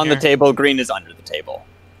Pink is on here? the table. Green is under the table.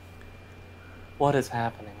 What is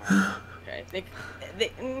happening? Okay,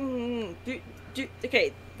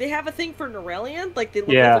 okay, they have a thing for Nyrelion? Like, they look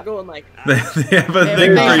Yeah. like they're going like, they have a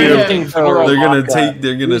thing They're for you. looking for a They're gonna vodka. take.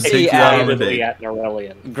 They're gonna See, take you out on a Admittedly date. at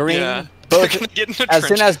Nyrelion. Green, Yeah. both They're gonna get in a as soon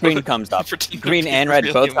trench as coat Green comes up, pretend to Green be and Red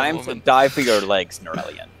really both a times woman. dive for your legs,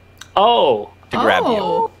 Nyrelion, Oh, to grab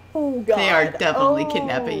you. oh god. They are definitely oh.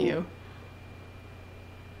 kidnapping you.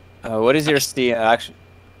 What is your actually?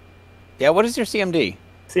 Yeah, what is your CMD?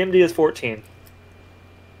 CMD is 14.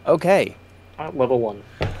 Okay. Level 1.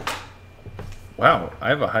 Wow, I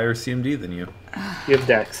have a higher CMD than you. You have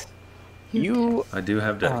Dex. You. I do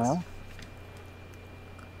have dex.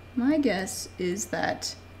 My guess is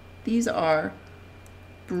that these are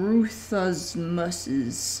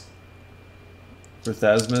Bruthasmuses.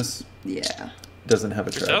 Brithasmus Yeah. doesn't have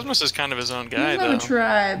a tribe. Jasmus is kind of his own He guy, doesn't have though. a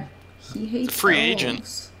tribe. He hates free agent.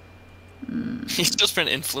 elves. He's just been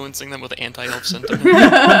influencing them with anti-elf sentiment.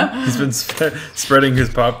 He's been spreading his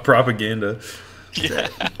propaganda. Yeah.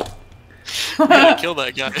 You gotta kill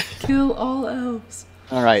that guy. Kill all elves.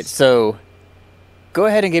 All right, so go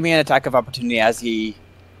ahead and give me an attack of opportunity as he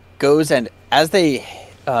goes, and as they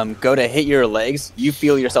go to hit your legs, you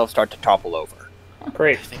feel yourself start to topple over.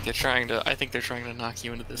 Great. I think they're trying to knock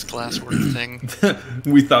you into this glasswork thing.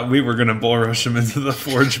 We thought we were gonna bull rush him into the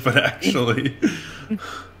forge, but actually,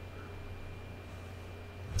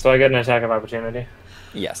 So I get an attack of opportunity.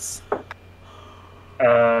 Yes.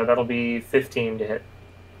 That'll be 15 to hit.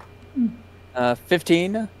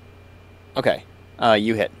 15. Okay.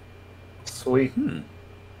 You hit. Sweet. hmm.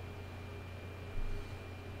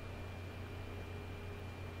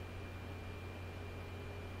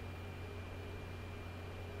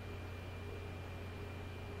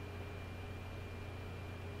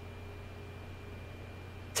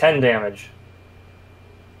 Ten damage.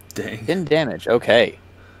 Dang. 10 damage. Okay.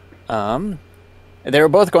 They were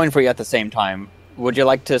both going for you at the same time. Would you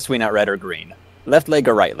like to swing out red or green? Left leg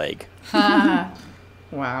or right leg? Ha.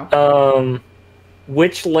 Wow.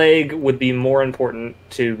 Which leg would be more important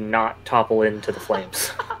to not topple into the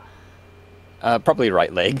flames? Probably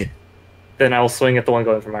right leg. Then I'll swing at the one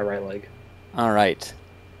going for my right leg. All right.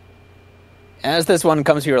 As this one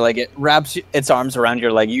comes to your leg, it wraps its arms around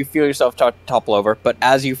your leg. You feel yourself topple over, but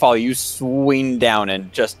as you fall, you swing down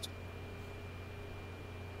and just...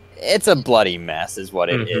 It's a bloody mess is what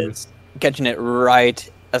it is. Catching it right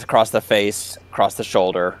across the face, across the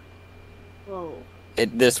shoulder. Whoa.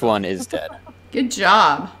 This one is dead. Good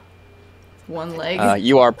job. One leg.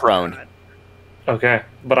 You are prone. Okay,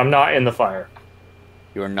 but I'm not in the fire.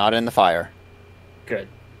 You are not in the fire. Good.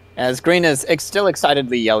 As Green is still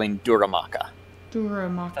excitedly yelling Duramaka.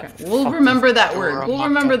 Duramaka. We'll remember that word. We'll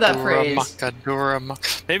remember that phrase.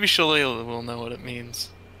 Duramaka. Maybe Shalila will know what it means.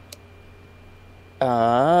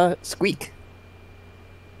 Squeak.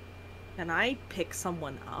 Can I pick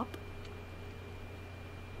someone up?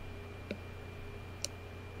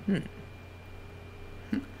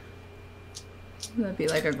 That'd be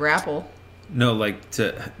like a grapple. No, like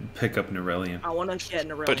to pick up Nyrelion. I want to get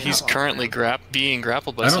Nyrelion. But he's currently being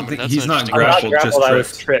grappled by I don't someone. think That's he's not interesting. grappled, just I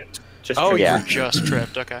was tripped. tripped. Oh, Yeah. you're just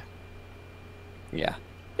tripped. Okay. Yeah.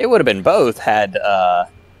 It would have been both had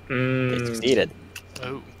they succeeded.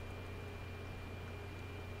 Oh.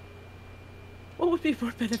 What would be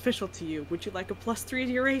more beneficial to you? Would you like a +3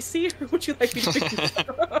 to your AC, or would you like me to pick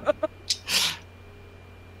you up?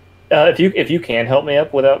 If you can help me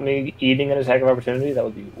up without me eating an attack of opportunity, that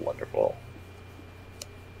would be wonderful.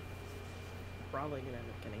 Probably gonna end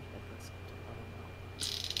up getting hit.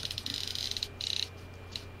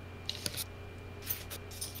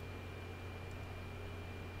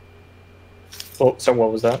 I don't know. Oh, so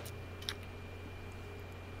what was that?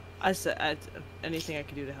 I said anything I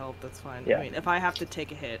can do to help. That's fine. Yeah. I mean, if I have to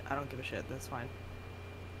take a hit, I don't give a shit. That's fine.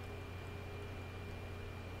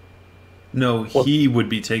 No, Well, he would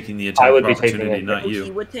be taking the I attack would of be taking opportunity, it. not He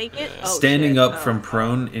you. would take it. Oh, Standing shit. up Oh. from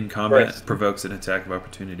prone in combat Right. provokes an attack of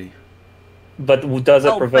opportunity. But does it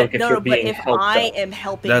Oh, provoke but if no, you're but being if helped I up? am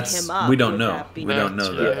helping That's him up, we don't would know. that be We don't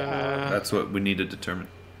know that. Yeah. That's what we need to determine.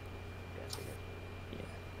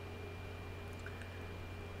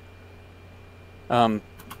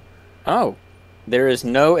 Oh, there is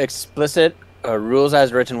no explicit rules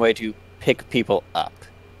as written way to pick people up.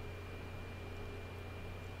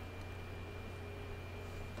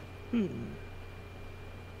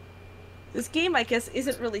 This game, I guess,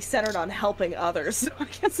 isn't really centered on helping others, so I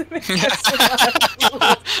guess it makes sense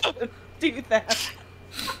to do that.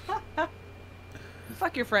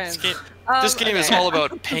 Fuck your friends. This game is okay. all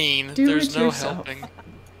about pain. Do There's it no yourself. helping.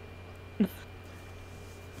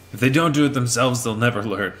 If they don't do it themselves, they'll never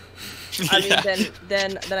learn. I mean, Yeah.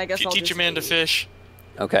 then I guess If you I'll teach just a man to leave. fish,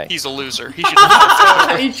 Okay. he's a loser. He should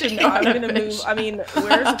not. You should know how I'm to gonna fish. move. I mean,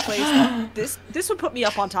 where's the place? This would put me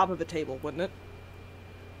up on top of the table, wouldn't it?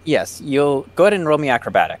 Yes, you'll go ahead and roll me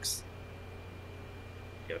acrobatics.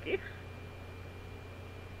 Okay.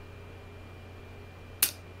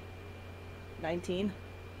 19.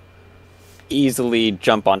 Easily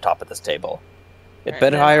jump on top of this table. It's a Alright,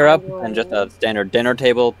 bit then higher I up than just a will- standard dinner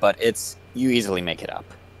table, but you easily make it up.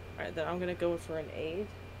 Alright, then I'm gonna go for an aid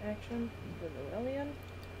action for Nyrelion.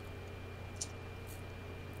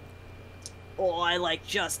 Oh, I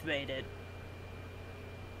just made it.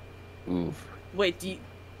 Oof. Wait,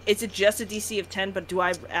 is it just a DC of 10, but do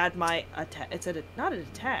I add my attack? It's not an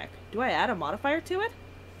attack. Do I add a modifier to it?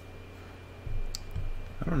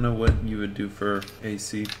 I don't know what you would do for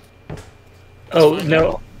AC. Oh,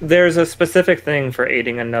 no. There's a specific thing for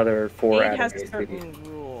aiding another for Aid adding has a AC. certain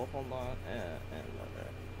rule. Hold on. Another.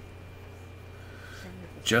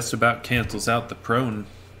 Just about cancels out the prone,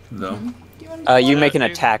 though. You make an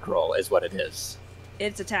attack roll, is what it is.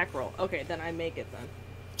 It's attack roll. Okay, then I make it then.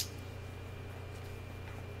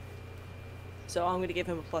 So I'm gonna give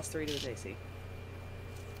him a +3 to his AC.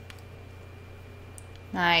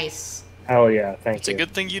 Nice. Oh, yeah, thank It's a you.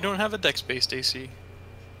 good thing you don't have a dex-based AC.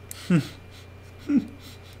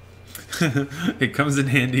 It comes in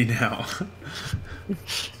handy now.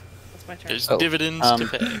 That's my turn. There's Oh, dividends to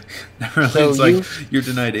pay. It's like you're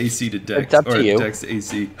denied AC to Dex It's up to or you. Dex to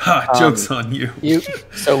AC. Ha! Joke's on you.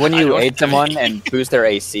 So when I you don't aid someone and boost their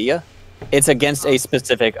AC, it's against a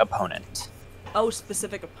specific opponent. Oh,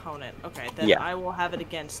 specific opponent. Okay, then Yeah. I will have it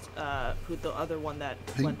against who the other one that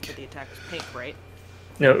went for the attack was Pink, right?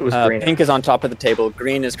 No, it was green. Pink is on top of the table.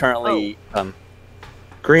 Green is currently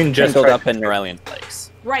Green just tangled tried up in Nyrelion's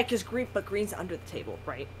place. Right, because Green's under the table,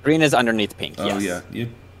 right? Green is underneath Pink. Oh Yes. yeah,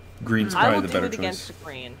 Green's I probably will the do better it choice. against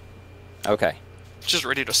Green. Okay. Just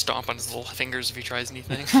ready to stomp on his little fingers if he tries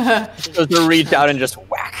anything. So to reach out and just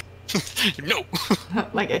whack. No.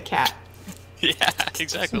 Like a cat. Yeah,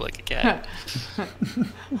 exactly like a cat.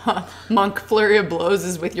 Monk flurry of blows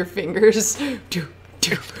is with your fingers. Do, do,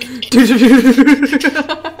 do, do, do.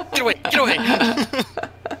 Get away! Get away!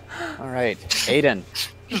 All right, Edan.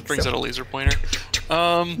 Just brings out a laser pointer.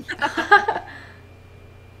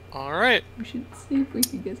 Alright. We should see if we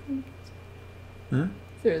can get some. Hmm?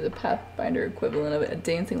 There's a Pathfinder equivalent of it.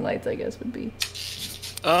 Dancing lights, I guess, would be.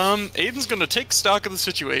 Aiden's gonna take stock of the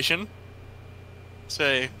situation.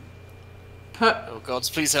 Say, oh gods,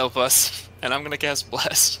 please help us. And I'm gonna cast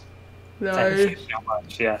Bless. Thank you so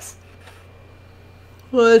much, yes.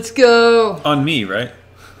 Let's go. On me, right?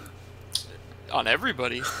 On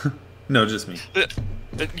everybody. No, just me.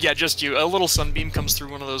 Yeah, just you. A little sunbeam comes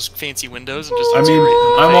through one of those fancy windows and just. I hits mean, you right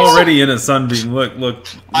in the I'm face. already in a sunbeam. Look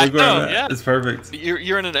I where I'm know, at. yeah. It's perfect.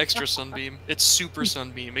 You're in an extra sunbeam. It's super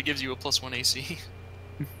sunbeam. It gives you a +1 AC.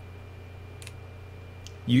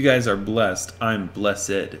 You guys are blessed. I'm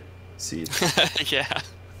blessed. See, Yeah,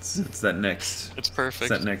 it's that next. it's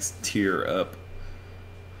perfect. It's that next tier up.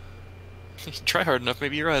 Try hard enough,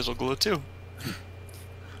 maybe your eyes will glow too.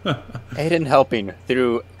 Aiden helping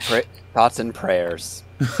through thoughts and prayers.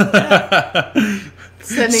 Sending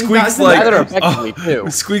Squeak's thoughts like, Rather effectively, oh, too.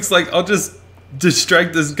 Squeak's like, I'll just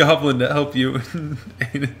distract this goblin to help you. And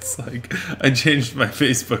it's like, I changed my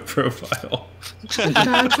Facebook profile.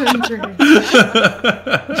 Thoughts and prayers.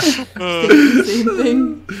 Same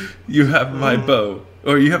thing. You have my bow,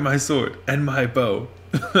 or you have my sword and my bow.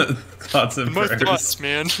 Thoughts and My prayers. thoughts,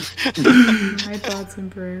 man. My thoughts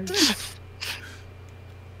and prayers.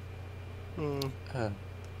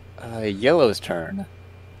 Yellow's turn.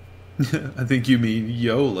 I think you mean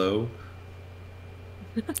YOLO.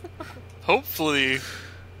 Hopefully,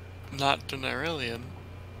 not to Nyrelion.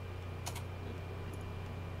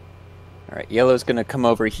 Alright, Yellow's gonna come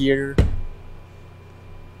over here.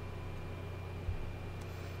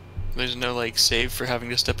 There's no like save for having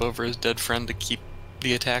to step over his dead friend to keep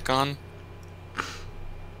the attack on.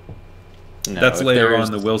 No, That's if later there's-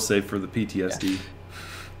 on the will save for the PTSD.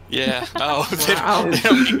 Yeah. Oh, Wow. they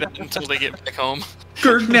don't need that until they get back home.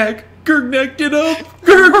 Gurgnak! Gurgnak, get up!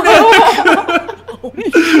 Gurgnak!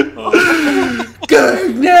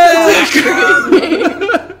 Gurgnak!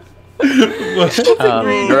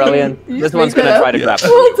 Nyrelion, You this just one's made gonna that try up? to grapple.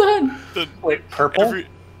 Well done. Wait, purple?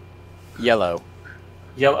 Yellow.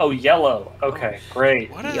 Yellow. Oh, yellow. Okay,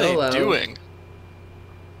 great. What are YOLO. they doing?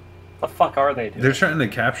 The fuck are they doing? They're trying to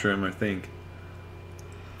capture him, I think.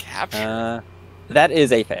 Capture. That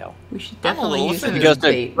is a fail. We should I'm a definitely little use him He offended. as goes to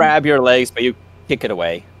bait. grab your legs, but you kick it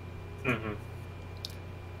away. Mhm.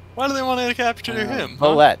 Why do they want to capture him?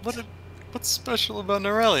 Volette. What's special about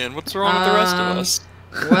Nyrelion? What's wrong with the rest of us?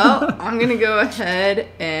 Well, I'm gonna go ahead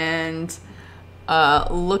and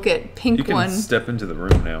look at pink You can one. step into the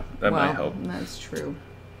room now. That well, might help. That's true.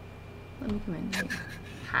 Let me come in.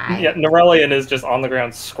 Hi. Yeah, Nyrelion is just on the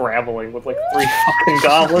ground scrabbling with like 3 fucking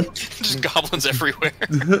goblins. Just goblins everywhere.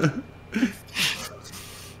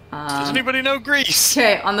 Does anybody know Greece?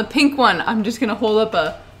 Okay, on the pink one, I'm just gonna hold up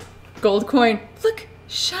a gold coin. Look,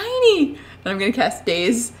 shiny! And I'm gonna cast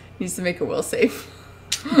Daze. Needs to make a will save.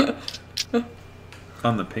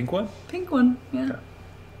 On the pink one? Pink one, yeah.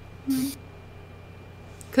 Okay.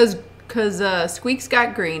 Cause Squeak's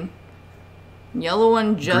got green. Yellow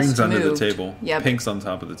one just Green's moved. under the table. Yeah, Pink's on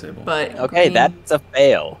top of the table. but Okay, green- that's a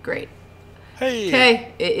fail. great. Hey.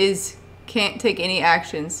 Okay, it is can't take any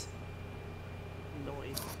actions.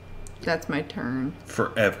 Noise. That's my turn.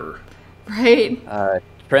 Forever. Right?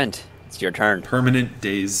 Trent, it's your turn. Permanent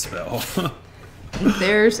daze spell.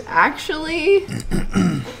 There's actually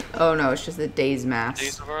oh no, it's just a Daze mask.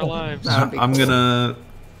 Days of our lives. That would be I'm cool. gonna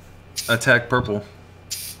attack purple.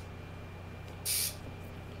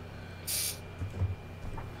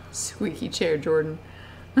 Squeaky chair, Jordan.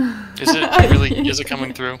 Is it really? Is it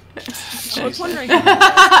coming through? I was wondering. Do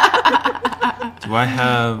I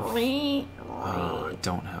have... I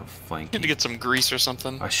don't have Need to flanking. get some grease or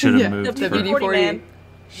something. I should have Yeah. moved The for... WD-40. WD-40, man.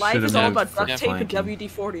 Life Should've is all moved about for duct tape and flanking.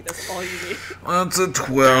 WD-40. That's all you need. That's a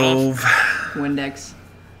 12. Windex.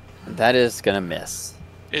 That is gonna miss.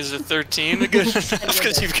 Is it 13 good enough?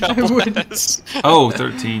 Because you've got bless. Oh,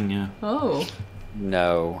 13, yeah. Oh.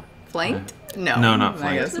 No. Flanked? No. No, not I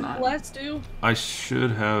flanked. guess Does not. Bless do? I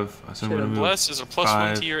should have... So I'm gonna move... Bless is a +1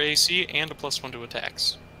 5. to your AC and a +1 to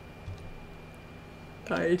attacks.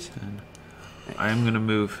 Right. I am gonna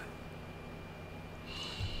move...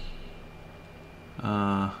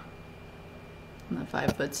 On the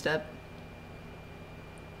 5-foot step.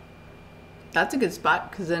 That's a good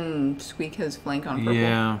spot, because then Squeak has flank on purple.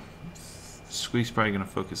 Yeah. Squeak's probably gonna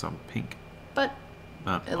focus on pink. But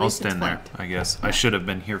But At I'll least it's stand there, flanked. I guess. I should have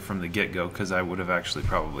been here from the get-go, because I would have actually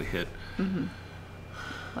probably hit.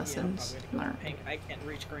 lessons learned. Pink. I can't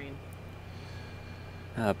reach green.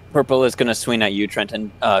 Purple is gonna swing at you,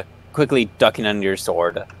 Trenton. Quickly ducking under your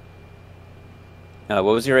sword. What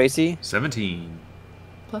was your AC? 17.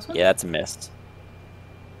 +1? Yeah, that's a miss.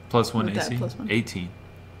 +1 With that AC. +1. 18.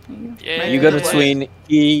 There you go. Yeah. Right You there. go to swing.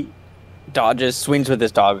 He dodges, swings with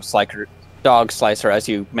his dog slicer as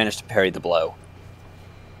you manage to parry the blow.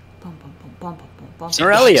 Bum, bum, bum, bum, bum, bum, bum.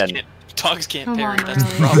 Nyrelion. Dogs can't Come parry. on, That's the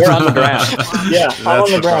Nyrelion. problem. You're on the ground. Yeah, I'm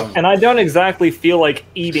on the the ground, problem. and I don't exactly feel like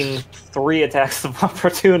eating 3 attacks of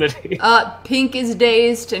opportunity. Pink is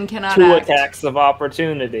dazed and cannot 2 act. attacks of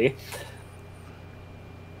opportunity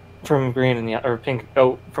from green and yellow, or pink.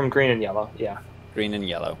 Oh, from green and yellow. Yeah, Green and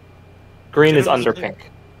yellow. green is Get under over the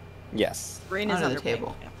pink. Yes. Green is Under the pink.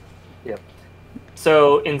 table.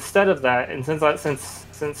 So instead of that, and since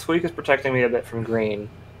Squeak is protecting me a bit from green,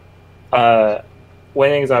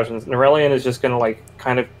 Wayang's options, Nyrelion is just gonna like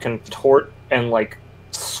kind of contort and like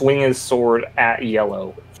swing his sword at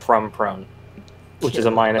yellow from prone, which is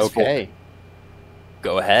a -4. Okay.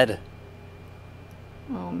 Go ahead.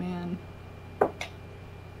 Oh man.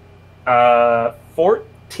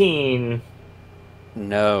 14.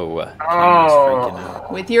 No. Camera's freaking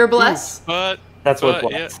out. With your bless. But That's what.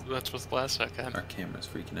 yeah, that's what's last. Okay. Our camera's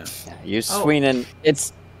freaking out. Yeah, you swinging.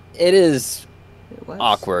 It is It was.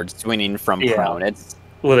 awkward swinging from Yeah. prone. It's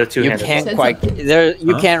With a you two-handed. can't Said quite something. there.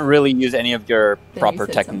 You Huh? can't really use any of your Then you proper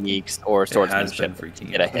said techniques or It has been swordsmanship to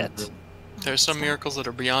freaking get a out. hit. There's some miracles that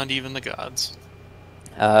are beyond even the gods.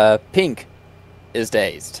 Pink is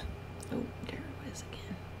dazed. Oh, there it was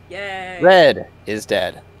again. Yay. Red is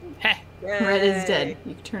dead. Yay. Red is dead.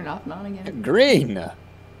 You can turn it off and on again. Green.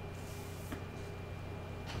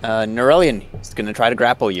 Nyrelion is going to try to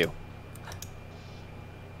grapple you.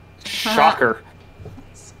 Shocker.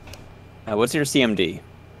 What's your CMD?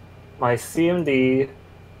 My CMD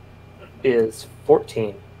is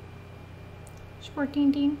 14.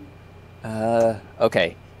 14.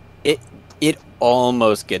 Okay. It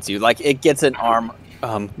almost gets you. Like, it gets an arm,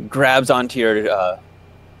 grabs onto your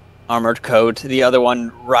armored coat. The other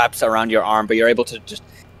one wraps around your arm, but you're able to just...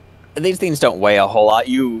 These things don't weigh a whole lot.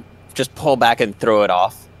 You just pull back and throw it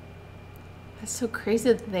off. That's so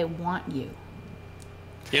crazy that they want you.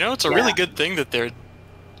 You know, it's a really good thing that they're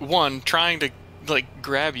one trying to like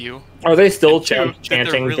grab you. Are they still And two, that they're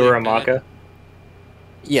chanting really Duramaka? bad.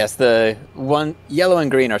 Yes, the one yellow and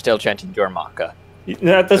green are still chanting Duramaka.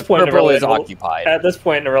 At this point, Purple is Nyrelion will, occupied. at this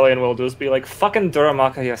point, Nyrelion will just be like, "Fucking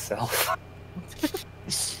Duramaka yourself."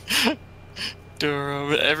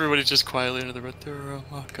 Duram. Everybody's just quietly under the breath.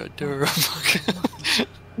 Duramaka, Duramaka.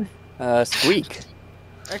 Squeak.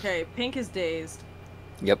 Okay, pink is dazed.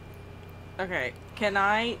 Yep. Okay, can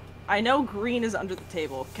I know green is under the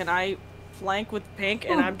table. Can I flank with pink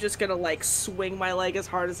and I'm just gonna like swing my leg as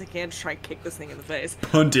hard as I can to try and kick this thing in the face.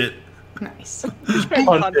 Punt it. Nice.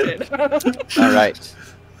 Punt it. All right.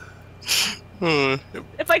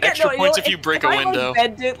 If I get Extra no, points know, if you break if a I, window.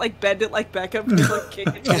 Bend it like Beckham, just like kick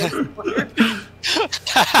it.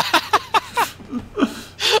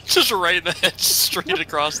 Just right in the head, straight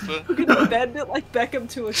across the. I'm gonna bend it like Beckham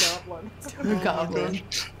to a goblin. Goblin.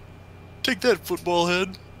 Take that, football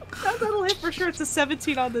head. That'll hit for sure. It's a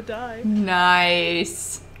 17 on the die.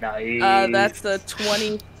 Nice. Nice. That's the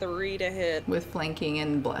 23 to hit. With flanking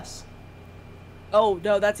and bless. Oh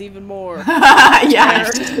no, that's even more. Yeah.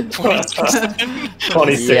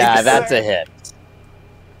 26. Yeah, that's a hit.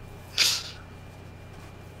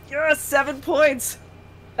 You're 7 points.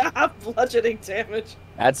 Bludgeoning damage.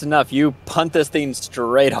 That's enough. You punt this thing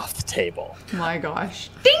straight off the table. My gosh.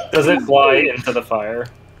 Does it fly into the fire?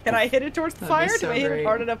 Can I hit it towards the That'd be fire? so Do I hit great. it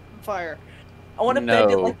hard enough for fire? I want to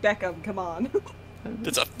bend it No. like Beckham. Come on.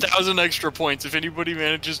 It's 1,000 extra points if anybody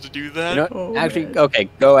manages to do that. You know, Oh, actually, man. okay,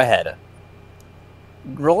 go ahead.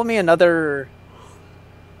 Roll me another.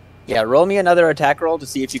 Yeah, roll me another attack roll to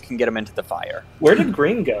see if you can get him into the fire. Where did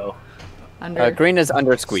green go? Under Green is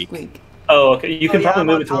under Squeak. Squeak. Oh, okay. You can yeah, probably I'm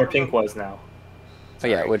move on it to where top of pink him. was now. Oh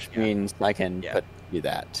yeah, Sorry. which means I can Yeah. put you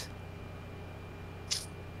that.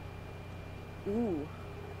 Ooh.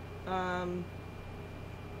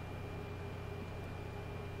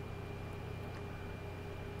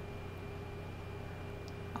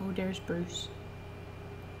 Oh, there's Bruce.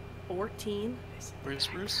 14. Where's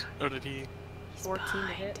Bruce? Oh, did he? 14 to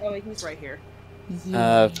hit. Oh, he's right here.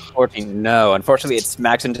 14. No, unfortunately, it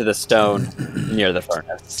smacks into the stone near the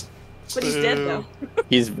furnace. But he's dead though.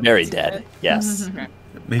 He's very dead. Yes.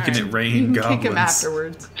 Making it You rain can goblins. kick him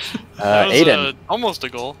afterwards. That was, Edan. almost a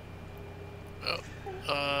goal.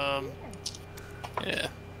 Yeah.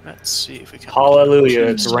 Let's see if we can. Hallelujah!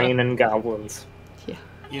 It's raining goblins.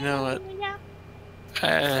 You know what?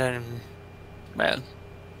 Man.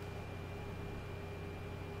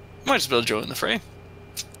 Might as well join the fray.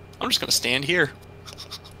 I'm just gonna stand here.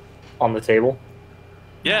 On the table.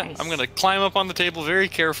 Yeah, Nice. I'm gonna climb up on the table very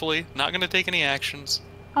carefully. Not gonna take any actions.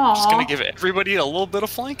 Just gonna Aww. give everybody a little bit of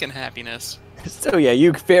flanking happiness. So yeah,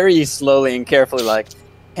 you very slowly and carefully, like,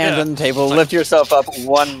 hands Yeah. on the table, Like- lift yourself up,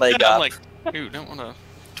 one leg Yeah, I'm up. like, ooh, don't want to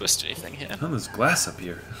twist anything here. Oh, there's glass up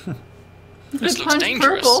here. You This could looks punch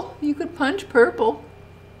dangerous. purple. You could punch purple.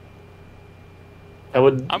 I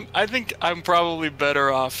would. I think I'm probably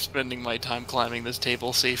better off spending my time climbing this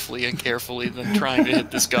table safely and carefully than trying to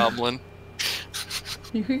hit this goblin.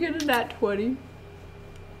 You could get a nat 20.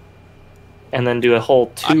 And then do a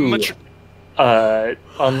whole I'm 2 much,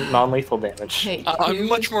 non-lethal damage. Hey, I'm two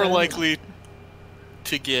much is more better. likely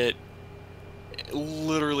to get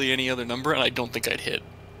literally any other number, and I don't think I'd hit.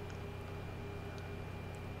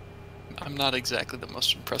 I'm not exactly the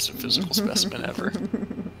most impressive physical specimen ever.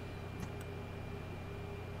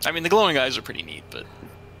 I mean, the glowing eyes are pretty neat, but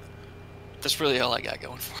that's really all I got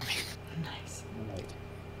going for me. Nice.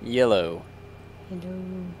 Yellow.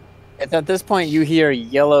 It's at this point you hear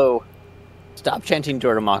Yellow stop chanting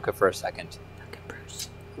Joramaka for a second. Look at Bruce.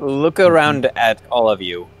 Look around at all of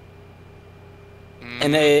you.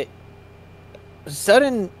 And a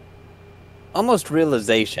sudden, almost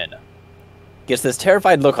realization, gets this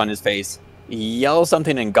terrified look on his face, yells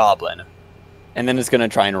something in Goblin, and then is going to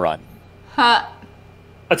try and run. Ha!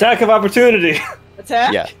 Attack of opportunity.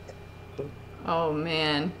 Attack? Yeah. Oh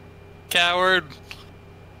man. Coward.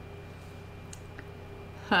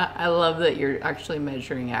 Ha, I love that you're actually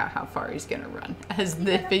measuring out how far he's gonna run, as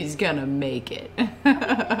if he's gonna make it.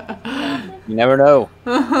 You never know.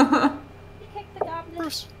 Kick the goblin.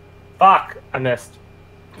 Bruce. Fuck! I missed.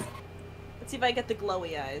 Let's see if I get the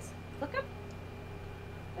glowy eyes. Look up.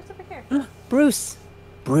 What's over here? Bruce.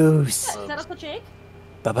 Bruce. Is that Uncle Jake?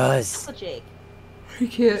 Bubba's. Uncle Jake. I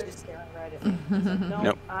can't. Just staring right at me. Nope.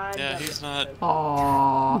 Nope. I'm Yeah, done he's with not. this.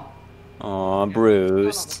 Aww. Aw,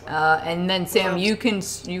 Bruce. And then Sam, you can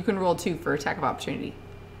roll 2 for attack of opportunity.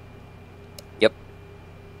 Yep.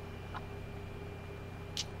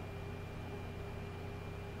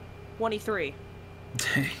 23.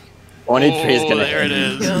 23 is going to there it hit.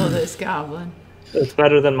 is. Kill this goblin. It's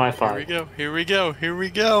better than my Here 5. we go. Here we go. Here we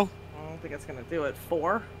go. I don't think that's gonna do it.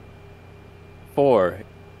 4. 4.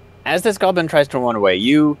 As this goblin tries to run away,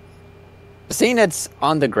 you, seeing it's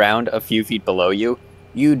on the ground a few feet below you,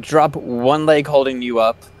 you drop one leg holding you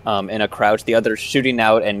up in a crouch, the other shooting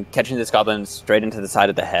out and catching this goblin straight into the side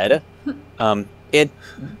of the head. It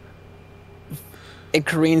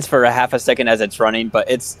careens for a half a second as it's running, but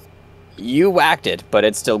you whacked it, but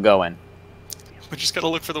it's still going. We just gotta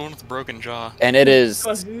look for the one with the broken jaw. And it is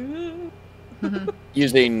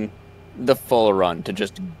using the full run to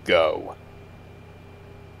just go.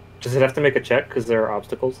 Does it have to make a check because there are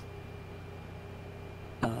obstacles?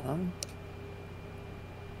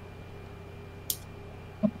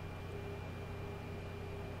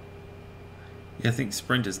 Yeah, I think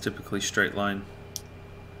sprint is typically straight line.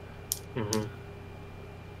 Mm-hmm. Let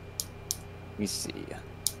me see.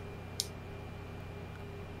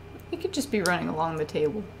 He could just be running along the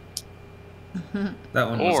table. That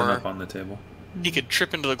one wasn't Or- up on the table. He could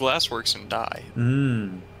trip into the glassworks and die.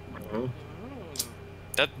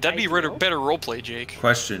 That'd be Ideal. better roleplay, Jake.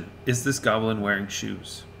 Question: is this goblin wearing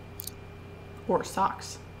shoes? Or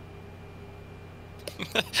socks.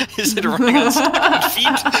 Is it running on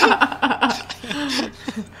stockinged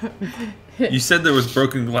feet? You said there was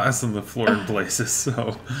broken glass on the floor in places,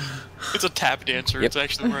 so It's a tap dancer. Yep. It's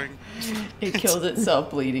actually wearing. It kills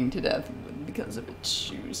itself bleeding to death because of its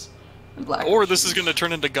shoes. Black Or this is shoes. gonna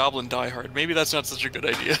turn into Goblin Die Hard. Maybe that's not such a good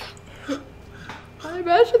idea. I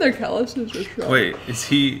imagine their calluses are strong. wait, is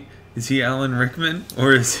he Alan Rickman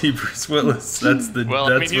or is he Bruce Willis? That's the Well,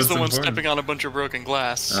 that's I mean, he's the one what's important. stepping on a bunch of broken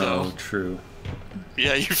glass, so Oh, true.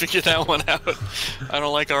 yeah, you figured that one out. I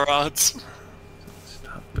don't like our odds.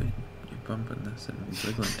 Stop it! You're bumping this and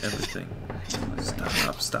wiggling everything.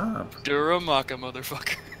 Stop! Duramaka,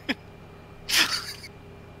 motherfucker.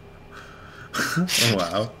 Oh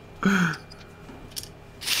wow.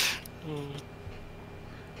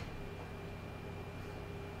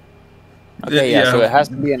 Okay, yeah, so it has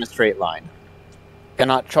to be in a straight line.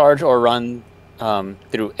 Cannot charge or run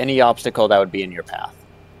through any obstacle that would be in your path.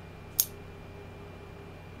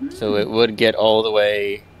 So it would get all the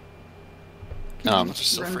way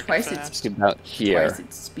Just so Run freaking twice fast. its to about here. Twice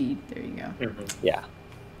its speed. There you go. Yeah.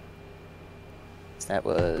 So that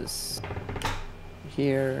was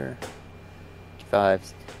here.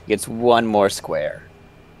 5. Gets one more square.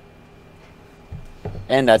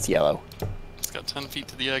 And that's yellow. It's got 10 feet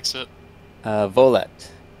to the exit. Volette.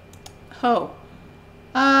 Oh.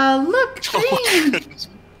 Look, Oh, green! goodness.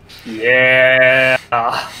 Yeah.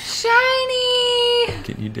 Shiny!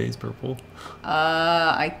 Can you daze purple?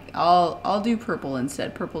 I'll do purple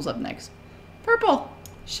instead. Purple's up next. Purple!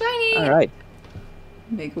 Shiny! All right.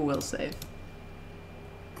 Make a will save.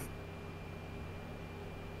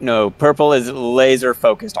 No, purple is laser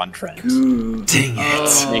focused on Trent. Dang it.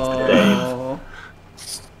 Makes the Oh.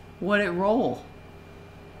 What'd it roll?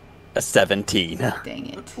 A 17. Dang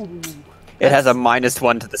it. It has a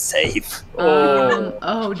 -1 to the save.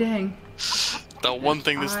 Oh, dang. The one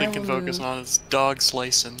thing this thing I can will focus move. on is dog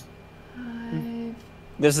slicing. 5,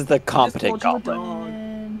 This is the competent told you a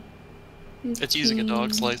goblin. dog. 10, It's using a dog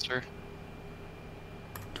 15, slicer.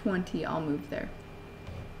 20. I'll move there.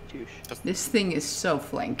 Douche. This thing is so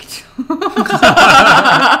flanked.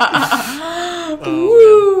 Oh,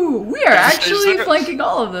 Woo! We are actually that- flanking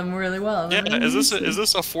all of them really well. Yeah, is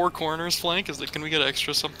this a four corners flank? Can we get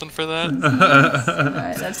extra something for that?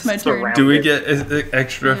 Alright, that's my turn. Surround- Do we get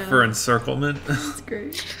extra Yeah. for encirclement? That's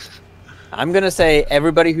great. I'm going to say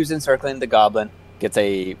everybody who's encircling the goblin gets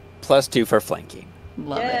a +2 for flanking.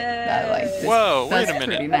 Love it. I like this. Whoa, wait That's a minute.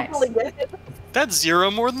 pretty nice. That's 0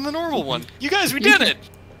 more than the normal one. You guys, we did it!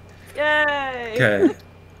 Yay! Okay.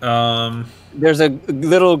 There's a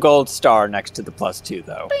little gold star next to the +2,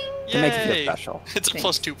 though, to make it feel Yay. special. It's a Thanks.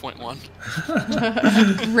 plus 2.1.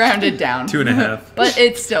 Rounded down. 2.5. But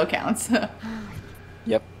it still counts.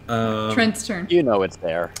 Yep. Trent's turn. You know it's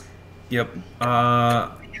there. Yep.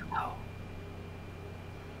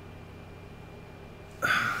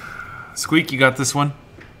 Squeak, you got this one?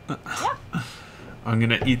 I'm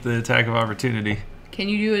gonna eat the attack of opportunity. Can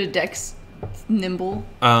you do a dex nimble?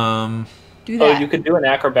 Do Oh, that. you could do an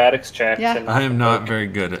acrobatics check. Yeah. and- I am not very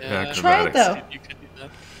good at Yeah. acrobatics. Try it though. You could do that.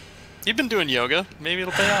 You've been doing yoga. Maybe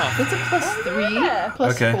it'll pay off. That's a +3, yeah.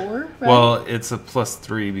 +4, right? Well, it's a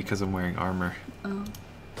 +3 because I'm wearing armor.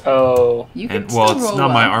 Oh. you can And well, still it's roll not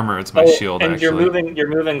my well. armor; it's my Oh, shield. and Actually, you're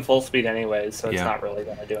moving full speed anyways, so it's Yeah. not really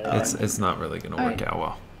gonna do anything. it's not really gonna work Alright. out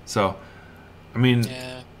well. So, I mean,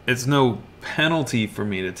 Yeah. it's no penalty for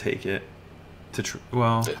me to take it.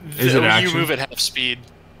 Well, is it You action? move at half speed.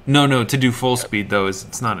 No. To do full speed though,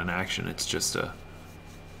 it's not an action. It's just a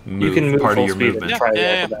move, You can move part full of your speed movement. and try the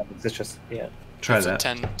Yeah. acrobatics. It's just Try It's a that.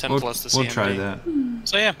 10 We'll, plus the we'll CMD. try that.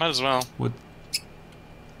 So yeah, might as well.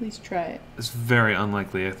 Please try it. It's very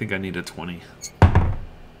unlikely. I think I need a 20.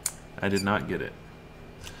 I did not get it.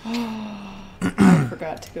 I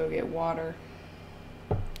forgot to go get water.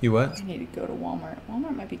 You what? I need to go to Walmart.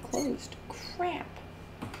 Walmart might be closed. Crap.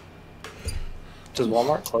 Does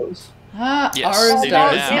Walmart close? Ah, Yes, ours they do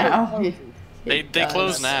does now. now. They It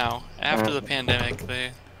close does. now. After the pandemic,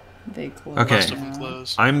 They close. Okay. most of them now.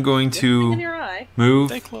 close. I'm going Something in to your eye. move.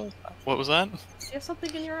 They close. What was that? You have something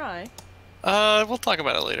in your eye. We'll talk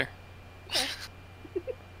about it later.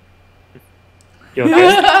 You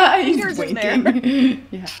okay? He's Fingers in winking.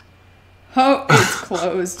 Yeah. Oh, it's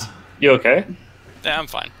closed. You okay? Yeah, I'm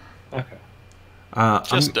fine. Okay.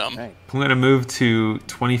 Just dumb. Right. I'm going to move to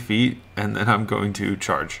 20 feet, and then I'm going to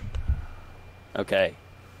charge. Okay.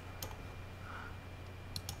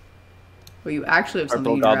 Well, you actually have something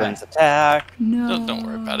Purple in your eye. goblin's attack. No. Don't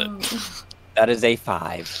worry about it. That is a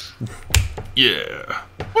 5. Yeah.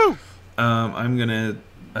 Woo! I'm going to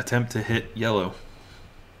attempt to hit yellow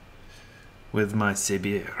with my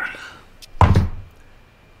saber.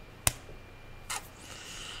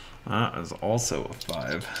 That is also a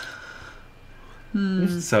 5.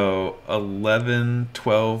 So 11,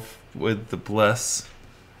 12 with the bless,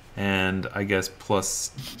 and I guess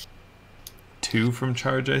 +2 from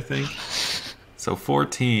charge, I think. So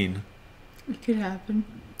 14. It could happen.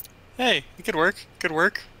 Hey, it could work. Could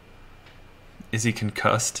work. Is he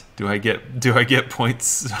concussed? Do I get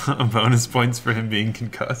points, bonus points for him being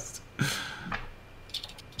concussed?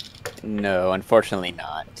 No, unfortunately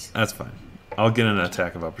not. That's fine. I'll get an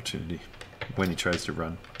attack of opportunity when he tries to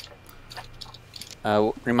run.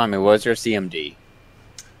 Remind me, what was your CMD?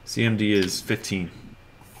 CMD is 15.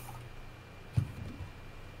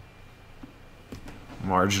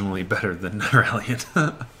 Marginally better than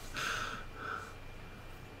Nyrelion.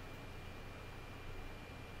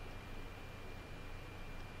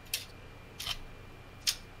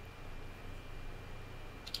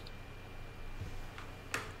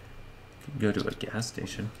 Go to a gas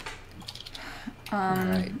station.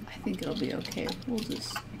 Alright. I think it'll be okay. We'll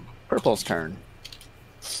just. Purple's turn.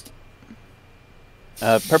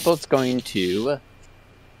 Purple's going to...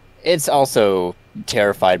 It's also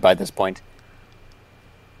terrified by this point.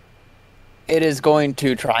 It is going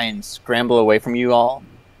to try and scramble away from you all.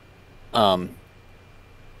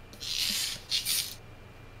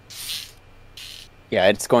 Yeah,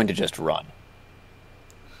 it's going to just run.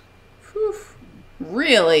 Whew.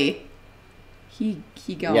 Really? He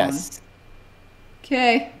gone. Yes.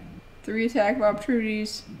 Okay. 3 attack of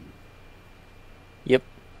opportunities. Yep.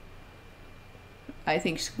 I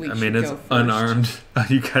think Squeak I mean, should it's go first. unarmed.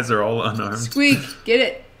 You guys are all unarmed. Squeak, get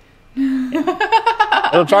it.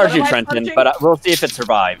 It'll charge you, What am I Trenton, punching? but we'll see if it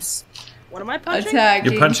survives. What am I punching?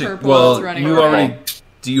 Attacking You're punching. purple. Well, It's running you away. already.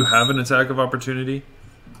 Do you have an attack of opportunity?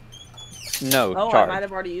 No, Oh, I charge. might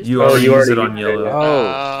have already used You it. already you used it already on used it. yellow.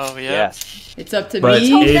 Oh, Oh, yeah. yes. It's up to But me.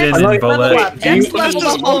 Edan Okay. and Level up. Volette. Next you- level,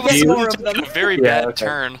 Just I'll get you- more of them. a very Yeah, bad okay.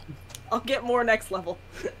 turn. I'll get more next level.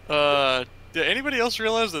 Did anybody else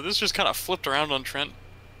realize that this just kind of flipped around on Trent?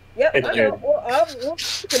 Yep, It I did. know. Well, I'm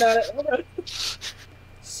looking at it. Hold on.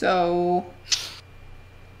 So,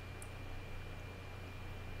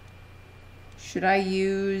 should I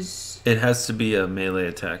use? It has to be a melee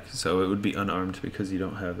attack, so it would be unarmed because you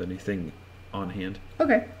don't have anything on hand.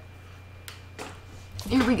 Okay.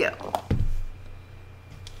 Here we go.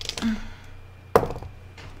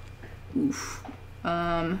 Oof.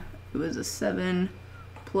 It was a 7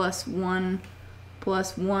 plus 1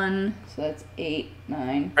 plus 1, so that's 8,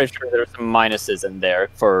 9. Pretty sure there's some minuses in there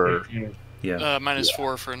for. Yeah.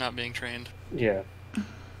 -4 for not being trained. Yeah.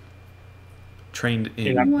 Trained in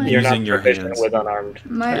You're not, using your proficient hands. with unarmed.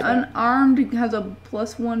 My unarmed has a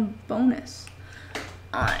 +1 bonus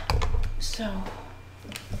on it. So.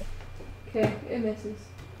 Okay, it misses.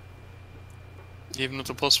 Even with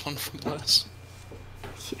the +1 from bless.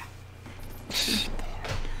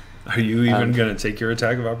 Are you even going to take your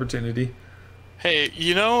attack of opportunity? Hey,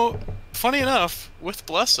 funny enough, with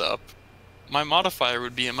bless up, my modifier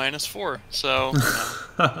would be a -4, so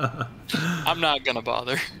I'm not gonna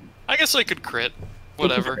bother. I guess I could crit.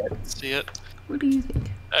 Whatever. See it. What do you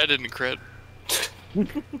think? I didn't crit.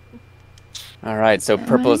 All right, so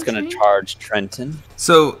purple is going to Amazing. charge Trenton.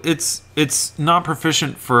 So it's not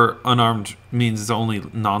proficient for unarmed means it's only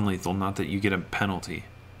non-lethal, not that you get a penalty.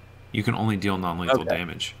 You can only deal non-lethal Okay.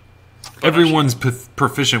 damage. Everyone's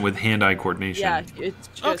proficient with hand-eye coordination. Yeah, it's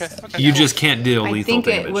just. Okay. You just can't deal I lethal think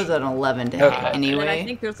damage. it was an 11 to Okay. hit And anyway. I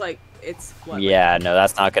think there's like it's what? Yeah, no,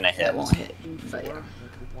 that's not going to hit. that won't hit. But, yeah.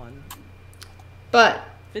 One. But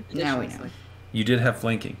Fifth now we edition, know. it's You did have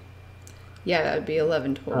flanking. yeah, that would be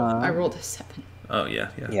 11 total. I rolled a 7. Oh yeah.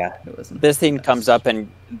 Yeah. It wasn't. This thing comes up and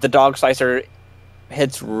the dog slicer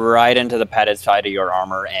hits right into the padded side of your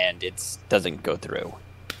armor and it doesn't go through.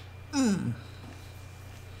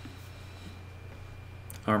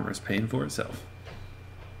 Armor is paying for itself.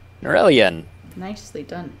 Nyrelion. Nicely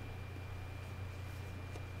done.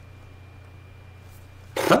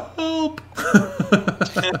 Help!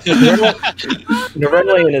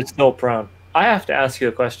 Nyrelion is still prone. I have to ask you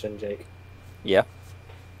a question, Jake. Yeah.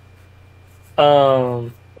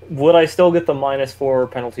 Would I still get the -4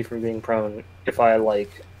 penalty for being prone if I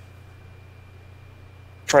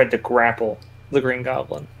tried to grapple the Green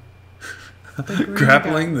Goblin?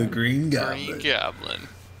 Grappling the green goblin. Green Goblin.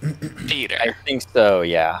 Peter. I think so,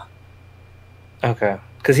 yeah. Okay,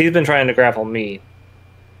 because he's been trying to grapple me.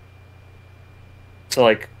 So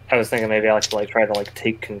I was thinking maybe I could try to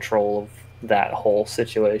take control of that whole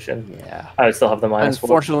situation. Yeah. I would still have the -4.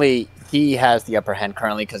 Unfortunately, he has the upper hand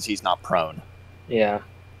currently because he's not prone. Yeah.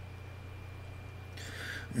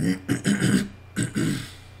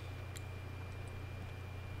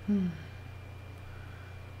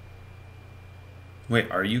 Wait,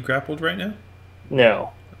 are you grappled right now?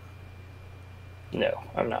 No. No,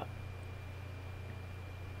 I'm not.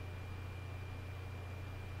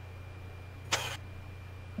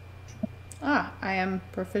 I am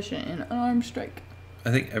proficient in unarmed strike. I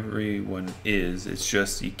think everyone is. It's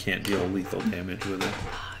just you can't deal lethal damage with it.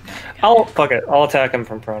 Fuck it. I'll attack him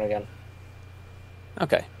from prone again.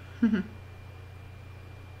 Okay.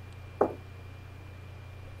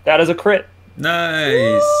 That is a crit.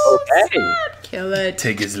 Nice. Okay. Kill it.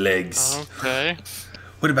 Take his legs. Okay.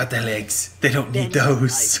 What about the legs? They don't need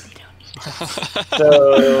those.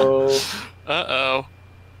 So Uh-oh.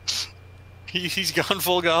 He's gone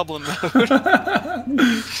full goblin mode.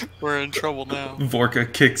 We're in trouble now.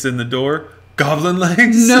 Vorka kicks in the door. Goblin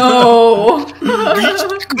legs? No. Reach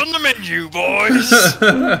on the menu, boys!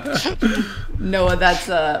 Noah, that's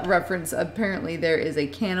a reference. Apparently, there is a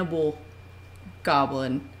cannibal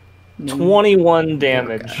goblin. named 21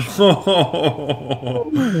 damage.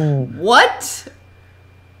 What?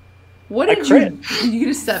 What I did crit. you get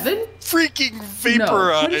a 7? Freaking No.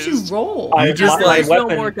 What did you vaporized. roll? I You just my like- no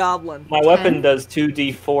weapon. more goblin. My weapon does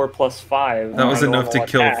 2d4 plus 5. That was my enough to normal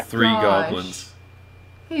kill attack. 3 Gosh. goblins.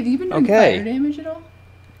 Hey, have you been doing Okay. fire damage at all?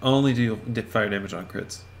 Only do fire damage on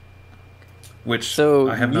crits. Which So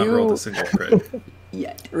I have not you- rolled a single crit.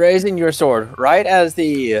 Yet. Raising your sword, right as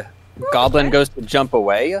the goblin goes to jump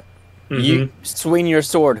away, you swing your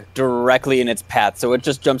sword directly in its path, so it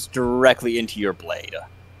just jumps directly into your blade.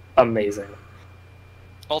 Amazing.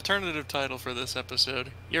 Alternative title for this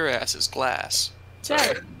episode: Your ass is glass.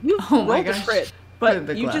 Chad, you Oh my rolled a gosh. crit, Look at but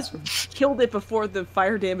the you glass just killed it before the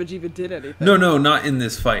fire damage even did anything. No, not in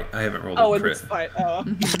this fight. I haven't rolled Oh, a in crit. this fight. Oh.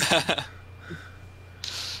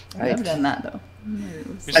 I've done that though. We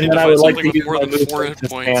just And need then to I find would like something to with use more my than move 4 hit to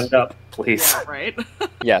points. stand up, please. Yeah, right?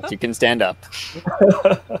 Yes, you can stand up.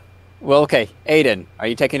 Well, okay. Edan, are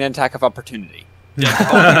you taking an attack of opportunity?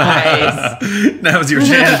 Nice. Now's your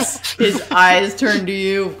chance. His eyes turn to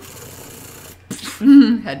you.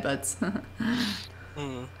 Headbutts.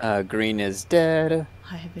 Green is dead.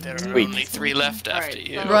 I have been There are Squeak. only 3 left after Alright,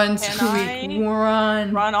 you. so- Run, Can Squeak, I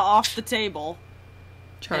run. Run off the table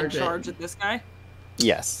Charge and charge it. at this guy.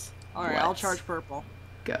 Yes. Alright, I'll Let's charge purple.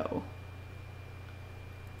 Go.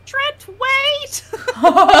 Trent, wait!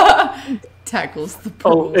 Tackles the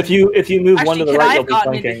Oh, pool. if you move one to Actually, the can right, I you'll have be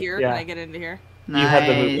gotten into flanking. here? Yeah. Can I get into here? Nice. You have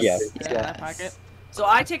the move, yes. Yeah, Yeah. that pocket. So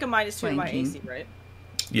I take a -2 to my Flanking. AC, right?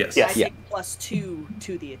 Yes. Yes. I Yeah. take +2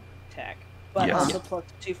 to the attack. But Yes. also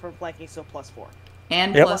 +2 from flanking, so +4.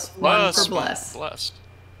 And Yep. plus 1 Plus for bless. Blessed.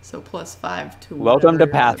 So +5 to Welcome to whatever the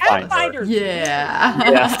Pathfinder. plus- Pathfinder! Yeah.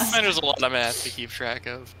 Yes. There's a lot of math to keep track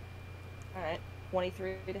of. Alright,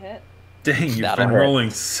 23 to hit. Dang, you've That'll been hit. rolling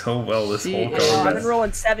so well this whole Yeah. I've combat. been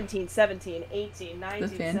rolling 17, 17, 18, The 19,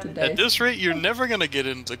 Phantom 17, dice. At this rate, you're never gonna get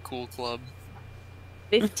into Cool Club.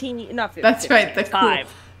 15, not 15. That's right, the 5.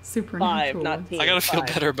 cool supernatural. 5, not one. 10. I gotta feel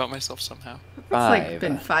 5. better about myself somehow. It's like 5.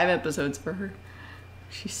 been 5 episodes for her.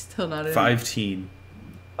 She's still not in. 15.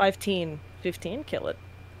 15, 15, kill it.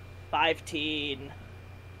 15.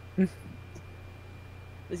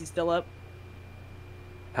 Is he still up?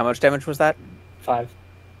 How much damage was that? 5.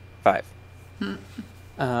 5.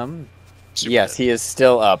 Hmm. Yes, he is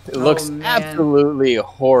still up. It looks man. absolutely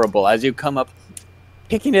horrible. As you come up,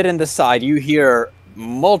 kicking it in the side, you hear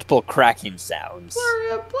multiple cracking sounds.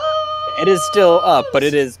 It is still up, but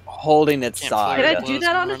it is holding its Can't side. Did I Blows do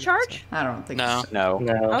that on a and charge? I don't think No. so. No. I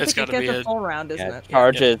No. don't It's think it gotta gets be a full round, isn't Yeah, it?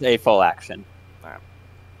 charge is a full action.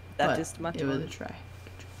 That But is my it was a turn. try.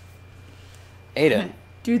 Edan,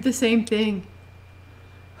 Do the same thing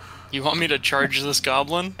You want me to charge this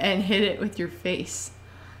goblin? and hit it with your face.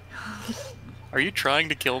 Are you trying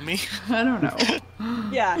to kill me? I don't know.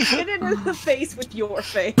 Yeah, hit it in the face with your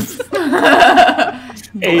face.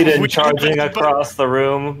 Edan Which- charging across the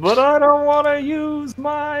room, but I don't want to use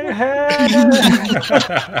my head.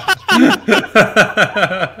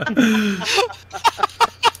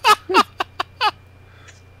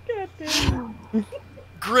 God damn.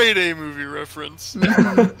 Great A movie reference.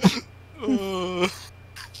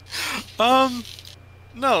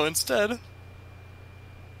 No, instead,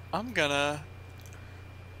 I'm gonna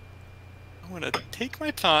take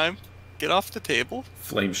my time, get off the table.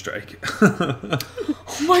 Flame strike.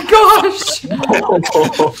 Oh my gosh!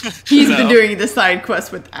 He's been No. doing the side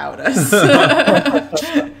quest without us.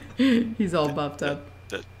 He's all buffed up.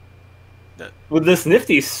 With this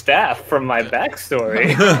nifty staff from my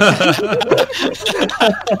backstory.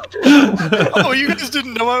 Oh, you guys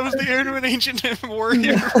didn't know I was the heir to an ancient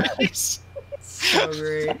warrior race. So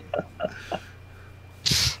great.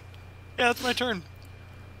 Yeah, it's my turn.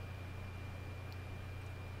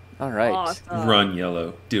 all right. Awesome. Run,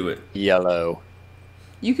 yellow. Do it. Yellow.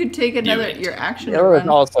 You could take another it. your action to Yellow is run.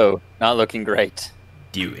 also not looking great.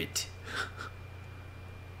 Do it.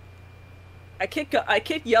 I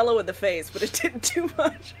kick yellow in the face, but it didn't do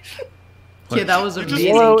much. Yeah, that was an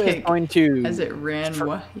Yellow amazing is kick going to. as it ran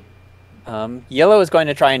away. Yellow is going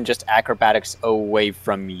to try and just acrobatics away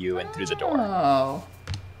from you and through the door. Oh.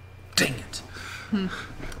 Dang it.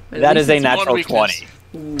 But at That least is a it's natural weakness.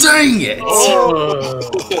 20. Dang it!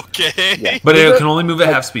 Okay. Yeah. But it can only move at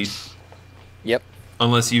half speed. Yep.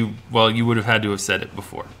 Unless you would have had to have said it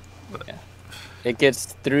before. It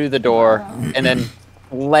gets through the door and then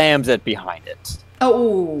slams it behind it.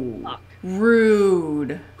 Oh. Fuck.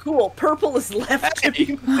 Rude. Cool. Purple is left to be.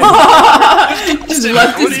 Just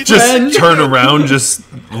left What do his you Just friend. turn around, just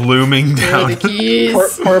looming There are down. the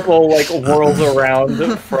keys. Purple like whirls around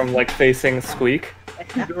from like facing Squeak.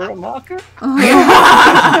 You're a mocker?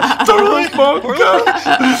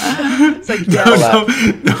 It's like No, yellow.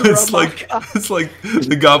 it's like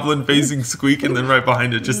the goblin facing Squeak, and then right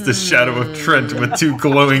behind it, just the shadow of Trent with 2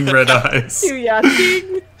 glowing red eyes. Yeah.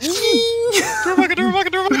 Ding.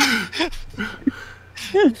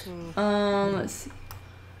 Let's see.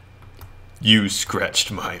 You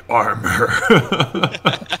scratched my armor.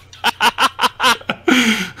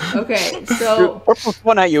 Okay, so Purple's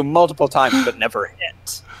one at you multiple times, but never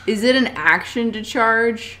hit. is it an action to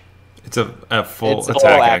charge? It's a full It's a attack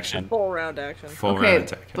full action. Full round action. Full Okay, round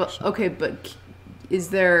attack but action. okay, but is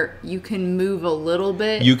there? You can move a little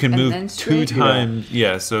bit. You can and move then 2 straight? times.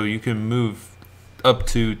 Yeah, so you can move up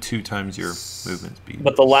to 2 times your movement speed.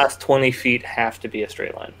 But the last 20 feet have to be a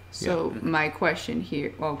straight line. So my question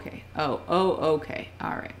here. Okay. Oh. Okay.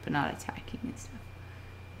 All right, but not attacking and stuff.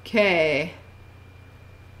 Okay.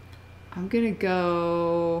 I'm gonna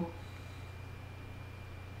go.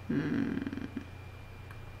 I'm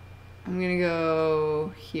gonna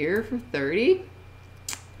go here for 30.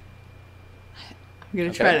 I'm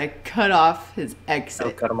gonna try to cut off his exit.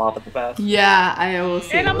 I'll cut him off at the path. Yeah, I will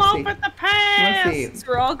see. Get him we'll off see. at the pass! Let's see. So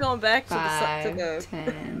we're all going back to 5, the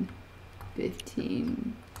 10,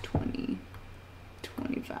 15, 20,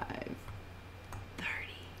 25, 30.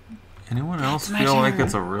 Anyone else my feel like turn.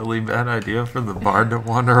 it's a really bad idea for the bard to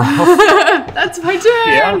wander off? That's my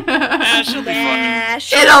turn. Ah, she'll be fine.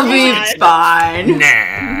 It'll be fine.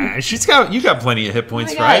 Nah, you got plenty of hit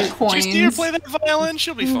points, I got right? coins. Just see her play that violin,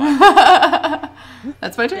 she'll be fine.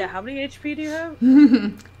 That's my turn. Yeah, how many HP do you have?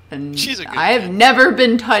 And She's a good I have never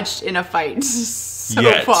been touched in a fight so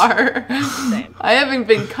Yet. far. Same. I haven't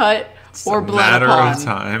been cut or blood Matter upon. of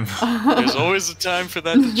time. There's always a time for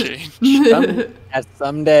that to change. At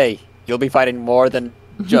someday, you'll be fighting more than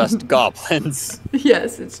just goblins.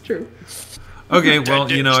 Yes, it's true. Okay, well,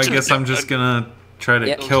 I guess I'm just gonna try to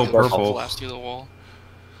Yeah. kill Those purple. blast through the wall.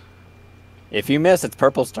 If you miss, it's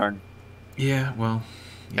purple's turn. Yeah, well.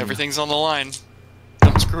 yeah. Everything's on the line.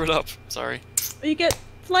 Don't screw it up. Sorry. You get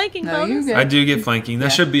flanking No, you bonus. good. I do get flanking. That Yeah.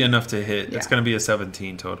 should be enough to hit. It's Yeah. gonna be a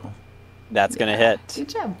 17 total. That's gonna hit. Good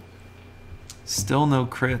job. Still no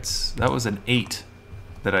crits. That was an 8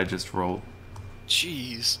 that I just rolled.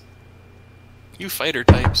 Jeez. You fighter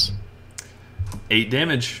types. 8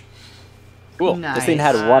 damage. Cool. Nice. This thing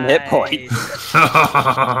had 1 hit point.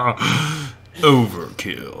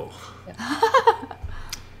 Overkill.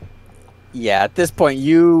 Yeah, at this point,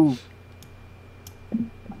 you're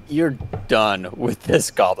done with this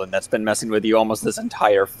goblin that's been messing with you almost this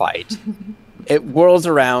entire fight. It whirls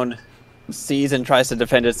around, sees and tries to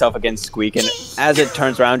defend itself against Squeak, and as it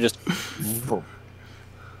turns around, just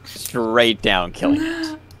straight down, killing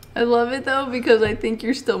it. I love it though because I think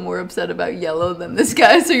you're still more upset about yellow than this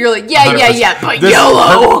guy. So you're like, yeah, but This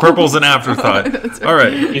yellow. purple's an afterthought. That's All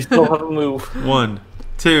right. You still have a move. 1,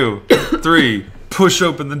 2, 3. Push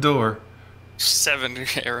open the door. 7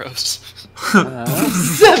 arrows.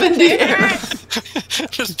 70 arrows.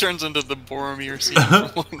 Just turns into the Boromir scene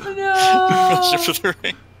from No. Fellowship of the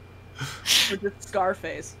Ring. With the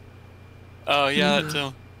Scarface. Oh yeah,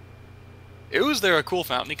 that too. Was there a cool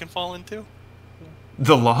fountain he can fall into?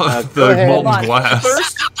 The go ahead. molten Hold on. glass.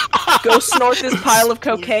 First, go snort this pile of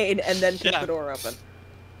cocaine and then kick Yeah. the door open.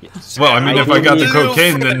 Well, I mean, if I got the Little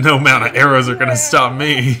cocaine, then no amount of arrows are gonna stop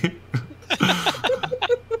me.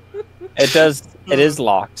 It is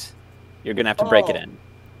locked. You're gonna have to break it in.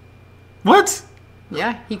 What?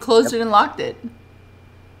 Yeah, he closed it and locked it.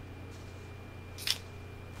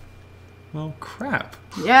 Well, crap.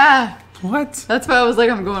 Yeah, What? that's why I was like,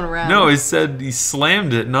 I'm going around. No, he said he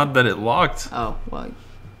slammed it, not that it locked. Oh well,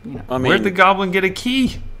 you know, I mean, Where'd the goblin get a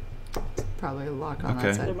key? probably a lock on Okay.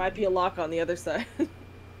 that There side. might be a lock on the other side.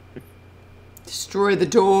 Destroy the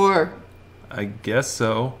door. I guess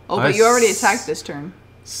so. Oh, but you already attacked this turn.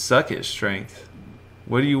 Suck at strength.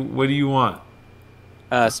 What do you want?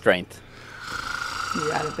 strength. You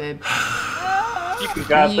got it, babe. You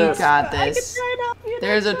got You this. got this.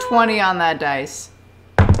 There's a 20 on that dice.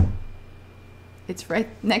 It's right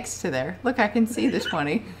next to there. Look, I can see the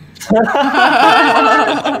 20.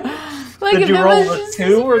 Like, Did if you it roll was the just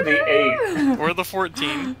 2 or the 8? Or the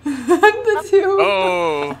 14. the 2.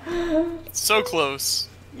 Oh, so close.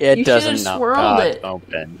 It You doesn't should've know. swirled it.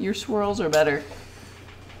 Open. Your swirls are better.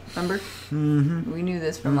 Remember? Mm-hmm. We knew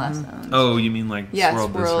this from last time. Oh, you mean like Yeah, swirl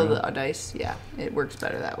this swirl around? the dice. Yeah, it works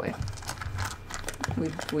better that way.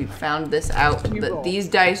 We found this out that these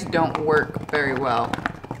dice don't work very well,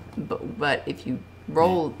 but if you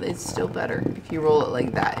roll, it's still better. If you roll it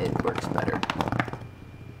like that, it works better.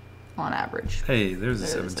 On average. Hey, there's a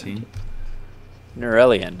There it is, 17.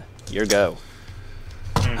 Nyrelion, your go.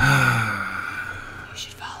 You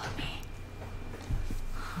should follow me.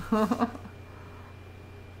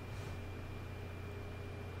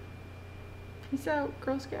 Peace out,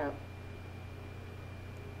 Girl Scout.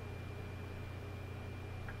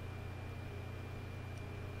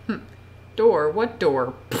 Door? What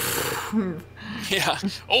door? Yeah.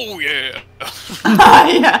 Oh yeah.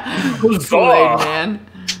 Yeah. Huzzah! Kool-Aid man.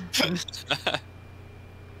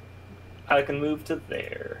 I can move to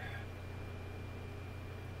there.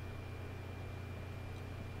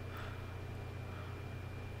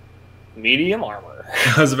 medium armor.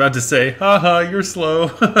 I was about to say, haha, you're slow.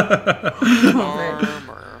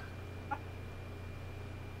 Armor.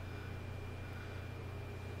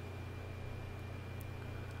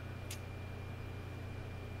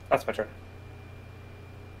 That's my turn.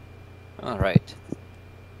 All right.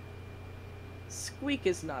 Squeak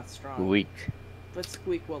is not strong. Weak. But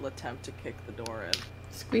Squeak will attempt to kick the door in.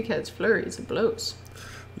 Squeak has flurries of blows.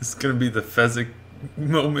 This is gonna be the Fezzik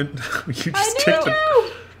moment. You just I kicked him.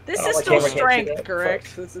 knew! This I don't is like still how I can't see strength, that.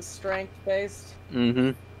 correct? This is strength based.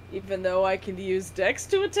 Mm-hmm. Even though I can use Dex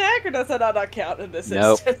to attack, or does that not count in this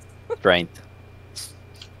Nope. instance? Strength.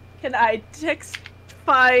 Can I Dex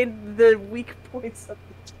find the weak points of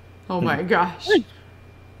Oh my gosh.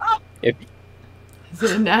 If Is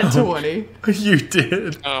it a nat 20? You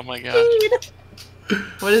did. Oh my gosh.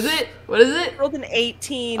 What is it? What is it? rolled an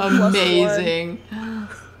 18 Amazing.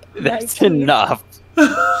 that's 19. enough.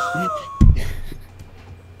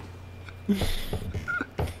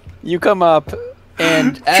 You come up,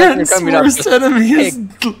 and as Trent's you're coming up, worst enemy is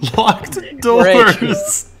locked doors. break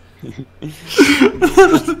this The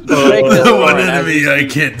door, one and as enemy I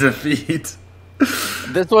can't defeat.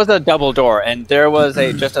 this was a double door, and there was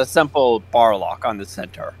just a simple bar lock on the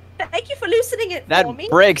center. Thank you for loosening it That for me.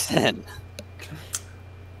 breaks in,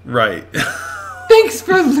 Right. Thanks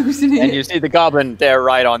for losing and it. you see the goblin there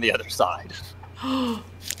right on the other side.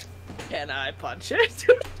 Can I punch it?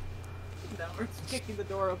 No, we're kicking the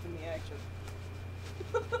door open the action.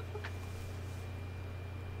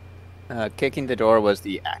 Kicking the door was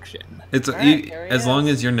the action. It's Alright, you, here he as is. long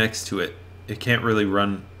as you're next to it, it can't really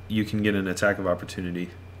run. You can get an attack of opportunity.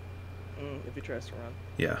 If he tries to run.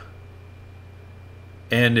 Yeah.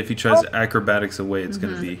 And if he tries acrobatics away, it's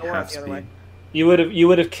going to be Or half the other way. speed. You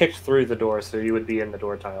would have kicked through the door, so you would be in the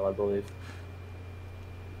door tile, I believe.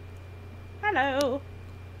 Hello.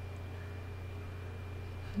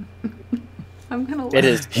 I'm gonna It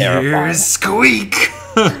is terrifying. Here's Squeak.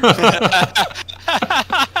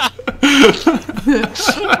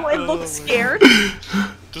 Oh, it looks scared.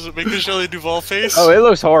 Does it make the Shelley Duvall face? Oh, it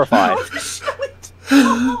looks horrified.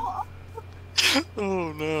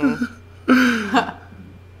 Oh no. I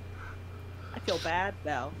feel bad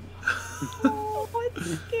now. Oh,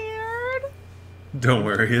 it's scared. Don't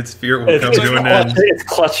worry, its fear will come to an end. It's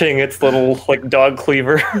clutching its little like dog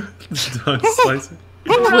cleaver. Dog slicer.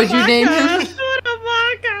 What'd you name him?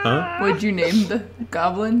 Huh? What'd you name the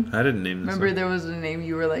goblin? I didn't name this Remember one. there was a name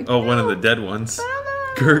you were like, Oh, one of the dead ones.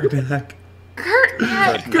 Gurgnak.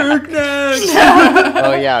 Gurgnak. Gurgnak.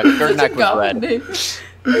 Oh yeah, Such a Gurgnak was goblin red. name.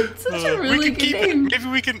 It's such a really we can good keep name.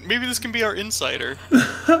 it. Maybe this can be our insider.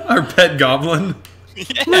 Our pet goblin.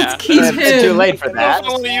 Yeah. Let's keep It's him. too late for I don't know if that. I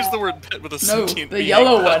want to use the word pet with a No, sentient the being,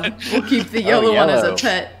 yellow but- one. We'll keep the yellow one as a yellow.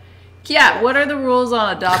 pet. Yeah, what are the rules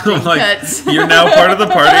on adopting Like, pets? you're now part of the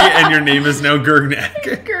party, and your name is now Gurgnak.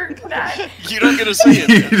 Gurgnak. You don't get to say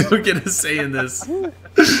it. You don't get a say in this.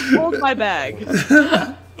 Hold my bag.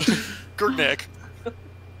 Gurgnak.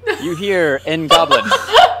 You hear in Goblin.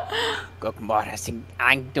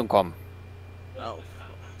 Oh.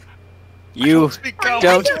 You Speak Goblin.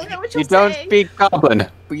 don't. I don't know what You you're don't saying. speak Goblin,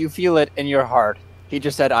 but you feel it in your heart. He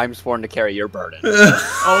just said, "I'm sworn to carry your burden."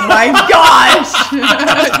 Oh my gosh!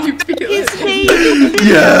 You feel His it. name.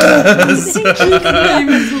 Yes. His name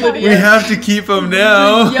is Lydia. We have to keep him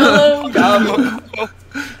now. Yellow goblin.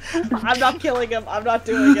 I'm not killing him. I'm not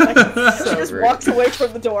doing it. She just great. walks away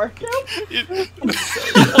from the door.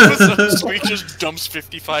 All of a sudden, Squeak just dumps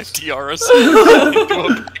 55 tiaras into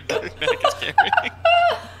a big Gurgnak is carrying.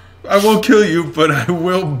 I won't kill you, but I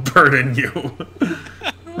will burden you.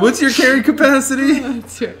 What's your carry capacity?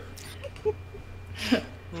 That's it.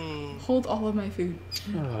 Hold all of my food.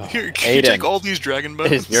 Here, can you Aiden. take all these dragon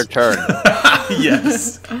bones? It is your turn.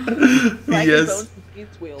 Yes. Like Yes. bones and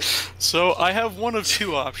beats wheels. So I have one of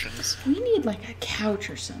two options. We need like a couch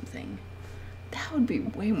or something. That would be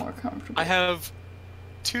way more comfortable. I have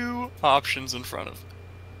two options in front of me.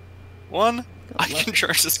 One, I can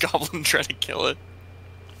charge this goblin and try to kill it.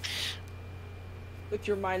 With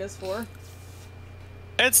your -4.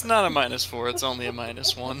 It's not a -4, it's only a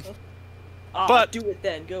 -1. Ah, But- do it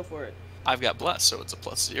then. Go for it. I've got bless, so it's a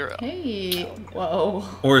 +0. Hey, whoa.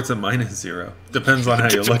 Or it's a -0. Depends on how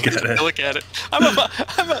you look at it. Look at it. I'm a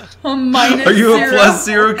A minus Are you a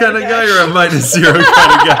zero. +0 kind of guy or a -0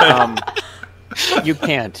 kind of guy? You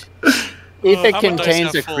can't. If it I'm a dice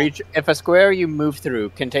contains a half full. creature, if a square you move through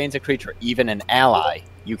contains a creature, even an ally,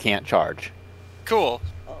 you can't charge. cool.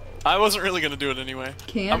 Oh. I wasn't really gonna do it anyway.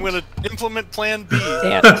 Can't. I'm gonna implement Plan B.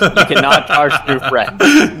 Can't. You cannot charge through friends.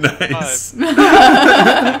 Nice.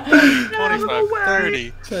 25,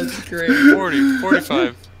 30, That's great. 40,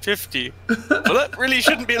 45, 50. Well, that really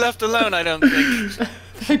shouldn't be left alone, I don't think.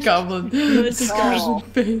 That goblin. call.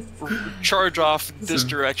 Face. Charge off this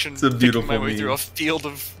direction, it's a picking beautiful my way meme. through a field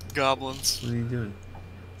of goblins. What are you doing?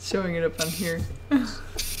 Showing it up on here. I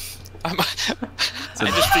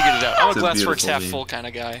just figured it out. I'm a It's a glass works beautiful half meme. full kind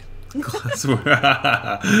of guy.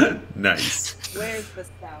 Nice. Where's the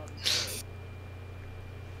sound?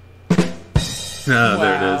 Ah,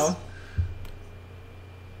 there it Wow. is.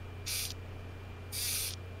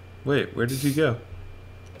 Wait, where did you go?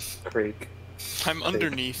 Creek. I'm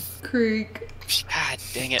underneath. Creek. God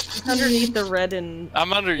dang it. Underneath the red and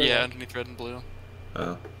I'm underneath red and blue.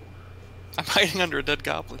 Oh. I'm hiding under a dead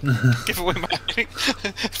goblin. Give away my hiding.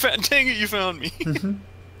 Dang it, you found me.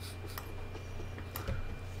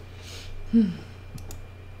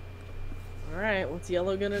 Alright, what's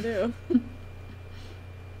yellow gonna do?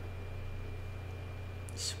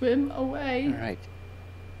 Swim away. All right.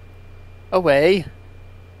 Away.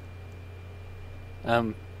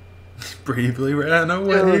 Bravely ran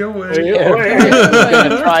away, away. I'm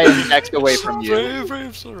gonna try and next away from you. Brave,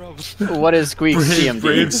 brave Sir Robin. What is Squeak's Brave, CMD?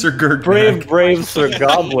 brave Sir Gurknak. Brave Sir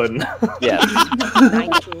Goblin. Yes.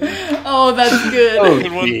 19. Oh, that's good. Oh,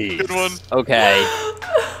 Good one, jeez. good one. Okay.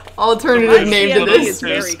 Alternative My name to CMD this. is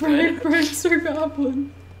very Brave, brave Sir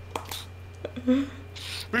Goblin.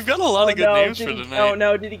 We've got a lot of good names for did he, tonight. oh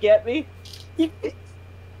no, did he get me?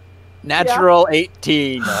 Natural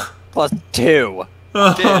 18 plus 2.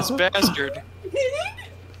 This bastard.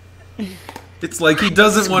 It's like he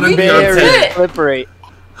doesn't want to be on Very tape. slippery.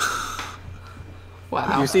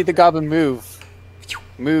 Wow. You see the goblin moves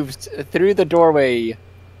through the doorway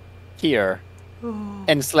here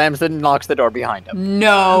and slams and locks the door behind him.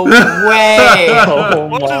 No way. Oh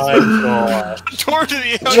What my is god. Door to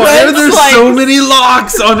the Why are there Like- so many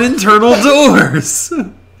locks on internal doors?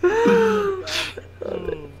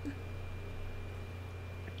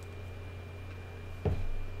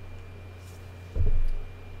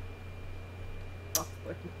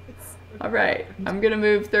 Alright, I'm gonna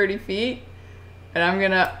move 30 feet. And I'm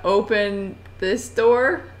gonna open this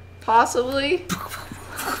door, possibly.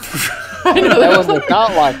 I know That one was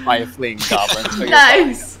not locked by a fleeing goblin. So you're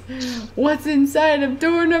nice. What's inside of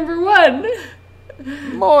door number 1?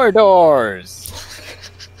 fine. More doors.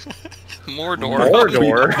 Mordor.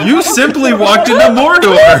 Mordor. You simply walked into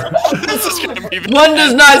Mordor. This is gonna be One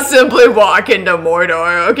does not simply walk into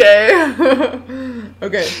Mordor, okay?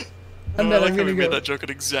 Okay. I And then like I'm how we gonna made go that joke at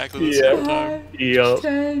exactly the Yeah. same time. 5, Yup.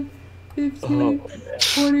 10, 15, Oh,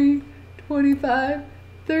 20, 25,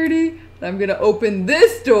 30. I'm gonna open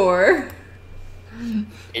this door.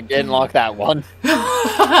 It didn't lock that one.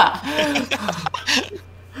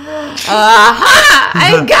 Aha!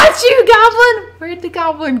 I got you, Goblin! Where'd the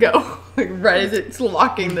Goblin go? Like right as it's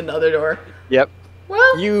locking the other door. Yep.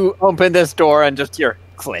 Well, You open this door and just hear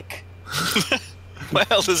click.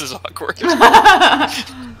 Well, this is awkward. hey, I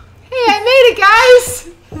made it, guys!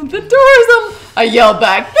 The door's I yell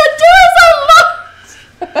back, the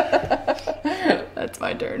door's unlocked! That's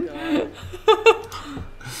my turn.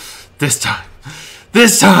 This time.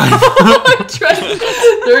 This time. I tried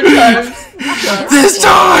 3rd time. This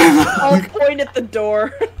time. I'll point at the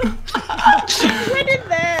door. What in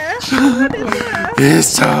there? What in there?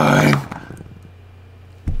 This time.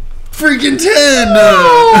 Freaking 10.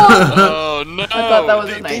 Oh no! I thought that was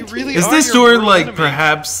a 19. really Is are this your door mortal like enemy.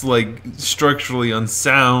 perhaps like structurally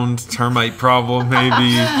unsound, termite problem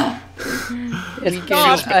maybe? It's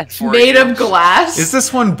Feels bad for Made you. of glass. Is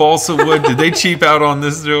this one balsa wood? Did they cheap out on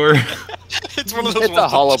this door? It's one of those It's a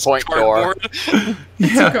ones hollow that's point door. cardboard.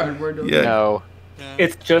 Yeah. Cardboard door. Yeah. no. Yeah.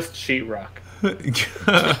 It's just sheetrock.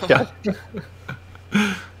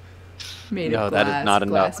 Made No, of that glass, is not enough,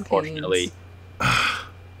 glass unfortunately. panes.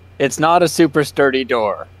 It's not a super sturdy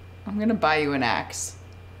door. I'm gonna buy you an axe.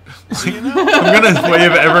 You know, I'm gonna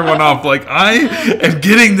wave everyone off like I am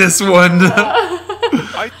getting this one.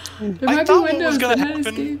 I There I might be thought what was windows gonna that happen.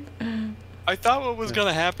 escape. I thought what was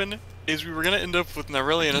gonna happen is we were gonna end up with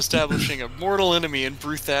Nyrelion establishing a mortal enemy in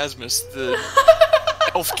Bruthasmus, the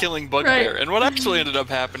elf-killing bugbear. Right. And what actually ended up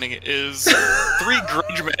happening is 3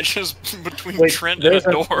 grudge matches between Wait, Trent and there's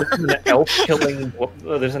a door.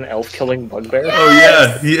 there's an elf killing bugbear. Oh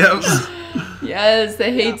yeah. Yep. Yes,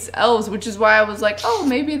 they hates elves, which is why I was like, oh,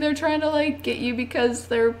 maybe they're trying to like get you because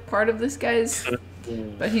they're part of this guy's.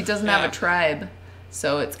 But he doesn't have Yeah. a tribe,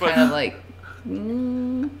 so it's But- kind of like.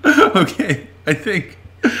 Okay. I think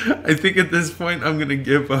at this point I'm gonna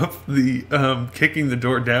give up the kicking the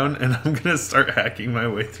door down and I'm gonna start hacking my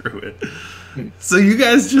way through it. So you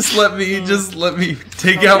guys just let me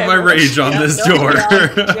take out my rage on this door.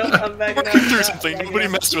 You'll come back and Through something. Nobody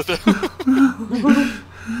messed with it.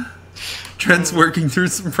 Trent's working through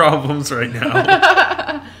some problems right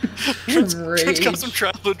now. Trent's got some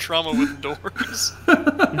childhood trauma with doors.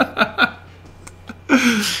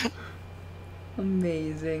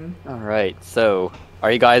 Amazing. All right, so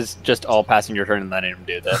are you guys just all passing your turn and letting him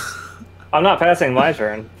do this? I'm not passing my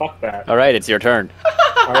turn. Fuck that. All right, it's your turn.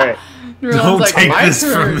 All right. Don't take "My this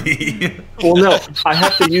turn." from me. Well, no, I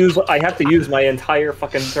have to use my entire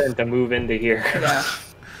fucking turn to move into here. Yeah.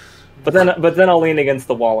 But then I'll lean against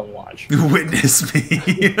the wall and watch. Witness me.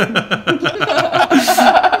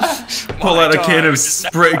 Pull out a can of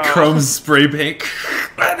chrome spray paint.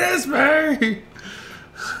 Witness me.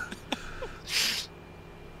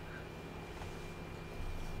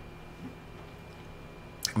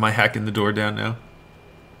 Am I hacking the door down now?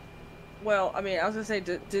 Well, I mean, I was gonna say,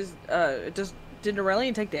 did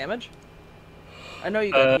Nyrelion take damage? I know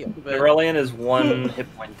you got healed, but Nyrelion is 1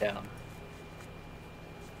 hit point down.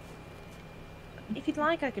 if you'd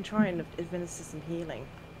like, I can try and administer some healing.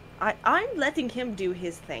 I'm letting him do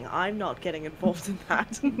his thing. I'm not getting involved in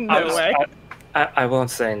that. No way. I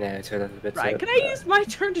won't say no to that a bit. Right? Can I use my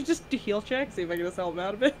turn to just do heal check? See if I can just help him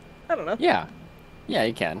out a bit. I don't know. Yeah,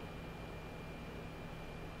 you can.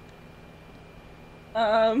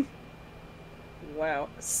 Wow.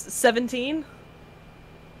 17?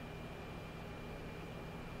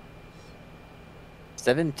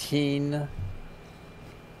 17.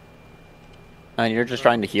 And you're just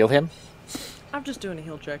trying to heal him? I'm just doing a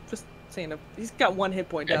heal check. Just seeing if he's got 1 hit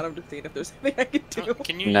point down. I'm just seeing if there's anything I can do.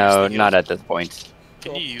 Can you No, use the not heal, at this point.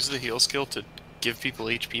 Can you use the heal skill to give people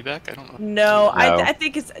HP back? I don't know. No, No. I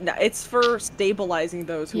think it's for stabilizing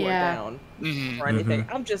those who are down Mm-hmm. or anything.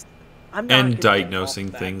 I'm not And gonna diagnosing get involved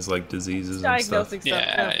in that. things like diseases and Diagnosing stuff.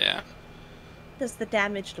 stuff. Yeah. Does the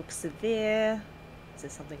damage look severe? Is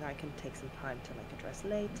this something I can take some time to address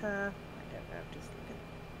later? I don't know. Just looking.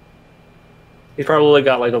 He's probably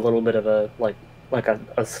got like a little bit of a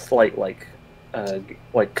a slight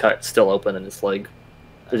cut still open in his leg.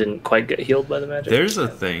 It didn't quite get healed by the magic. There's a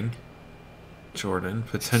thing, Jordan.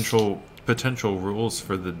 Potential rules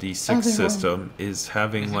for the D6 system is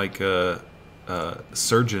having like a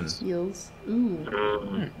surgeon, Heals.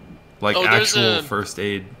 Ooh. like there's actual a- first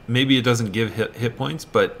aid. Maybe it doesn't give hit points,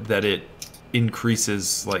 but that it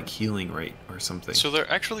increases like healing rate or something. So there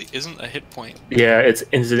actually isn't a hit point. Yeah, it's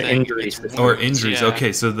an thing. injury It's system. Or wounds, injuries. yeah.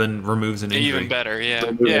 Okay, so then removes an injury. Even better, yeah.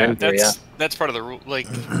 Remove an Yeah, injury, that's part of the rule. Like,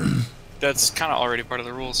 that's kind of already part of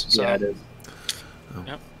the rules. So Yeah, it is.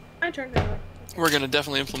 My turn now. we're gonna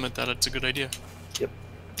definitely implement that. It's a good idea. Yep.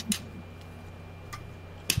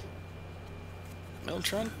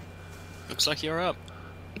 Meltron, looks like you're up.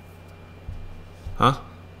 Huh?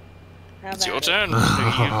 It's your turn.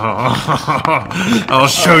 I'll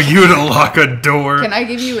show you to lock a door. Can I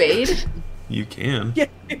give you aid? You can. Yeah,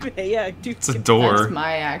 yeah. Dude, It's a door. That's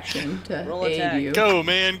my action to Roll aid attack. you. Go,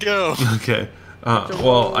 man, go. Okay. To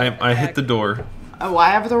Well, roll I hit attack. the door. Oh, I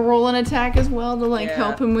have to roll an attack as well to Yeah.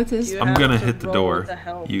 help him with his. You I'm have gonna to hit the roll door. to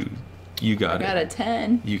help. You I got got it. a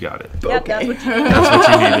 10. You got it. Yeah, Okay. that's what you That's what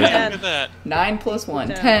you needed. Look at that. 9 plus 1,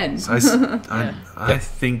 10. 10. So I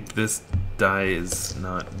think this die is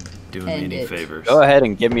not doing me End any it. favors. Go ahead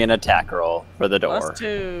and give me an attack roll for the door. Plus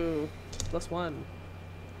 2. Plus 1.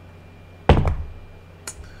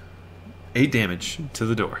 8 damage to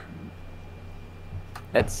the door.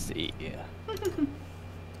 Let's see.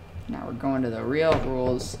 Now we're going to the real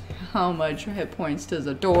rules. How much hit points does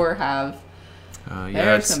a door have? Yeah,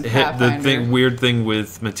 There's it's some the Pathfinder. weird thing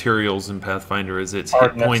with materials in Pathfinder is it's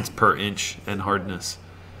Hardness. hit points per inch and hardness.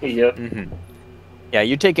 Yep. Yeah,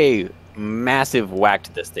 you take a massive whack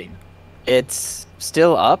to this thing. It's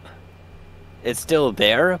still up. It's still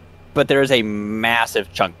there, but there's a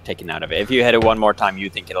massive chunk taken out of it. If you hit it one more time, you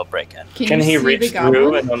think it'll break it. Can you he see reach the through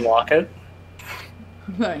goblin? and unlock it?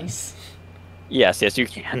 Nice. Yes, you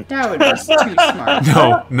can. That would be too smart.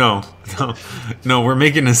 No, we're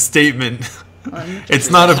making a statement. It's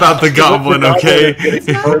not about the goblin, okay?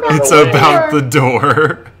 It's about the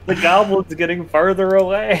door. The goblin's getting farther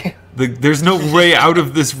away. There's no way out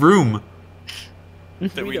of this room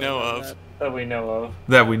That we know of. That we know of.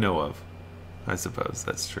 that we know of. I suppose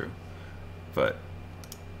that's true. But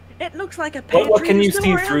It looks like a pantry. What can you There's see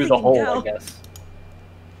nowhere through else the we can hole, go. I guess?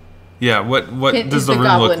 yeah, what does Is the the room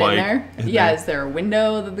goblin look like? in there? in Yeah, there? is there a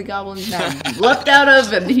window that the goblin's now leapt out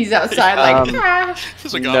of and he's outside like, ah.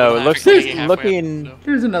 There's a No, goblin it looks laughing, hanging halfway out the looking- window.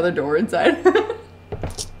 There's another door inside.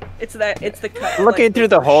 It's the cut. Looking like, through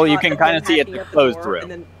the hole, you shot can of them kinda see it hacking at the closed door, through.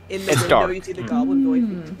 And then in the It's window, dark. you see the goblin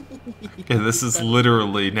going. Yeah, this is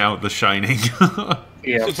literally now The Shining.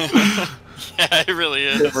 Yeah. Yeah, it really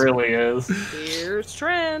is. It really is. Here's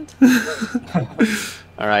Trent.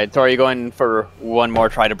 All right, so are you going for one more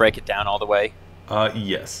try to break it down all the way?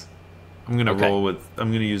 Yes. I'm gonna Okay.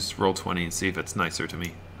 I'm gonna use roll 20 and see if it's nicer to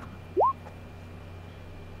me.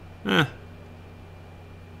 Eh.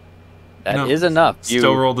 That is enough.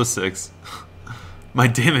 Still rolled a 6. My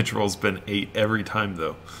damage roll's been 8 every time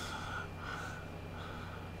though.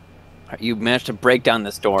 You managed to break down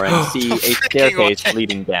this door and see a staircase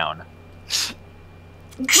leading down.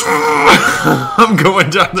 I'm going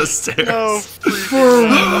down the stairs.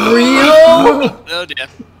 No, Real? oh dear,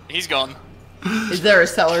 he's gone. Is there a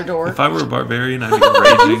cellar door? If I were a barbarian, I'd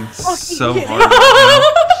be raging so hard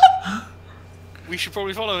right now. We should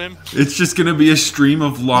probably follow him. It's just gonna be a stream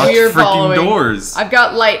of locked We're freaking following. doors. I've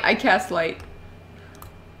got light. I cast light.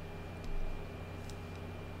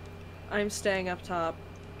 I'm staying up top.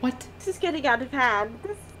 What? This is getting out of hand.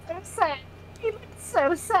 This is so sad. He looks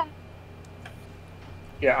so sad.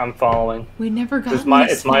 Yeah, I'm following. We never got It's my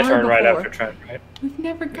this my far turn right before. after Trent, right? We've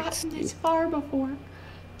never gotten this far before.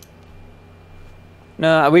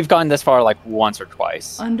 No, we've gotten this far like once or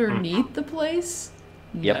twice. Underneath the place?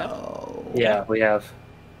 Yep. No. Yeah, we have.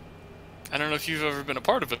 I don't know if you've ever been a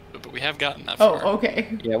part of it, but we have gotten that far. Oh,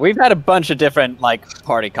 okay. Yeah, we've had a bunch of different like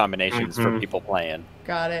party combinations for people playing.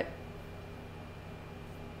 Got it.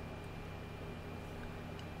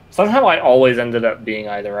 Somehow I always ended up being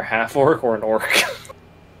either a half orc or an orc.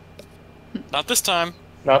 Not this time.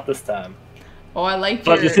 Not this time. Oh, I like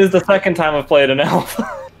But your... this is the second time I've played an elf.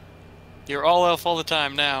 You're all elf all the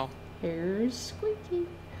time now. Here's Squeaky.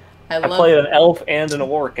 I love... played an elf and an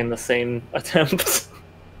orc in the same attempt.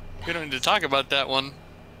 We don't need to talk about that one.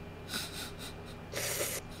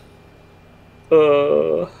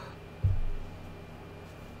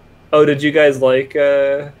 Oh, did you guys like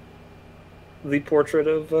the portrait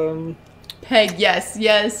of Peg, yes,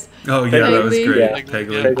 yes. Oh yeah, that was Pegly. great. Yeah.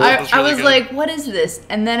 Pegly. I was like, what is this?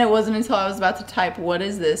 And then it wasn't until I was about to type, what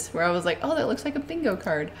is this? Where I was like, oh, that looks like a bingo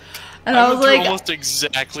card. And I was went through like, almost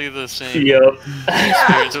exactly the same Yep.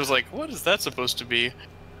 experience. I was like, what is that supposed to be?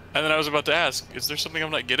 And then I was about to ask, is there something I'm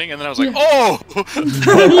not getting? And then I was like, oh!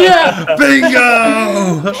 yeah,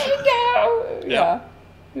 Bingo! bingo. Yeah.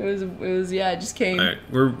 It was, yeah, it just came. All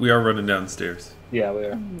right, we are running downstairs. Yeah, we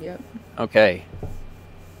are. Yep. Okay.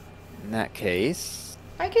 In that case,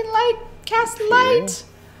 I can cast light.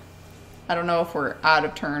 I don't know if we're out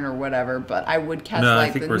of turn or whatever, but I would cast No, I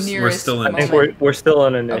light think the we're nearest still in- I think moment. we're still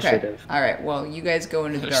on Okay. initiative. All right. Well, you guys go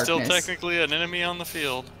into the There's still darkness. technically an enemy on the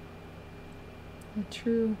field.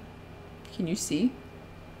 True. Can you see?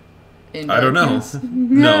 In I don't know. darkness?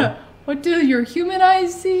 No. What do your human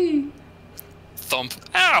eyes see? Thump.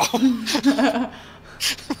 Ow!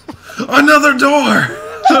 Another door!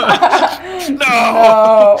 No!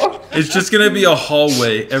 Oh. It's just gonna be a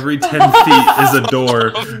hallway. Every 10 feet is a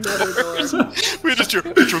door. We just hear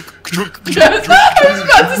drunk, drunk, I was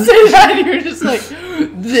about to say that, and you're just like,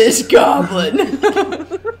 this goblin.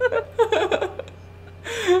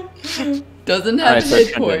 Doesn't have Alright, so hit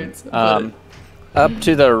Trent, points. but- up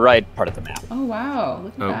to the right part of the map. Oh, wow.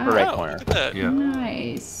 Look at Oh, that. the right Oh, corner. look at that. Yeah.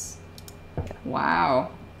 Nice. Wow.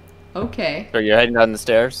 Okay. So you're heading down the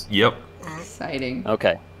stairs? Yep. Exciting.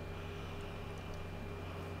 Okay.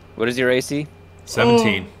 What is your AC?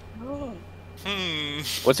 17. Hmm.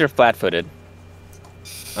 What's your flat-footed?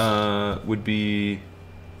 Would be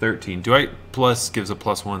 13. Do I plus gives a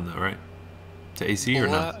 +1 though, right? To AC or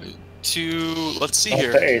not? Let's see Not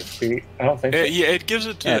here. the HP. I don't think so. Yeah, it gives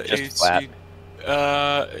it to Yeah, just AC. flat.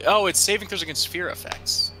 Oh, it's saving throws against fear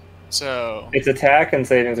effects. So It's attack and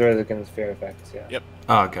saving throws against fear effects, yeah. Yep.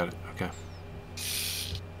 Oh, got it. Okay.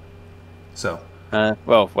 So,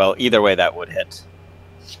 Well, either way that would hit.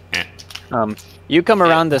 eh. You come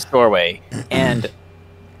around this doorway, and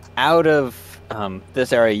out of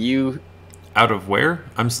this area, you Out of where?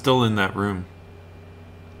 I'm still in that room.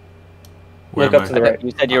 Look am up I? to the right.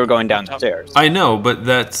 you said you were going down the stairs. I know, but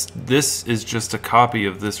this is just a copy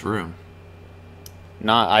of this room.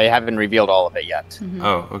 I haven't revealed all of it yet.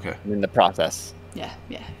 Oh, okay. I'm in the process. Yeah,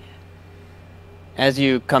 yeah. As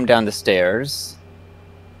you come down the stairs,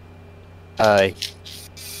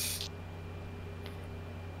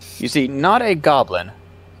 you see not a goblin,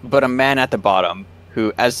 but a man at the bottom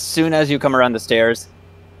who, as soon as you come around the stairs,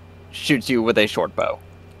 shoots you with a short bow.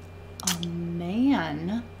 A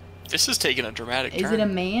man? this is taking a dramatic Is turn. it a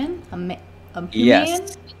man? A human?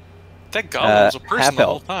 Yes. That goblin was a person the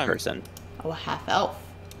whole half-elf time. person. Oh, a half elf.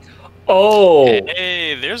 Oh!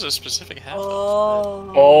 Hey, there's a specific half.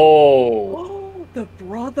 Oh. Oh! Oh, the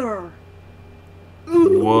brother.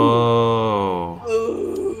 Whoa.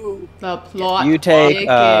 The plot You take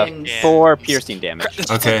thickens. 4 piercing damage. It's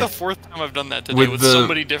Okay. like the 4th time I've done that today with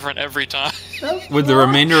somebody different every time. With the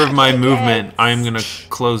remainder of my movement, I am gonna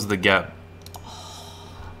close the gap.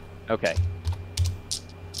 Okay.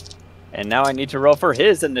 And now I need to roll for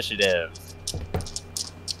his initiative.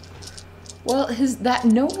 Well, that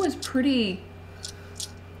note was pretty,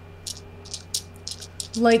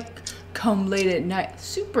 like, come late at night.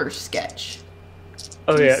 Super sketch.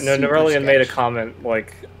 Oh yeah, no, Super Nyrelion made a sketch. comment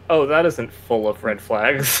like, "Oh, that isn't full of red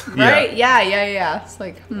flags." Right? Yeah. It's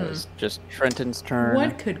like, It's just Trenton's turn.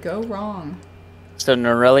 what could go wrong? So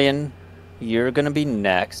Nyrelion, you're gonna be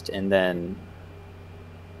next, and then...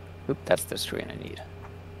 Oop, that's the screen I need.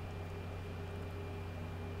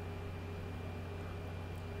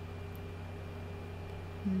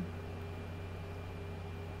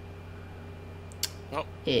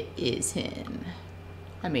 It is him.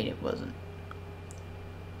 I mean, it wasn't.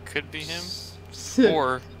 Could be him,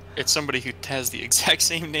 or it's somebody who has the exact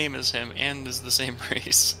same name as him and is the same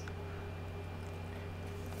race.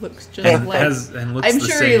 Looks just like. And looks I'm the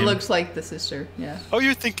sure he same. looks like the sister. Yeah. Oh,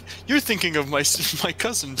 you're thinking of my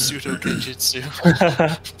cousin Pseudo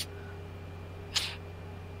Genjutsu.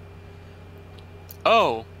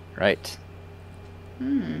 Oh, Right.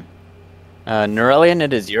 Nyrelion,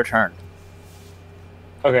 it is your turn.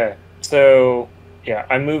 Okay, so yeah,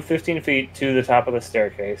 I moved 15 feet to the top of the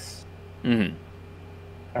staircase. Mm-hmm.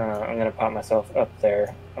 I'm gonna pop myself up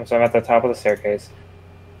there. So I'm at the top of the staircase.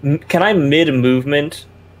 Can I mid-movement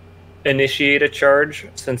initiate a charge?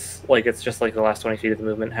 Since like it's just like the last 20 feet of the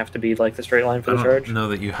movement have to be like the straight line for I the don't charge. know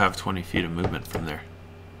that you have 20 feet of movement from there.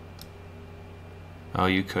 Oh,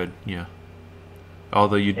 you could, yeah.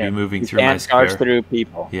 Although you'd be moving You through my can't square. charge through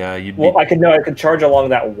people. Yeah, you'd be. Well, I could charge along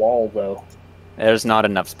that wall though. There's not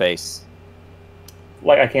enough space.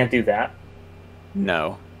 Like I can't do that.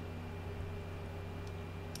 No.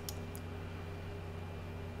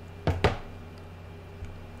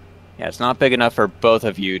 Yeah, it's not big enough for both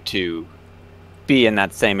of you to be in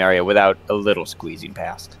that same area without a little squeezing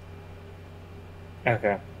past.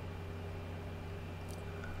 Okay.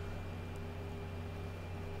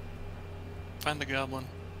 find the goblin.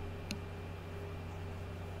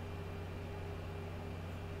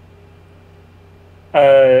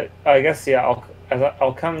 I guess yeah.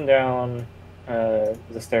 I'll come down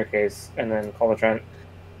the staircase and then call the Trent.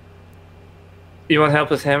 You want help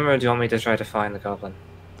with him, or do you want me to try to find the goblin?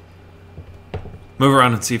 Move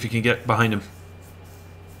around and see if you can get behind him.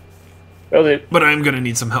 Will do. But I'm gonna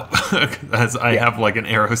need some help, as I have like an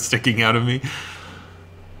arrow sticking out of me.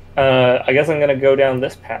 I guess I'm gonna go down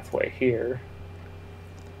this pathway here.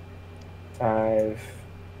 5,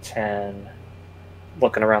 10.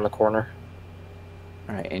 Looking around the corner.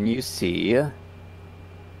 All right, and you see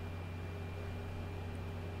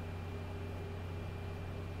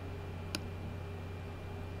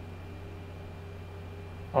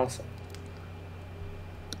Awesome.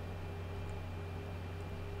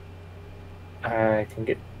 I can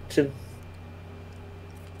get to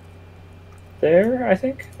there, I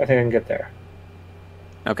think. I think I can get there.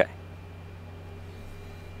 Okay.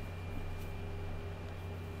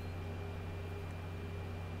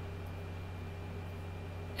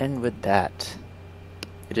 And with that,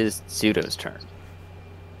 it is Pseudo's turn.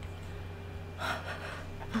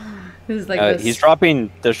 This is like He's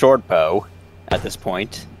dropping the short bow at this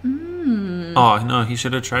point. Oh no, he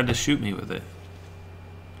should have tried to shoot me with it.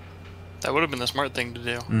 That would have been the smart thing to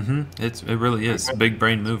do. Mm-hmm. It really is. Big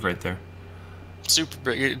brain move right there. Super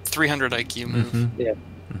big, 300 IQ move. Mm-hmm. Yeah.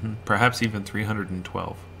 Mm-hmm. Perhaps even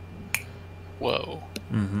 312. Whoa.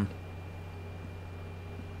 Mm-hmm.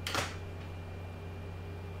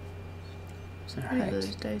 Alright.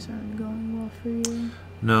 Those dice aren't going well for you.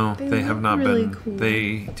 No, They they have look not really been. cool.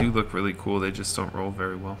 They do look really cool. They just don't roll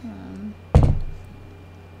very well.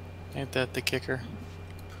 Ain't that the kicker?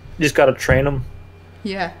 You just gotta train them.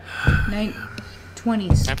 Yeah.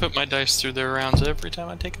 20s. I put my dice through their rounds every time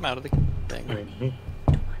I take them out of the thing. Mm-hmm.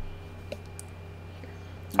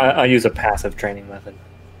 I use a passive training method.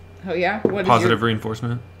 Oh yeah? What is Positive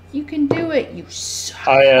reinforcement. You can do it, you suck.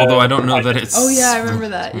 Although I don't know that it's. Oh yeah, I remember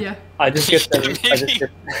that, yeah. I just get them. I just get.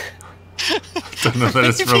 don't know that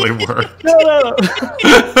it's really worked. No.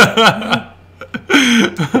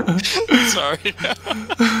 Sorry.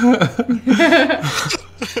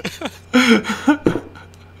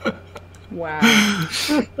 Wow.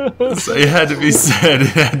 So it had to be said. It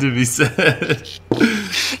had to be said.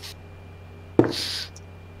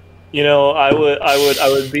 You know, I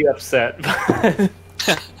would be upset.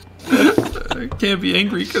 I can't be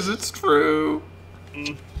angry because it's true.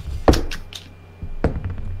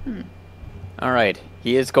 All right.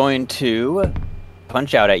 He is going to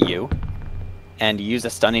punch out at you and use a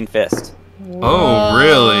stunning fist. Oh,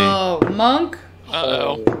 really? Oh, monk.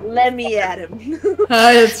 Uh-oh. Let me at him.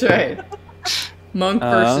 That's right. Monk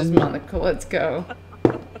versus monk. Let's go.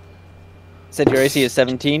 Said your AC is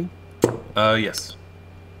 17? Yes.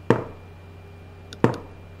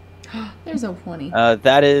 There's a 20.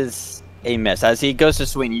 That is a miss. As he goes to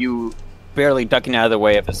swing, you barely ducking out of the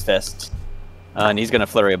way of his fist. And he's going to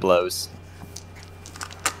flurry of blows.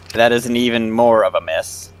 That is an even more of a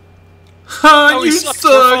miss. Oh, You he sucks.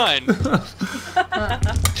 suck! We're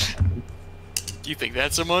fine. You think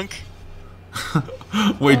that's a monk?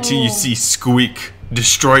 Wait till you see Squeak,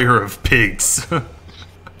 destroyer of pigs.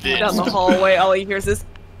 Down the hallway, all he hears is.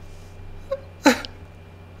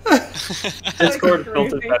 Discord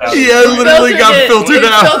filtered that out. Yeah, literally got filtered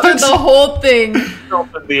out. Filtered the whole thing.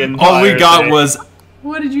 Filtered the All we entire got thing. was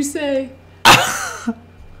What did you say?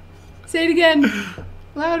 Say it again.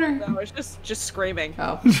 Louder. No, it's just screaming.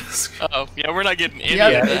 Oh. Oh, yeah, we're not getting any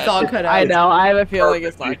Yep, of it's that. all cut out. I know. I have a feeling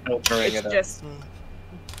it's like Filtering it's it out. just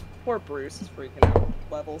poor Bruce is freaking out.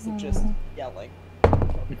 Levels of just yelling.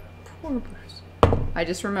 Poor Bruce. I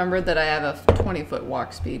just remembered that I have a 20-foot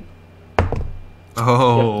walk speed.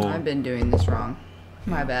 oh. I've been doing this wrong.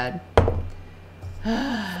 My bad.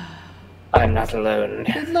 I'm not alone.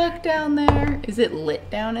 Good luck down there. Is it lit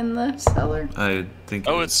down in the cellar? I think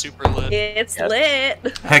Oh, it's super lit. It's Yes.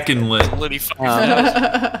 lit. heckin' lit. Litty fucking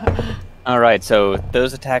fast. All right, so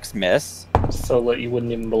those attacks miss. So that you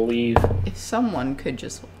wouldn't even believe. If someone could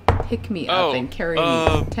just pick me Oh, up and carry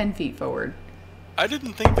me 10 feet forward. I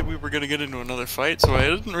didn't think that we were gonna get into another fight, so I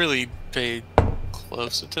didn't really pay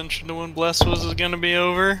close attention to when Bless was gonna be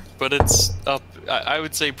over. But it's up. I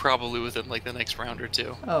would say probably within like the next round or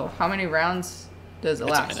two. Oh, how many rounds does it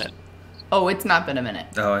It's last? a minute. Oh, it's not been a minute.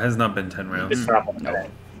 Oh, it has not been 10 rounds. It's not one No.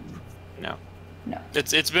 minute. No.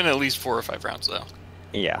 It's been at least 4 or 5 rounds though.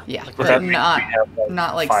 Yeah. Yeah, Like, but that means not we have,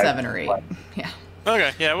 not like 5 7 or 8. left. Yeah.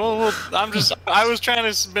 Okay, yeah. Well, I was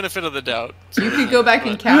trying to benefit of the doubt. You could go back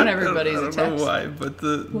and count everybody's I don't know attacks. why, but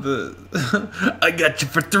the I got you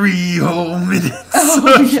for 3 whole minutes.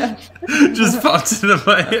 Oh, yeah. Just pops into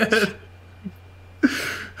my head.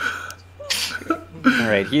 All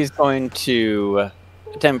right, he's going to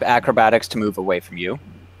attempt acrobatics to move away from you.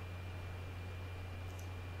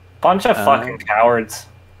 Bunch of fucking cowards.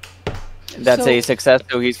 That's So- a success,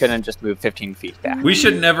 so he's going to just move 15 feet back. We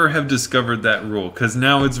should never have discovered that rule, because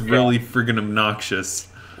now it's really friggin' obnoxious.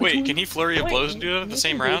 Wait, can he flurry of blows and do that at the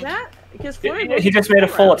same round? Because He just made a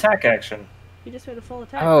full attack action. He just made a full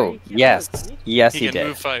attack. Oh, right? You can't yes. move, can you? Yes, He he can did.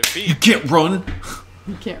 move 5 You feet. can't run.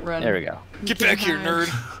 You can't run. There we go. Get back here, nerd.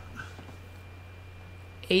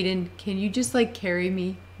 Aiden, can you just like carry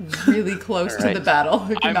me really close to Alright. the battle if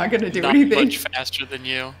you're I'm not gonna do not anything? much faster than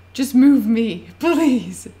you. Just move me,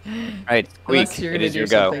 please. All right, Unless Squeak, you're it gonna is do your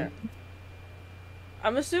go. something.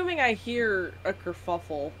 I'm assuming I hear a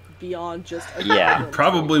kerfuffle beyond just a Yeah. goblin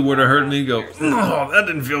Probably would have hurt me go, oh, that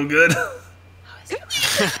didn't feel good.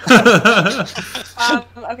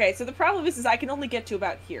 Okay, so the problem is I can only get to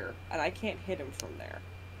about here, and I can't hit him from there.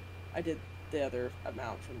 I did the other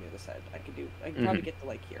amount from the other side. I can probably get to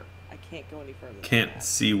like here. I can't go any further. than Can't that.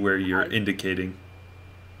 see where you're indicating.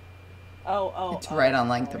 Oh, It's right on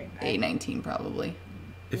like the sorry. A19 probably.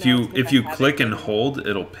 If No, you it's because if you I have click it and hidden. hold,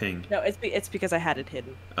 it'll ping. No, it's because I had it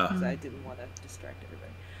hidden. Oh. Because I didn't want to distract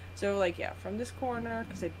everybody. So like yeah, from this corner,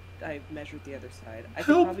 because I measured the other side. I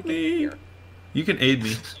could Help probably me. get here. You can aid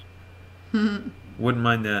me. Wouldn't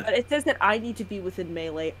mind But that. it says that I need to be within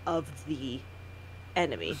melee of the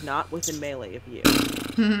enemy, not within melee of you.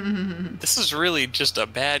 This is really just a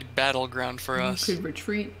bad battleground for You us. could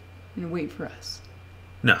retreat and wait for us.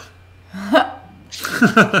 No.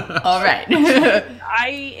 All right.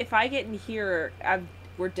 If I get in here,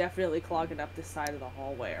 we're definitely clogging up this side of the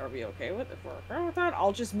hallway. Are we okay with it? If we're okay with that,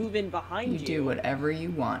 I'll just move in behind You you. do whatever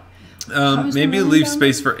you want. How's Maybe Nyrelion leave down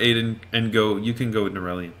space there? for Aiden and go. You can go with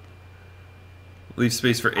Nyrelion. Leave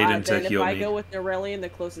space for Aiden to Then heal if I me. go with Nyrelion, the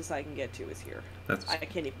closest I can get to is here. That's I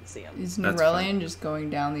can't even see him. Is That's Nyrelion just going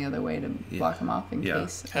down the other way to block him off in Yeah.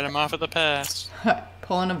 case? Head him off at the pass.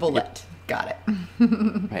 Pulling a Volette. Got it.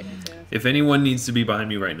 Right. if anyone needs to be behind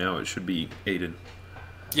me right now, it should be Aiden.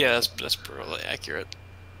 Yeah, that's probably accurate.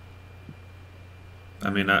 I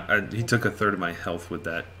mean, he took a third of my health with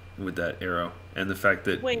that arrow, and the fact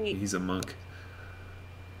that Wait. he's a monk.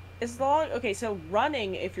 Okay, so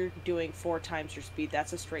running, if you're doing 4 times your speed,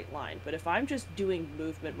 that's a straight line. But if I'm just doing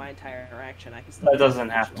movement my entire interaction, I can still. That doesn't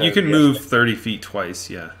have to. You can yes. move 30 feet twice.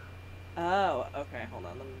 Yeah. Oh, okay. Hold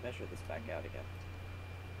on. Let me measure this back out again.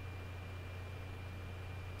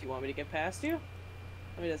 Do you want me to get past you?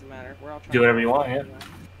 I mean, it doesn't matter. We're all trying. Do whatever you want, yeah.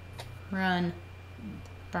 Run.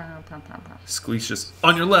 Squeak's just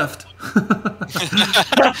on your left.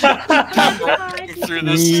 Through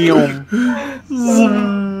this.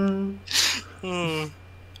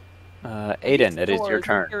 Aiden, it is your Doors, I'm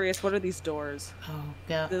turn. curious, what are these doors? Oh,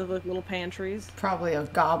 yeah. They look like little pantries. Probably a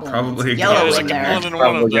goblin. Probably a Yellow goblin. in There's there. one in one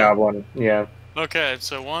Probably of them. Goblin. Yeah. Okay,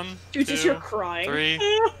 so 1, Dude, just 2, you're crying. 3,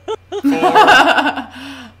 4.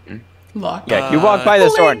 Lock. Yeah, you walk by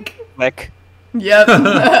this door and click. Yep.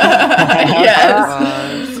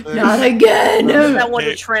 Yes. Not again. That one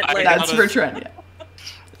Okay, to Trent I later. got That's for Trent.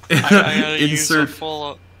 I gotta use a insert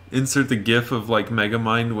full. insert the gif of like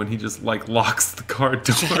Megamind when he just like locks the car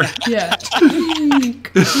door. Yeah.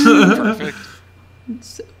 Perfect. It's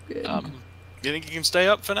so good. You think you can stay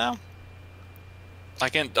up for now? I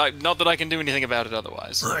can't. Not that I can do anything about it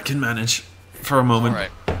otherwise. I can manage for a moment.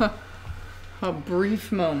 All right. A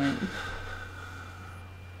brief moment.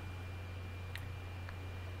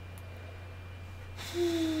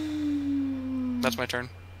 That's my turn.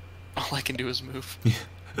 All I can do is move.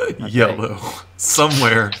 Yellow.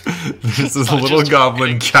 Somewhere there's this Oh, little just goblin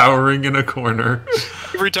waiting. cowering in a corner.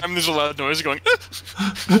 Every time there's a loud noise, going.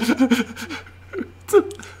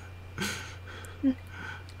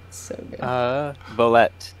 So good.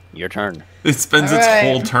 Volette, your turn. It spends All its right.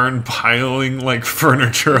 whole turn piling like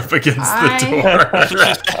furniture up against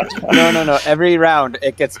the door. No. Every round,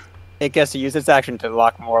 it gets to use its action to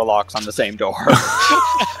lock more locks on the same door.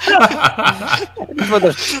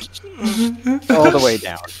 All the way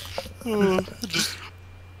down. Just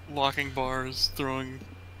locking bars, throwing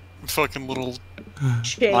fucking little.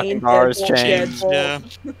 Chain, Locking bars, deadbolt, chains.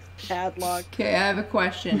 deadbolt, Yeah. padlock. Okay, I have a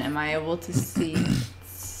question. Am I able to see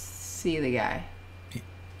the guy?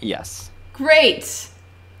 Yes. Great.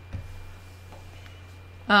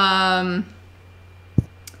 I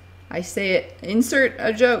say it. Insert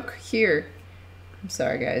a joke here. I'm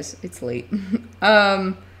sorry, guys. It's late.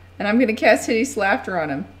 And I'm gonna cast hideous laughter on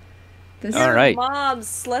him. This All right. Mom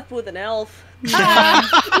slept with an elf.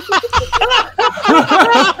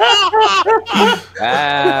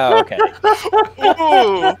 Okay.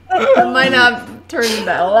 Ooh. That might not turn into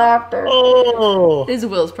laughter. Oh. His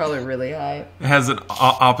will's probably really high. It has an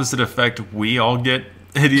opposite effect. We all get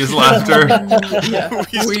hideous laughter, Yeah,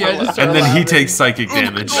 we are just and then he laughing. takes psychic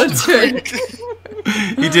damage. That's right.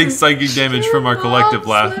 He takes psychic damage from our collective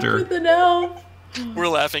Mom slept laughter. with an elf. We're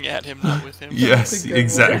laughing at him, not with him. Yes, That's a good one.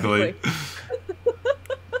 exactly.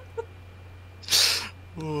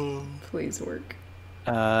 Ooh. Please work.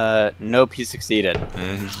 Nope, he succeeded.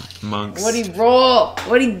 Monks. What'd he roll?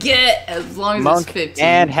 What'd he get? As long as Monk it's 15.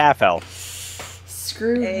 and half elf.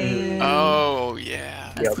 Screw Hey. him. Oh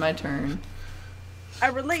yeah. That's Yep. my turn. I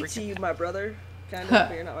relate to you, my brother. Kind of,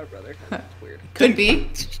 but you're not my brother. It's weird. Could be.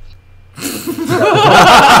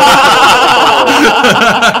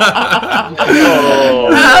 Oh.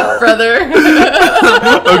 Ah, brother.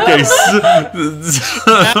 Okay, That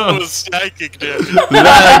was psychic damage.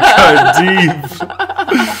 that cut deep.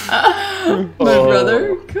 My Oh.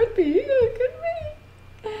 brother. Could be. Could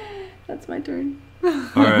be. That's my turn. All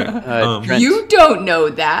right. Trent. You don't know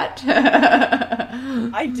that.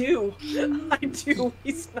 I do. I do.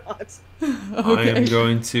 He's not. I am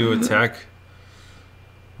going to attack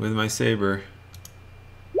with my saber.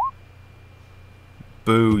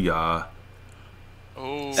 Booyah!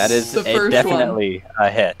 Oh. That is The first definitely a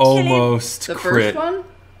hit. Almost The crit. first one?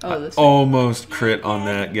 Oh, this one. Almost crit on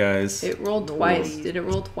that, guys. It rolled twice. Did it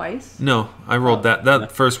roll twice? No, I rolled that.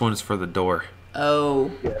 That first one is for the door. Oh,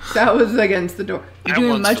 that was against the door. You're That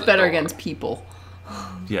doing one's much for the better door. against people.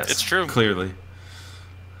 Yes, It's true. Clearly.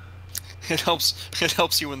 It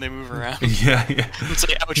helps you when they move around. Yeah, yeah. It's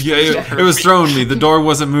like, ouch, Yeah, please don't it hurt was me. throwing me. The door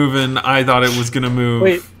wasn't moving. I thought it was gonna move.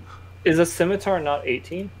 Wait, is a scimitar not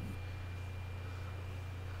 18?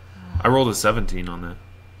 I rolled a 17 on that.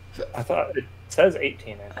 I thought it says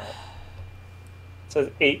 18. I thought. It says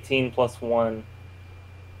 18 plus 1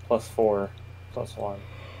 plus 4 plus 1.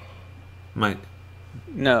 My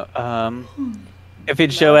No, if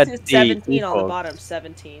you'd show No, at it says the 17 on the equals, bottom.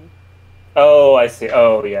 17. Oh, I see.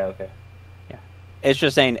 Oh, yeah, okay. it's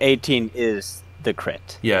just saying 18 is the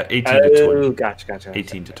crit. yeah, 18 to 20. Oh, gotcha.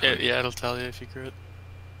 18 to 20. Yeah, it'll tell you if you crit.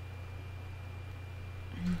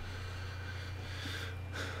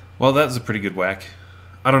 Well, that's a pretty good whack.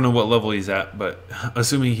 I don't know what level he's at, but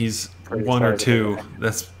assuming he's Pretty 1 or solid 2, whack.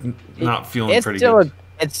 that's not feeling It's pretty still good.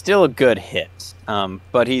 it's still a good hit.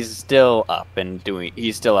 But he's still up and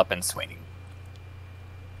swinging.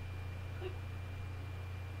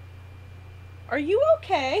 Are you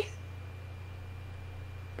okay?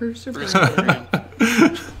 Burst of Burst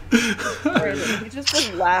rage. Or is it- he's just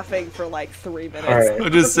been laughing for like 3 minutes. All right. I'll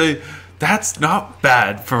just say, that's not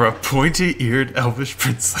bad for a pointy-eared elvish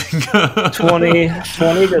princeling.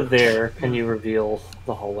 20 to there. Can you reveal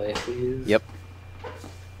the hallway, please? Yep.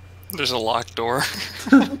 There's a locked door.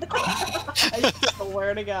 I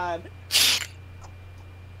swear to God.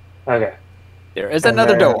 Okay. There is And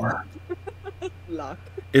another then- door. Lock.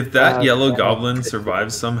 If that yellow yeah. goblin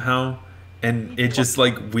survives somehow, and it just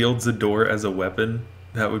like wields a door as a weapon,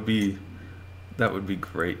 that would be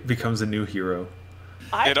great. Becomes a new hero.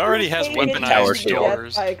 It already has weaponized tower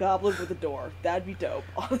doors. by a goblin with a door. That'd be dope,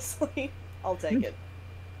 honestly. I'll take it.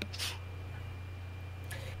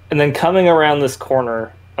 And then coming around this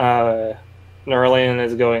corner, Nyrelion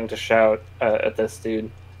is going to shout at this dude.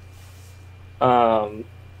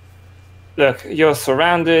 Look, you're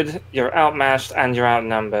surrounded, you're outmatched, and you're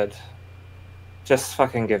outnumbered. Just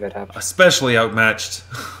fucking give it up. Especially outmatched.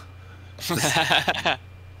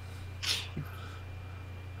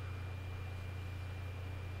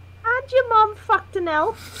 And your mum fucked an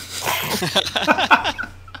elf.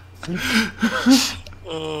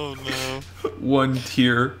 Oh no. One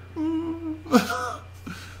tier.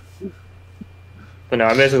 But no,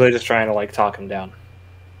 I'm basically just trying to like talk him down.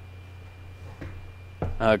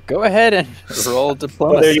 Go ahead and roll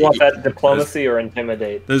diplomacy. Whether you want that diplomacy or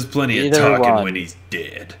intimidate. There's plenty of Either talking one. when he's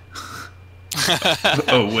dead.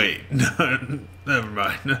 Oh wait, never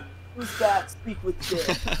mind. Who's that? Speak with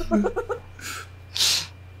dead.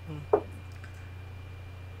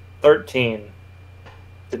 13.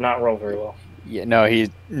 Did not roll very well. Yeah, no, he's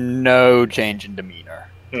no change in demeanor.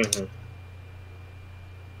 Mm-hmm.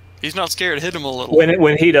 He's not scared. Hit him a little.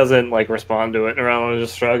 When he doesn't like respond to it, Nyrelion will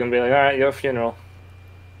just shrug and be like, "All right, your funeral."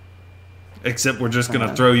 Except we're just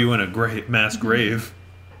gonna throw you in a mass grave.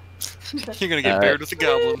 You're gonna get buried with the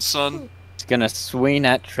goblins, son. It's gonna swing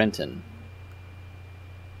at Trenton.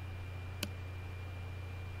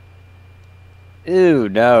 Ooh,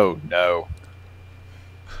 no.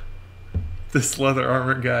 This leather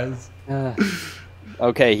armor, guys.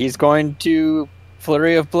 Okay, he's going to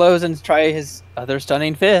flurry of blows and try his other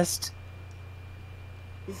stunning fist.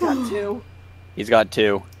 He's got 2. He's got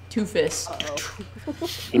 2. 2 fists. Uh-oh.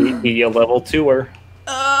 He a level 2er.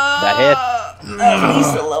 That At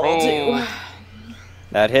least a level Roll. 2.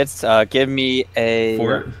 That hits. Give me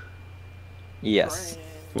a yes.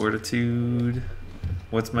 Fortitude.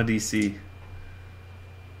 What's my DC?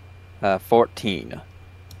 14.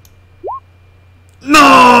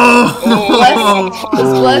 No!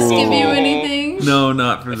 Does Bless give you anything? No,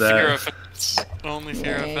 not for Fear that. effects. Only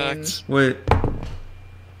fear Lame. effects. Wait.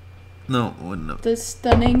 No, wouldn't have. Does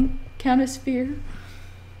stunning count as fear?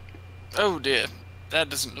 Oh dear. That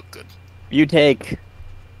doesn't look good. You take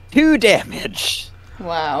 2 damage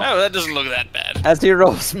Wow. Oh, that doesn't look that bad. as he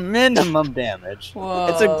rolls minimum damage. Whoa.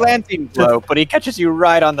 It's a glancing blow, but he catches you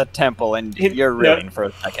right on the temple, and you're reeling for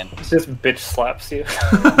a second. Just bitch slaps you.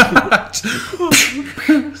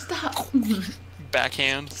 Stop.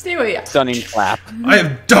 Backhand. Stay away. Stunning clap. I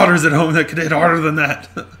have daughters at home that could hit harder than that.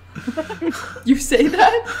 You say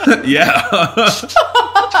that? Yeah.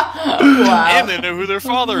 Wow. And they know who their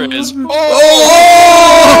father is.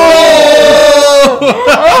 Oh!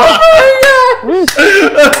 We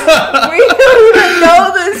don't even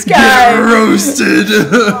know this guy. Roasted.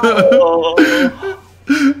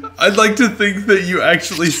 I'd like to think that you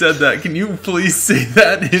actually said that. Can you please say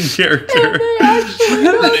that in character?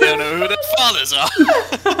 They don't know who their fathers are.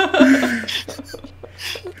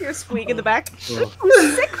 Here's Squeak in the back.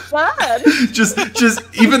 Ooh, sick fun. just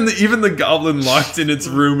even the goblin locked in its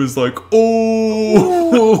room is like,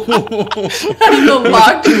 oh. The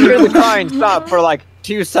locked The room. crying stops for like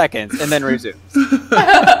 2 seconds and then resumes.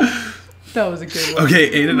 That was a good one. Okay,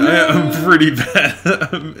 Aiden, I'm pretty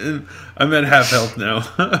bad. I'm at half health now.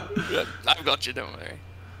 I've got you, don't worry.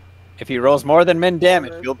 If he rolls more than min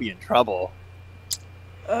damage, you'll be in trouble.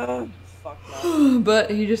 Fuck no. But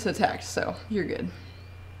he just attacked, so you're good.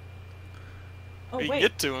 Oh, You wait.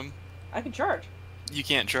 get to him. I can charge. You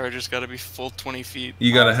can't charge. It's got to be full 20 feet.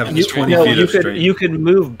 You gotta have You- 20 No, feet you of could strength. you could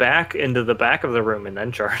move back into the back of the room and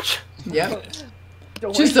then charge. Yep.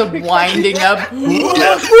 Don't Just a worry. winding up. There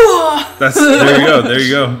you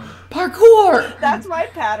go. Parkour. That's my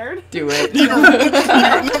pattern. Do it. No, you do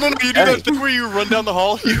that thing where you run down the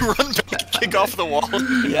hall, you run back, kick off the wall.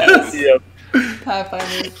 Yes. Yep.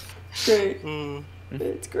 Pathfinder. Great. Mm.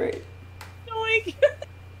 It's great. Yoink.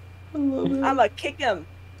 I love it. I'ma kick him.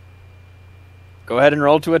 Go ahead and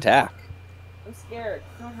roll to attack. I'm scared.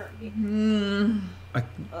 Don't hurt me.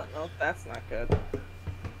 No, that's not good.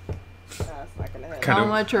 That's not gonna hit. How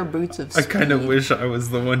much are boots of I speed? kind of wish I was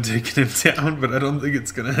the one taking him down, but I don't think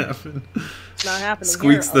it's gonna happen. It's not happening.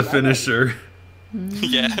 Squeak's here. the Oh, finisher.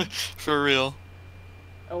 Yeah, for real.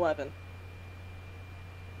 11.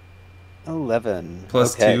 11.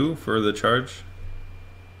 Plus okay. 2 for the charge.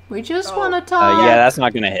 We just want to talk. Yeah, that's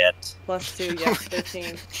not gonna hit. Plus 2, yeah,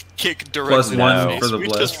 13. Kick directly Plus in 1 the face. for the We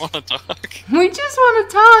bless. just want to talk. We just want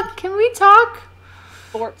to talk. Can we talk?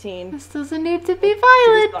 14. This doesn't need to be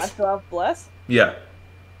I violent. still have bless? Yeah.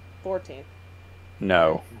 14.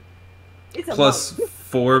 No. It's a Plus monk.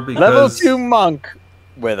 4 because... Level 2 monk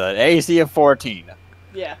with an AC of 14.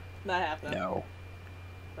 Yeah, not happening. No.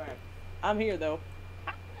 Alright. I'm here, though.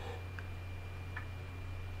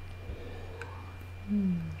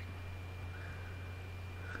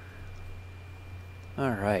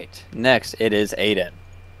 Alright. Next, it is Edan.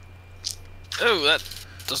 Oh, that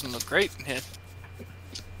doesn't look great. Yeah.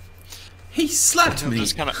 He slapped I'm me.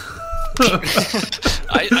 just kind of.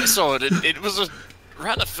 I saw it. It was a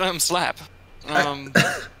rather firm slap. I've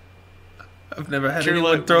never had Pure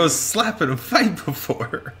anyone light throw a wound. slap in a fight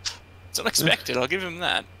before. It's unexpected. I'll give him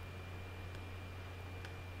that.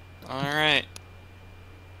 All right.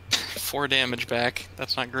 4 damage back.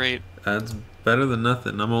 That's not great. That's better than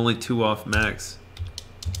nothing. I'm only 2 off max.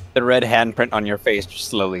 The red handprint on your face just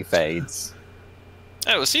slowly fades.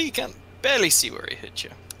 Oh, see, you can barely see where he hit you.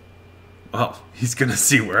 Oh, he's gonna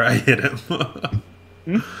see where I hit him.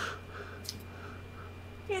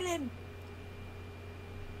 Kill him.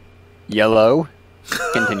 Yellow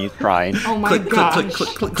continues crying. Oh my click, click, god. click, click,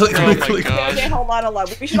 click, click, Oh click, my click. god. Okay, hold on.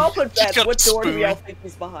 We should all put bets. got What door do we all spooned. think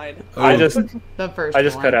he's behind? Oh, I just The first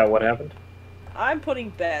one. cut out what happened. I'm putting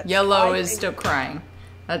bets. Yellow I is think- still crying.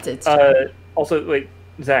 That's its turn. Also, wait,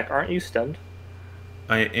 Zach, aren't you stunned?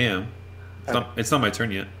 I am. It's not my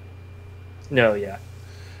turn yet. No, yeah.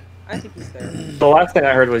 I think he's there. The last thing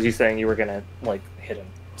I heard was you saying you were gonna like hit him.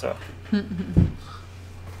 So.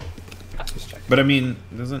 Just checking. But I mean,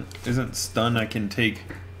 isn't stun? I can take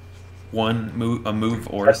a move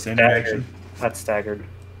or a That's standing staggered. action. That's staggered.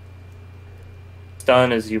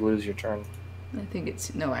 Stun is you lose your turn. I think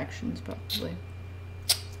it's no actions, probably.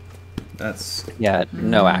 That's Yeah,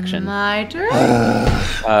 no action. My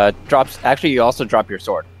turn? Drops. Actually, you also drop your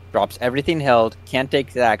sword. Drops everything held. Can't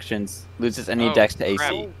take the actions. Loses any Oh, dex to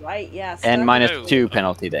crap. AC. Oh, right, yeah. And stun No. -2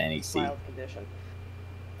 penalty to NEC. wild condition.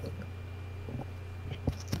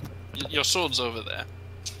 Your sword's over there.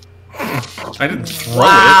 I didn't throw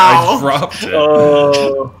Wow. it. I dropped it.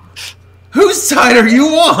 Oh. Whose side are you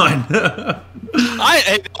on?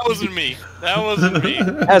 Hey, that wasn't me. That wasn't me.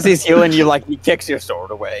 As he's healing you, like he kicks your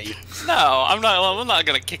sword away. No, I'm not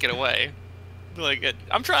gonna kick it away. Like,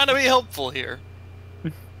 I'm trying to be helpful here.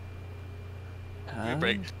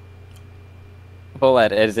 Break.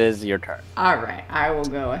 Volette, it is your turn. Alright, I will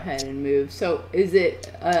go ahead and move. So is it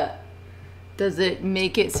does it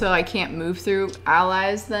make it so I can't move through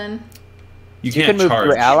allies then? You You can't can move charge.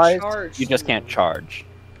 through allies. Charge. You just can't charge.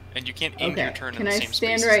 And you can't end your Okay. turn in Can the I same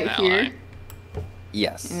stand space right as an here ally.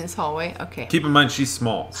 Yes. in this hallway? Okay. Keep in mind she's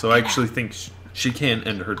small, so I actually think she can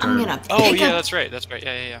end her I'm turn. gonna Oh pick yeah, up, that's right. That's right.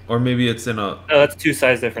 Yeah. Or maybe it's in a No, that's 2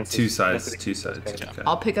 size differences. 2 sides. That's 2 sides. okay. Okay.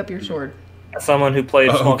 I'll pick up your sword. As someone who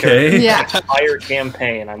played small Okay. characters Yeah. the entire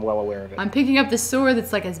campaign, I'm well aware of it. I'm picking up this sword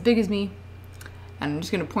that's like as big as me. And I'm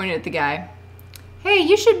just gonna point it at the guy. Hey,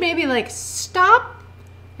 you should maybe like stop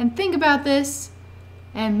and think about this.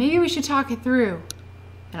 And maybe we should talk it through.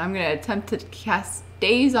 And I'm gonna attempt to cast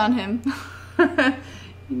Daze on him.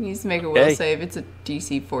 He needs to make a will Okay. save. It's a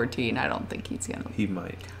DC 14. I don't think he's gonna. He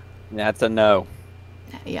might. That's a no.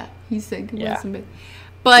 Yeah, he's thinking Yeah. wisdom.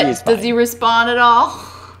 But He's does fine. he respond at all?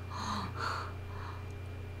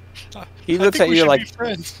 He I looks think at we you should like, be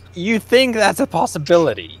friends. you think that's a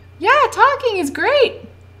possibility. Yeah, talking is great.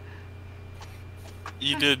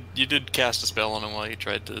 You did cast a spell on him while you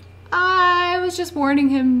tried to. I was just warning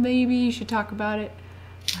him. Maybe you should talk about it.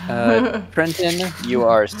 Trenton, you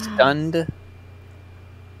are stunned.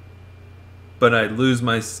 But I lose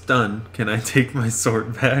my stun. Can I take my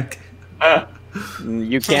sword back?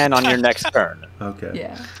 You can on your next turn. Okay.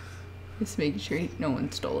 Yeah, just making sure no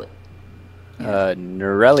one stole it.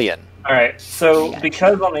 Nyrelion. Alright, so Gotcha.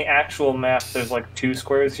 because on the actual map there's like 2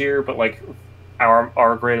 squares here, but like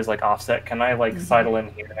our grid is like offset, can I like sidle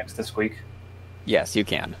in here next to Squeak? Yes, you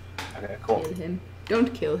can. Okay, cool. Kill him.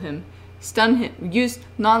 Don't kill him. Stun him. Use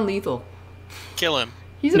non-lethal. Kill him.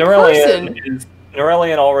 He's a person.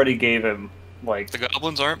 Nyrelion already gave him like The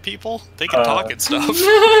goblins aren't people. They can talk and stuff.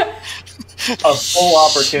 a full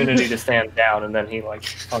opportunity to stand down, and then he like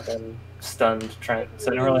fucking stunned Trent.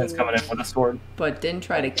 So Nyrelion's coming in with a sword. But didn't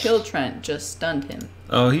try to kill Trent. Just stunned him.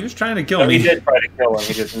 Oh, he was trying to kill No, me. he did try to kill him.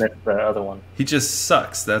 He just missed the other one. He just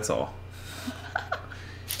sucks. That's all.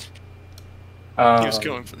 He was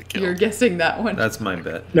going for the kill. You're guessing that one. That's my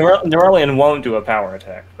bet. Nyrelion won't do a power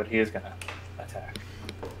attack, but he is gonna attack.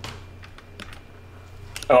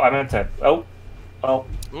 Oh, I meant to. Oh, well,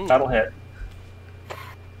 Ooh. that'll hit.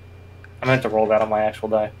 I meant to roll that on my actual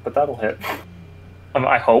die, but that'll hit.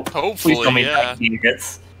 I hope. Hopefully, Please tell me yeah. 19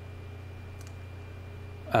 hits.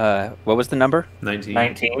 What was the number? 19.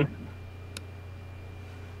 19.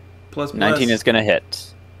 Plus 19 is gonna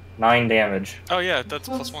hit. 9 damage. Oh yeah, that's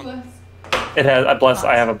 +1. It has a bless.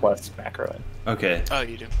 I have a blessed macro in. Okay. Oh,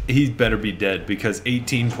 you do. He better be dead because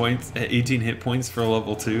 18 hit points for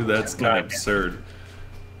level 2. That's kind of Right. absurd.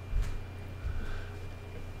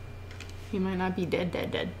 He might not be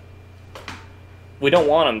dead. We don't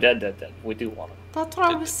want him dead. We do want him. That's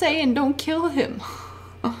what I was saying. Don't kill him.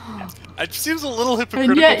 It seems a little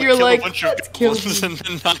hypocritical yet to you're kill like, a bunch "Let's of kill goblins and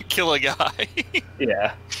then not kill a guy.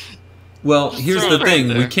 Yeah, Well, here's throw the it thing.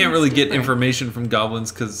 right We there. can't really get different. information from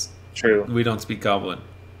goblins because true. we don't speak goblin.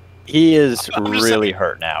 He is I'm just really saying-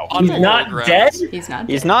 hurt now. On He's the not lower dead? grounds. He's not.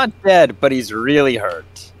 He's dead. not dead, but he's really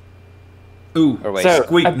hurt. Ooh, Or wait. So,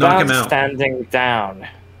 Squeak, knock about him out. standing down.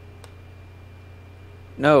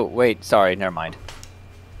 No, wait, sorry, never mind.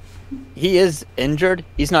 He is injured.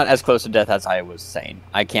 He's not as close to death as I was saying.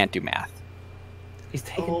 I can't do math. He's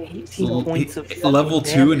taking 18 L- points of level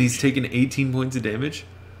fucking 2 and damage. he's taking 18 points of damage?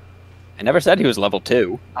 I never said he was level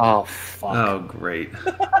 2. Oh fuck. Oh, great.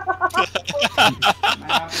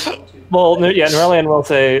 Well, yeah, Nyrelion will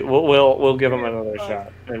say we'll give him another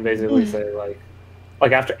shot and basically say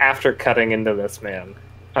like after cutting into this man.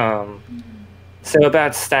 So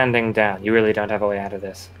about standing down, you really don't have a way out of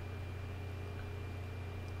this.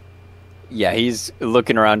 Yeah, he's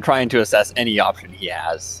looking around trying to assess any option he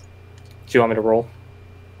has. Do you want me to roll?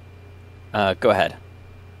 Go ahead.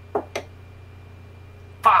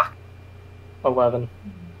 11.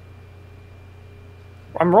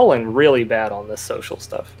 I'm rolling really bad on this social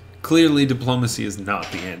stuff. Clearly, diplomacy is not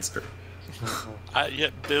the answer. Yeah,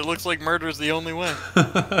 it looks like murder is the only way.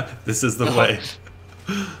 This is the way.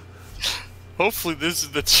 Hopefully,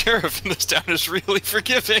 the sheriff in this town is really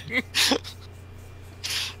forgiving.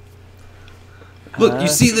 Look, you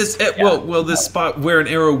see this? Well, this spot where an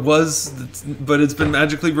arrow was, but it's been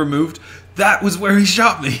magically removed. That was where he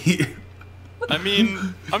shot me. I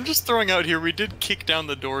mean, I'm just throwing out here. We did kick down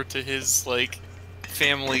the door to his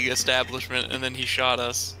family establishment, and then he shot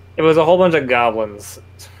us. It was a whole bunch of goblins.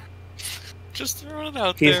 Just throwing it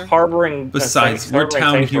out He's there. harboring. Besides, we're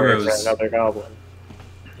town sanctuary for heroes. Another goblin.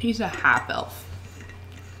 He's a half elf.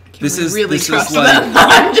 Can This we is- really this is trust like- them?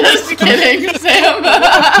 I'm just kidding, Sam.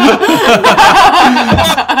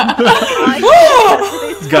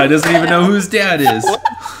 This guy doesn't even know who his dad is.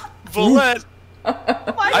 Volette,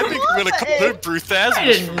 I think I'm gonna call her Bruthasmus. I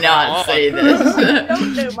did not say this. I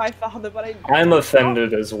don't know my father, but I. I'm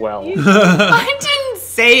offended as well. I didn't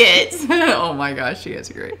say it. Oh my gosh, you guys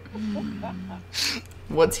are great.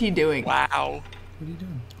 What's he doing? Wow.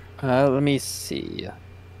 Let me see.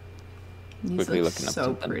 These Quickly look looking up so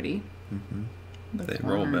something. pretty. Mhm. The They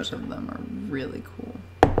roll corners better. of them are really cool.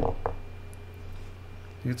 I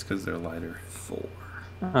think it's because they're lighter. 4.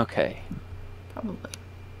 Okay. Probably.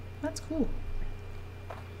 That's cool.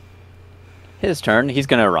 His turn. He's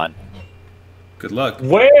gonna run. Good luck.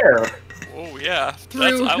 Where? Oh yeah.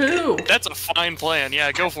 Through who? That's a fine plan.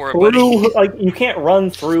 Yeah, go for it, buddy. Through, you can't run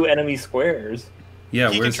through enemy squares. Yeah,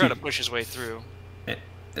 He can where's try he? to push his way through.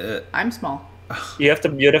 I'm small. You'd have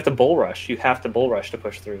to bull rush. You have to bull rush to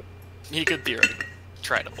push through. He could theoretically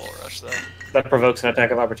try to bull rush though. That provokes an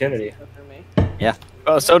attack of opportunity. For me. Yeah.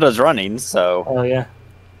 Oh, so does running. So Oh yeah.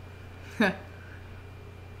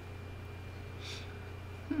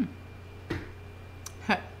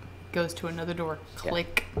 Goes to another door.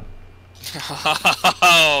 Click.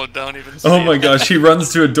 Oh, don't even say Oh my it. gosh, he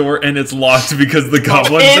runs to a door and it's locked because the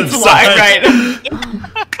goblin's It's inside. locked, right?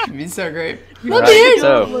 It'd be so great. Let Right, me in!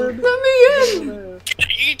 so- Let me in!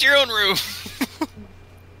 Eat your own room.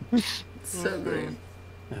 So great.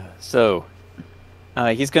 So,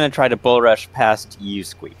 he's going to try to bull rush past you,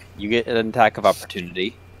 Squeak. You get an attack of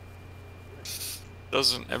opportunity.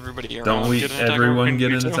 Doesn't everybody around Don't we? get an attack of Everyone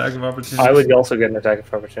get an opportunity, too? attack of opportunity. I would also get an attack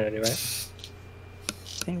of opportunity, right?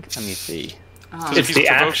 I think. Let me see. If It's he's the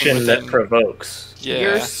provoking action that within- provokes. Yeah.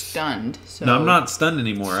 You're stunned. So No, I'm not stunned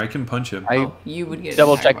anymore. I can punch him. I You would get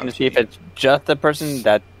double an attack checking of to see if it's just the person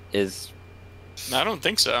that is. No, I don't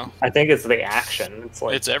think so. I think it's the action. It's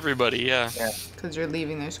like It's everybody, yeah. because you're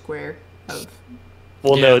leaving their square of.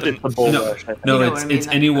 well, Yeah, no, then- it's the bull No, rush. I think. no, You know it's what I mean, it's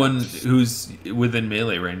like anyone who's within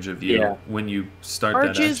melee range of you Yeah. when you start that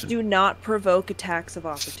Arches action. do not provoke attacks of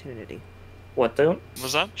opportunity. What don't?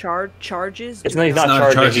 Was that? Charges. It's do not not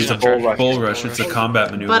charging. charge, He's it's a a bull rush. bull rush. It's a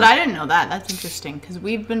combat maneuver. But I didn't know that. That's interesting because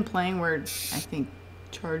we've been playing where I think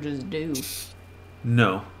charges do.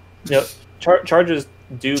 No. No, charges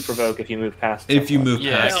do provoke if you move past. If you move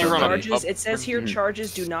Yeah, past if you run somebody. charges. It says here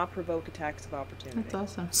charges do not provoke attacks of opportunity. That's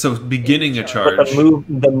awesome. So beginning a But charge, the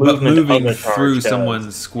movement but moving of the charge through does. someone's It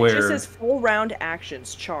just square. says full round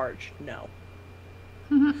actions. Charge. No.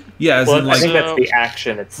 Yeah, as Well, in I think like that's the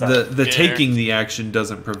action itself. the Yeah. taking the action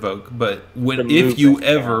doesn't provoke, but when The if you movement,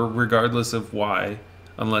 ever, regardless of why,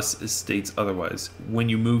 unless it states otherwise, when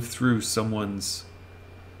you move through someone's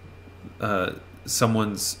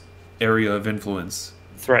area of influence,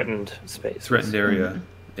 Threatened space. threatened area,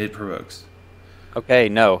 it provokes. Okay,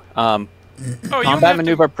 no. Oh, you don't Combat have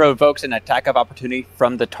maneuver provokes an attack of opportunity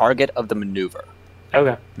from the target of the maneuver.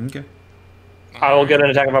 Okay. Okay. I will get an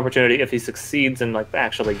attack of opportunity if he succeeds and like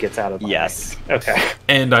actually gets out of my Yes. range. Okay.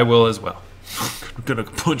 And I will as well. I'm gonna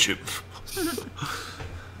punch him.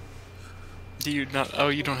 Do you not? Oh,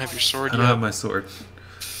 you don't have your sword I don't yet. have my sword.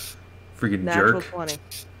 Freaking Natural jerk. 20.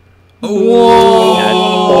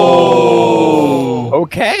 Oh!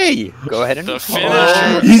 Okay, go ahead and The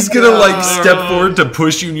finisher. He's gonna like step forward to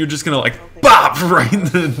push you, and you're just gonna like bop right in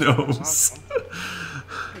the nose.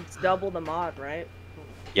 It's double the mod, right?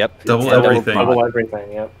 Yep. Double it's everything. Double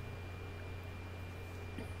everything. Yep.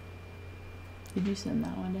 Did you send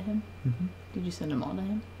that one to him? Did you send them all to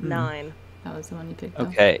him? 9. That was the one you picked up?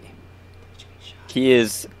 Okay. He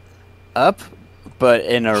is up, but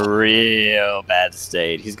in a real bad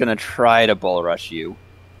state. He's gonna try to bull rush you.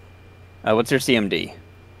 What's your CMD?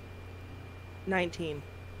 19.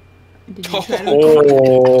 Did you try to,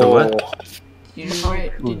 The what?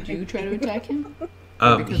 did you try to attack him?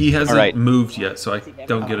 He hasn't Alright. moved yet, so I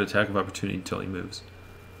don't get attack of opportunity until he moves.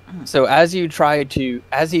 So as he tries to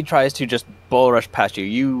just bull rush past you,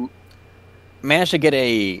 you manage to get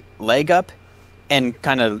a leg up and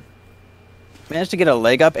kick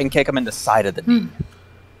him in the side of the knee.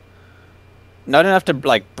 Not enough to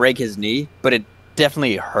like break his knee, but it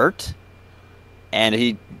definitely hurt, and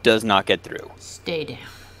he does not get through. Stay down.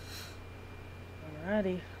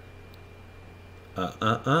 Alrighty.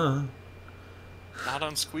 Not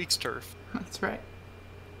on Squeak's turf. That's right.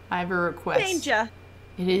 I have a request. Danger!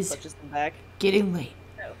 It is Touches them back. getting late.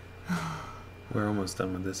 We're almost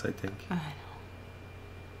done with this, I think. I know.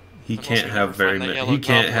 He I'm can't also have gonna very find that many. yellow He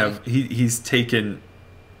can't goblin. have. He's taken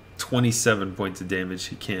 27 points of damage.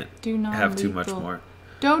 He can't Do not have too much lethal. more.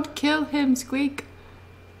 Don't kill him, Squeak.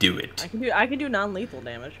 Do it. I can do non-lethal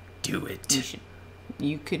damage. Do it.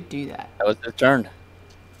 You could do that. That was his turn.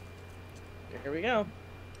 Here we go.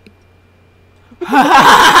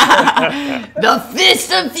 The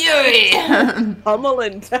Fist of Fury!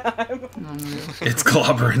 Pummeling time. It's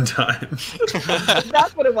clobbering time.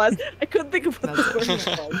 That's what it was. I couldn't think of what the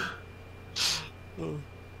word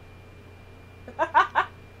was.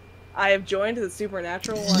 I have joined the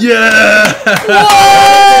supernatural one. Yeah!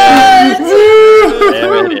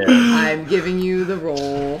 There it is. I'm giving you the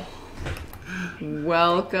roll.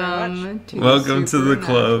 Welcome to Welcome to the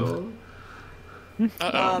club.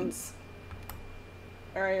 Supernatural.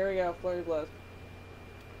 Alright, here we go. Flurry blows.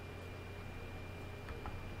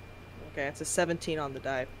 Okay, it's a 17 on the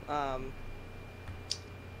die.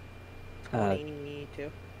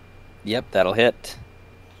 22. Yep, that'll hit.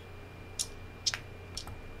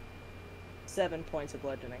 7 points of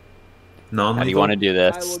bludgeoning. Non-lethal? How do you want to do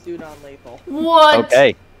this? I will do non-lethal. What?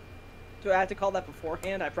 Okay. Do I have to call that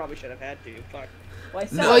beforehand? I probably should have had to. Fuck. Well, I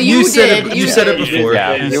said No, it. you said did, it. you You said it did. before.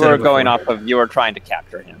 Yeah, You you said were it going before. off of. You were trying to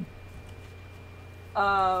capture him.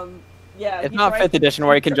 Yeah. It's he not tried 5th to- edition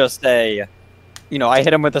where you can just say, I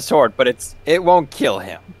hit him with a sword, but it won't kill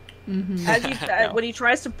him. As you, when he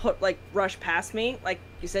tries to rush past me, like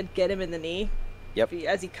you said, get him in the knee. Yep.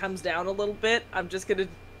 As he comes down a little bit, I'm just gonna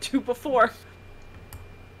do before,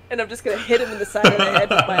 and I'm just gonna hit him in the side of the head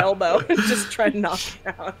with my elbow and just try to knock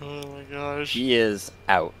him out. Oh my gosh. He is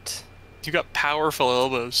out. You got powerful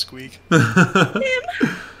elbows, Squeak.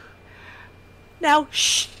 Now,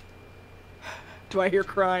 shh. Do I hear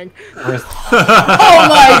crying? Oh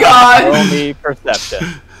my god! Roll me perception.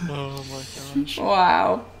 Oh my gosh.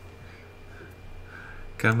 Wow.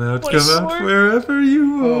 Come out, What come a out, sword. wherever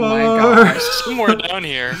you Oh my are. gosh. Somewhere down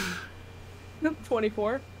here.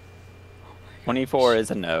 24. 24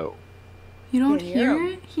 is a no. You don't Yeah. hear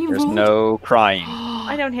it? He There's rolled. no crying.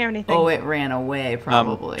 I don't hear anything. Oh, it ran away,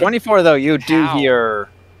 probably. 24 though, you do How? hear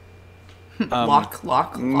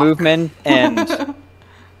Lock. movement and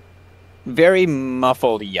very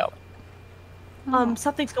muffled yelling.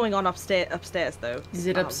 Something's going on upstairs though. Is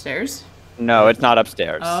it upstairs? No, it's not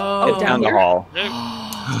upstairs. Oh. It's down the Here? hall.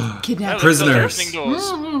 Kidnapped. Prisoners.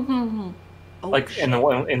 Oh, Like shit.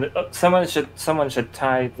 someone should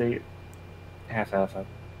tie the half elf up.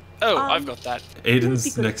 Oh, I've got that.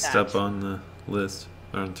 Aiden's good at next that. up on the list.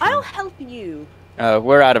 On I'll turn. help you.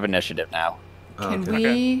 We're out of initiative now. Oh, Can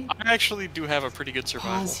okay. we I actually do have a pretty good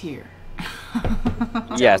survival. pause here?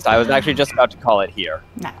 Yes, I was actually just about to call it here.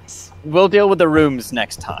 Nice. We'll deal with the rooms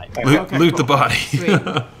next time. Loot, Okay, loot cool. the body. Sweet.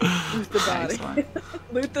 Loot the Nice body. one.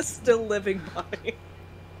 Loot the still living body.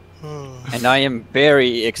 And I am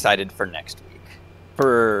very excited for next week.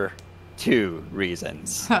 For 2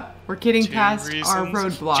 reasons. We're getting Two past our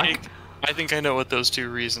reasons. roadblock. Jake, I think I know what those 2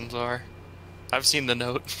 reasons are. I've seen the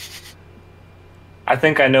note. I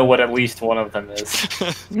think I know what at least one of them is.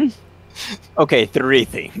 Okay, 3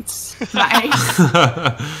 things. Nice.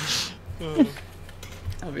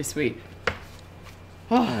 That'll be sweet.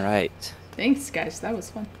 Oh, Alright. thanks, guys. That was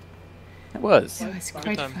fun. It was. That was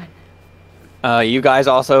quite time. fun. You guys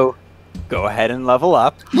also go ahead and level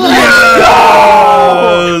up.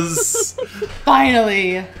 Yes!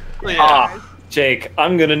 Finally. Yeah. Jake,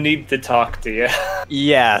 I'm gonna need to talk to you.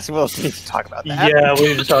 Yes, we'll need to talk about that. Yeah, we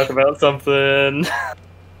need to talk about something.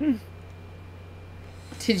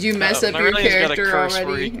 Did you mess up your Nyrelion's got a character curse where he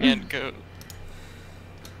already? can't go.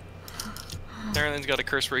 Nyrelion's got a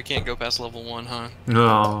curse where he can't go past level 1, huh?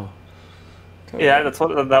 No. Yeah,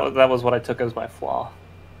 that was what I took as my flaw.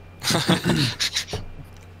 I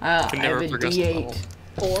Can have never a progress the level. D8.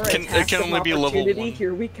 Or It attacks can of only be level opportunity, 1.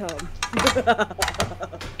 Here we come.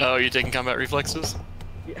 Oh, you're taking combat reflexes?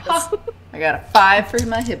 Yes. I got a 5 for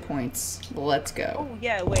my hit points. Let's go. Oh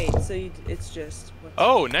yeah, wait. So it's just.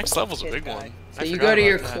 Oh, next level's a Hit big die. one. So I you forgot go to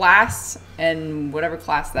your about that. class, and whatever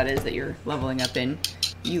class that is that you're leveling up in,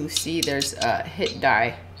 you see there's a hit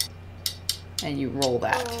die, and you roll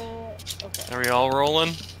that. Oh, okay. Are we all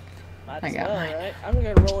rolling? Might I as got well, mine. right? I'm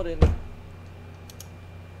gonna roll it in.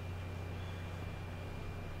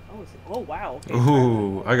 Oh wow. Okay,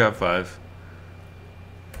 Ooh, I got 5.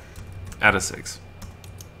 Out of 6.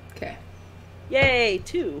 Okay. Yay,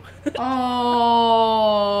 2.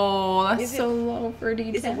 Oh, that's Is it- so low for a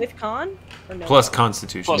D10. Is it with con? Or no? Plus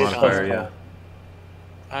Constitution Plus modifier, con. yeah.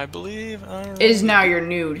 I believe. It is now your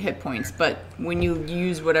new hit points, but when you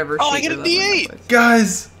use whatever Oh, I sheet get you're a leveling D8! up with.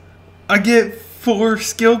 Guys, I get 4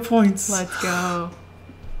 skill points. Let's go.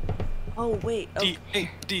 Oh wait. Oh, D8,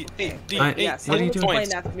 D8, D8. I- yeah. what Someone are you explain doing?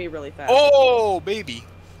 that to me really fast. Oh, baby.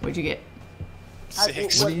 What'd you get?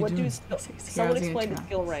 6. What are you What do doing? someone Here, I was gonna explain the turn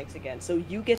skill ranks again? So you get